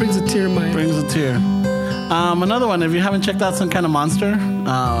 Brings a tear to my eye. Brings a tear. Another one, if you haven't checked out Some Kind of Monster,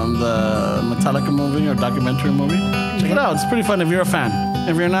 the Metallica movie or documentary movie, check it out. It's pretty fun if you're a fan.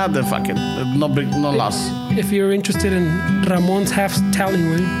 If you're not, then fuck it. No loss. If you're interested in Ramon's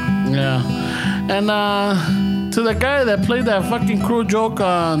half-tallying, way. Yeah. And to the guy that played that fucking cruel joke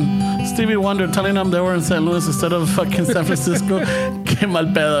on Stevie Wonder telling them they were in St. Louis instead of fucking San Francisco, que mal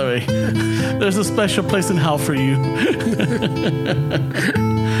pedo, wey. There's a special place in hell for you.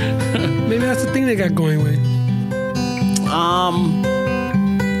 Maybe that's the thing they got going with.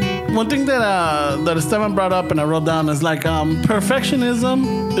 One thing that Esteban brought up and I wrote down is like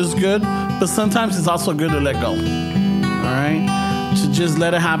perfectionism is good, but sometimes it's also good to let go. All right, to just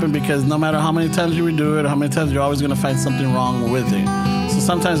let it happen, because no matter how many times you redo it, or how many times you're always gonna find something wrong with it. So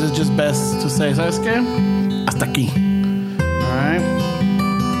sometimes it's just best to say, ¿sabes qué? Hasta aquí. All right.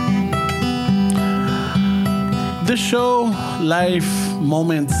 This show, life,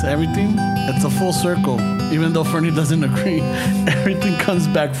 moments, everything, it's a full circle. Even though Fernie doesn't agree, everything comes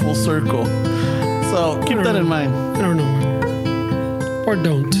back full circle. So keep that in mind. I don't know. Or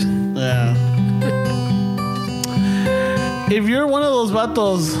don't. Yeah. If you're one of those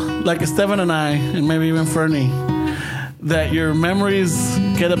vatos like Esteban and I, and maybe even Fernie, that your memories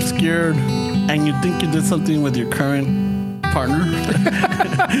get obscured and you think you did something with your current partner,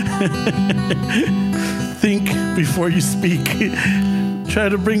 think before you speak. Try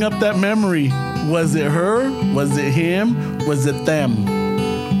to bring up that memory. Was it her? Was it him? Was it them?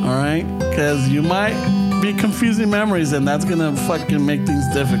 All right? Because you might be confusing memories, and that's going to fucking make things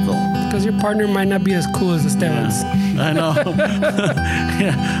difficult. Because your partner might not be as cool as Esteban's. I know.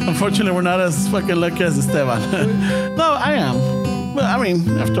 Yeah. Unfortunately, we're not as fucking lucky as Esteban. No, I am. But I mean,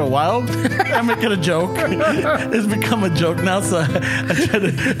 after a while, I make it a joke. It's become a joke now, so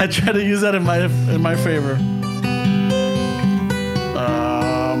I try to use that in my favor.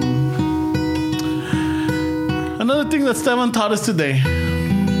 Another thing that Esteban taught us today.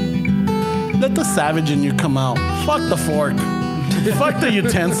 Let the savage in you come out. Fuck the fork. Fuck the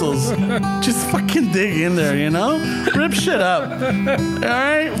utensils. Just fucking dig in there, you know? Rip shit up.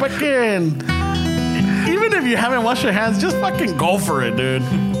 Alright? Fucking. Even if you haven't washed your hands, just fucking go for it, dude.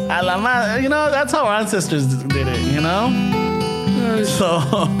 You know, that's how our ancestors did it, you know? So,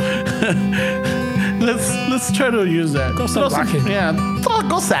 let's try to use that. Go savage. Yeah,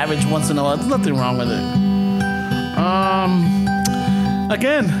 go savage once in a while. There's nothing wrong with it.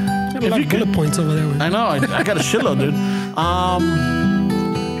 Again, if you bullet points over there. I know, I got a shitload, dude.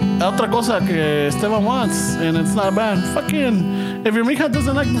 Otra cosa que Esteban wants, and it's not bad. Fucking, if your mija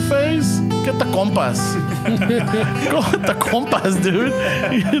doesn't like buffets, get the compas. Go with the compas, dude.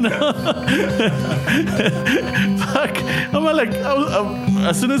 You know? Fuck. I'm like,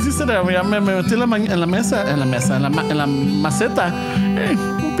 as soon as you said that, me metí en la maceta. Hey,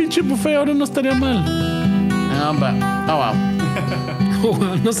 un pinche buffet ahora no estaría mal. But, oh wow. Oh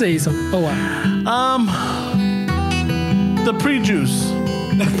wow, no se hizo. Oh wow. The pre-juice.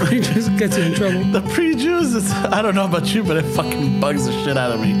 The pre-juice gets you in trouble. The pre-juice is, I don't know about you, but it fucking bugs the shit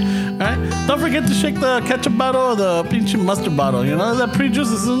out of me. Alright? Don't forget to shake the ketchup bottle or the pinche mustard bottle. You know, that pre-juice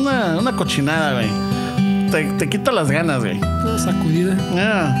is una cochinada, güey. Te quita las ganas, güey. Una sacudida.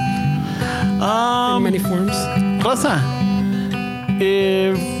 Yeah. In many forms. Rosa,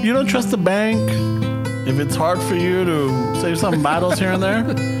 if you don't trust the bank, if it's hard for you to save some bottles here and there,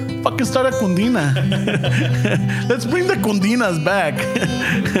 fucking start a Cundina. Let's bring the Cundinas back.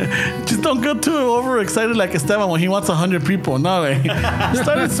 Just don't get too overexcited like Esteban when he wants 100 people. No, way.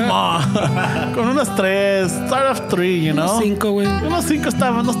 Start it small. Con unas 3. Start off 3, you know? Unos 5, güey. Unos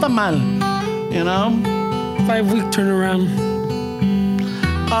 5 no está mal. You know? 5-week turnaround.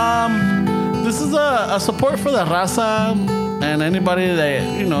 This is a support for the raza and anybody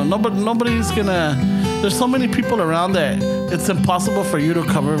that, you know, nobody's gonna. There's so many people around that it's impossible for you to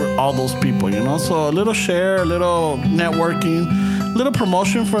cover all those people, you know? So a little share, a little networking, a little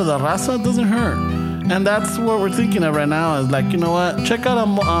promotion for the raza doesn't hurt. And that's what we're thinking of right now is like, you know what? Check out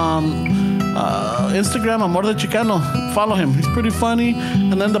Instagram, Amor de Chicano. Follow him. He's pretty funny.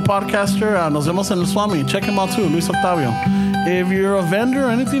 And then the podcaster, Nos Vemos en el Swami. Check him out too, Luis Octavio. If you're a vendor or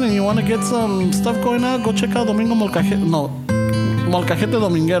anything and you want to get some stuff going out, go check out Molcajete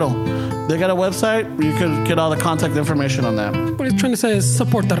Dominguero. They got a website. You can get all the contact information on that. What he's trying to say is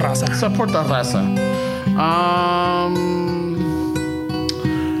support the raza. Support the raza.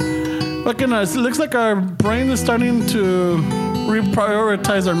 It looks like our brain is starting to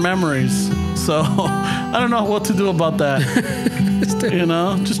reprioritize our memories. So I don't know what to do about that. You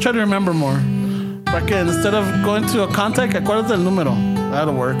know, just try to remember more. Instead of going to a contact, acuérdate del número.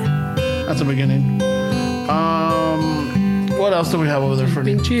 That'll work. That's the beginning. What else do we have over there for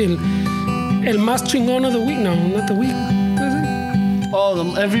you? El más chingón of the week. No, not the week. What is it? Oh, the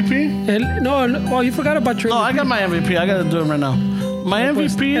MVP? No, you forgot about your MVP. No, I got my MVP. I got to do it right now. My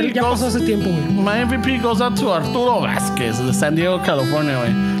MVP goes out to Arturo Vázquez de San Diego, California,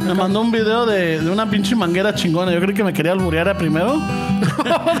 güey. Me mandó un video de una pinche manguera chingona. Yo creo que me quería alburear primero.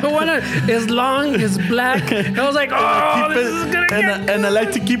 The one is long, is black. I was like, oh, this is gonna get and I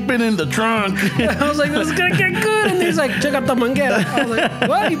like to keep it in the trunk. I was like, this is gonna get good. And he's like, check out the manguera. I was like,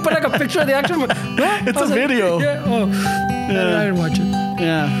 what? He put like a picture of the actual It's a video. Yeah. Oh, yeah. I didn't watch it.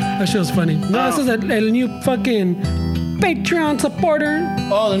 Yeah. That shit was funny. No, this is el new fucking Patreon supporter.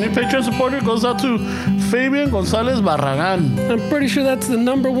 Oh, the new Patreon supporter goes out to Fabian Gonzalez Barragan. I'm pretty sure that's the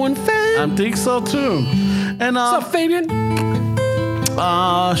 #1 fan. I think so too. And what's up, Fabian?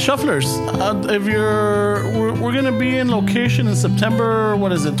 Shufflers. If we're gonna be in location in September.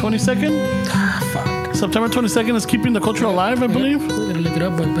 What is it? 22nd? Fuck. September 22nd is Keeping the Culture Alive, I believe. I'm gonna look it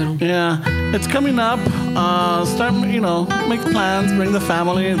up, but yeah, it's coming up. Start, make plans, bring the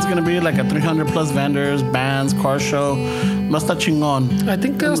family. It's gonna be like a 300+ vendors, bands, car show. Va a estar chingón. I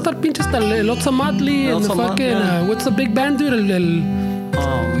think va a estar pinche hasta el Otzamotli and the fucking yeah. What's the big band, dude?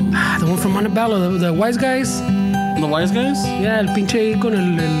 The one from Montebello, the Wise Guys. The Wise Guys? Yeah, el pinche con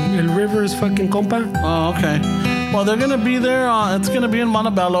el Rivers fucking compa. Oh, okay. Well, they're gonna be there. It's gonna be in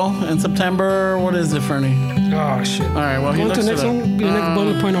Montebello in September. What is it, Fernie? Oh shit! All right, well, go to the next one. The next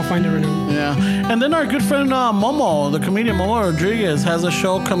bullet point, I'll find it right now. Yeah, and then our good friend Momo, the comedian Momo Rodriguez, has a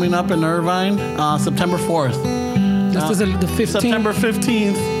show coming up in Irvine, September 4th. This is the 15th. September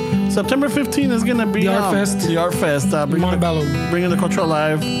 15th. September 15th is gonna be The Art Fest. The Art Fest. Montebello. Bringing the Culture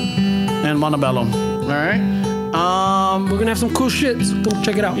Alive in Montebello. All right. We're gonna have some cool shit. So come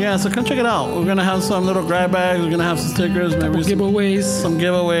check it out. Yeah, so come check it out. We're gonna have some little grab bags. We're gonna have some stickers, maybe Giveaways. some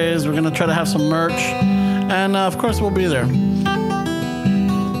giveaways. We're gonna try to have some merch, and of course we'll be there.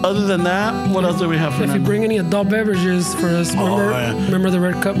 Other than that, what else do we have for If you bring any adult beverages for us, remember the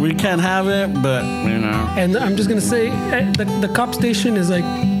Red Cup. We can't have it, but you know. And I'm just gonna say, the cop station is like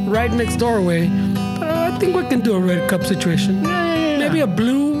right next doorway. But I think we can do a Red Cup situation. Maybe a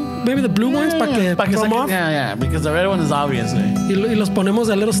blue. Maybe the blue ones para que come off. Yeah, because the red one is obviously. Y los ponemos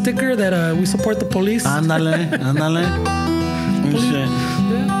a little sticker that we support the police. Ándale. Shit.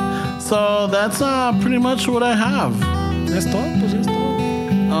 Yeah. So that's pretty much what I have. That's todo, pues es todo.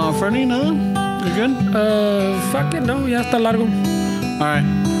 Fernie, nada? You good? Fuck it, no, ya está largo. All right.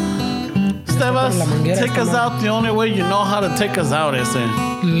 Stebas, take us out the only way you know how to take us out, ese.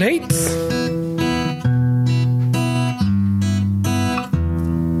 Late.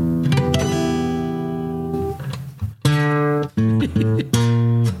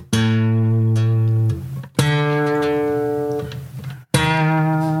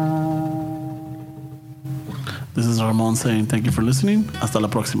 This is Ramon saying thank you for listening. Hasta la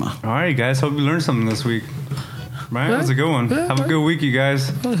próxima. All right, guys. Hope you learned something this week. Right, that's a good one. Have a good week, you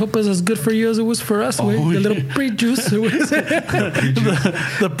guys. I hope it's as good for you as it was for us. The little pre-juice.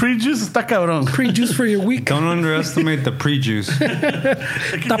 The pre-juice está cabrón. Pre-juice for your week. Don't underestimate the pre-juice.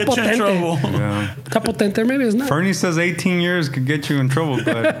 Está potente. Yeah. Está potente. Maybe it's not. Fernie says 18 years could get you in trouble,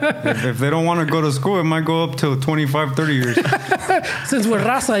 but if they don't want to go to school, it might go up to 25, 30 years. Since we're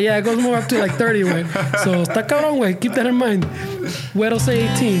raza, yeah, it goes more up to like 30, güey. So está cabrón, güey. Keep that in mind. Güero say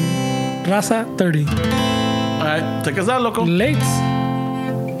 18. Raza, 30. All right, take us out, loco. Late.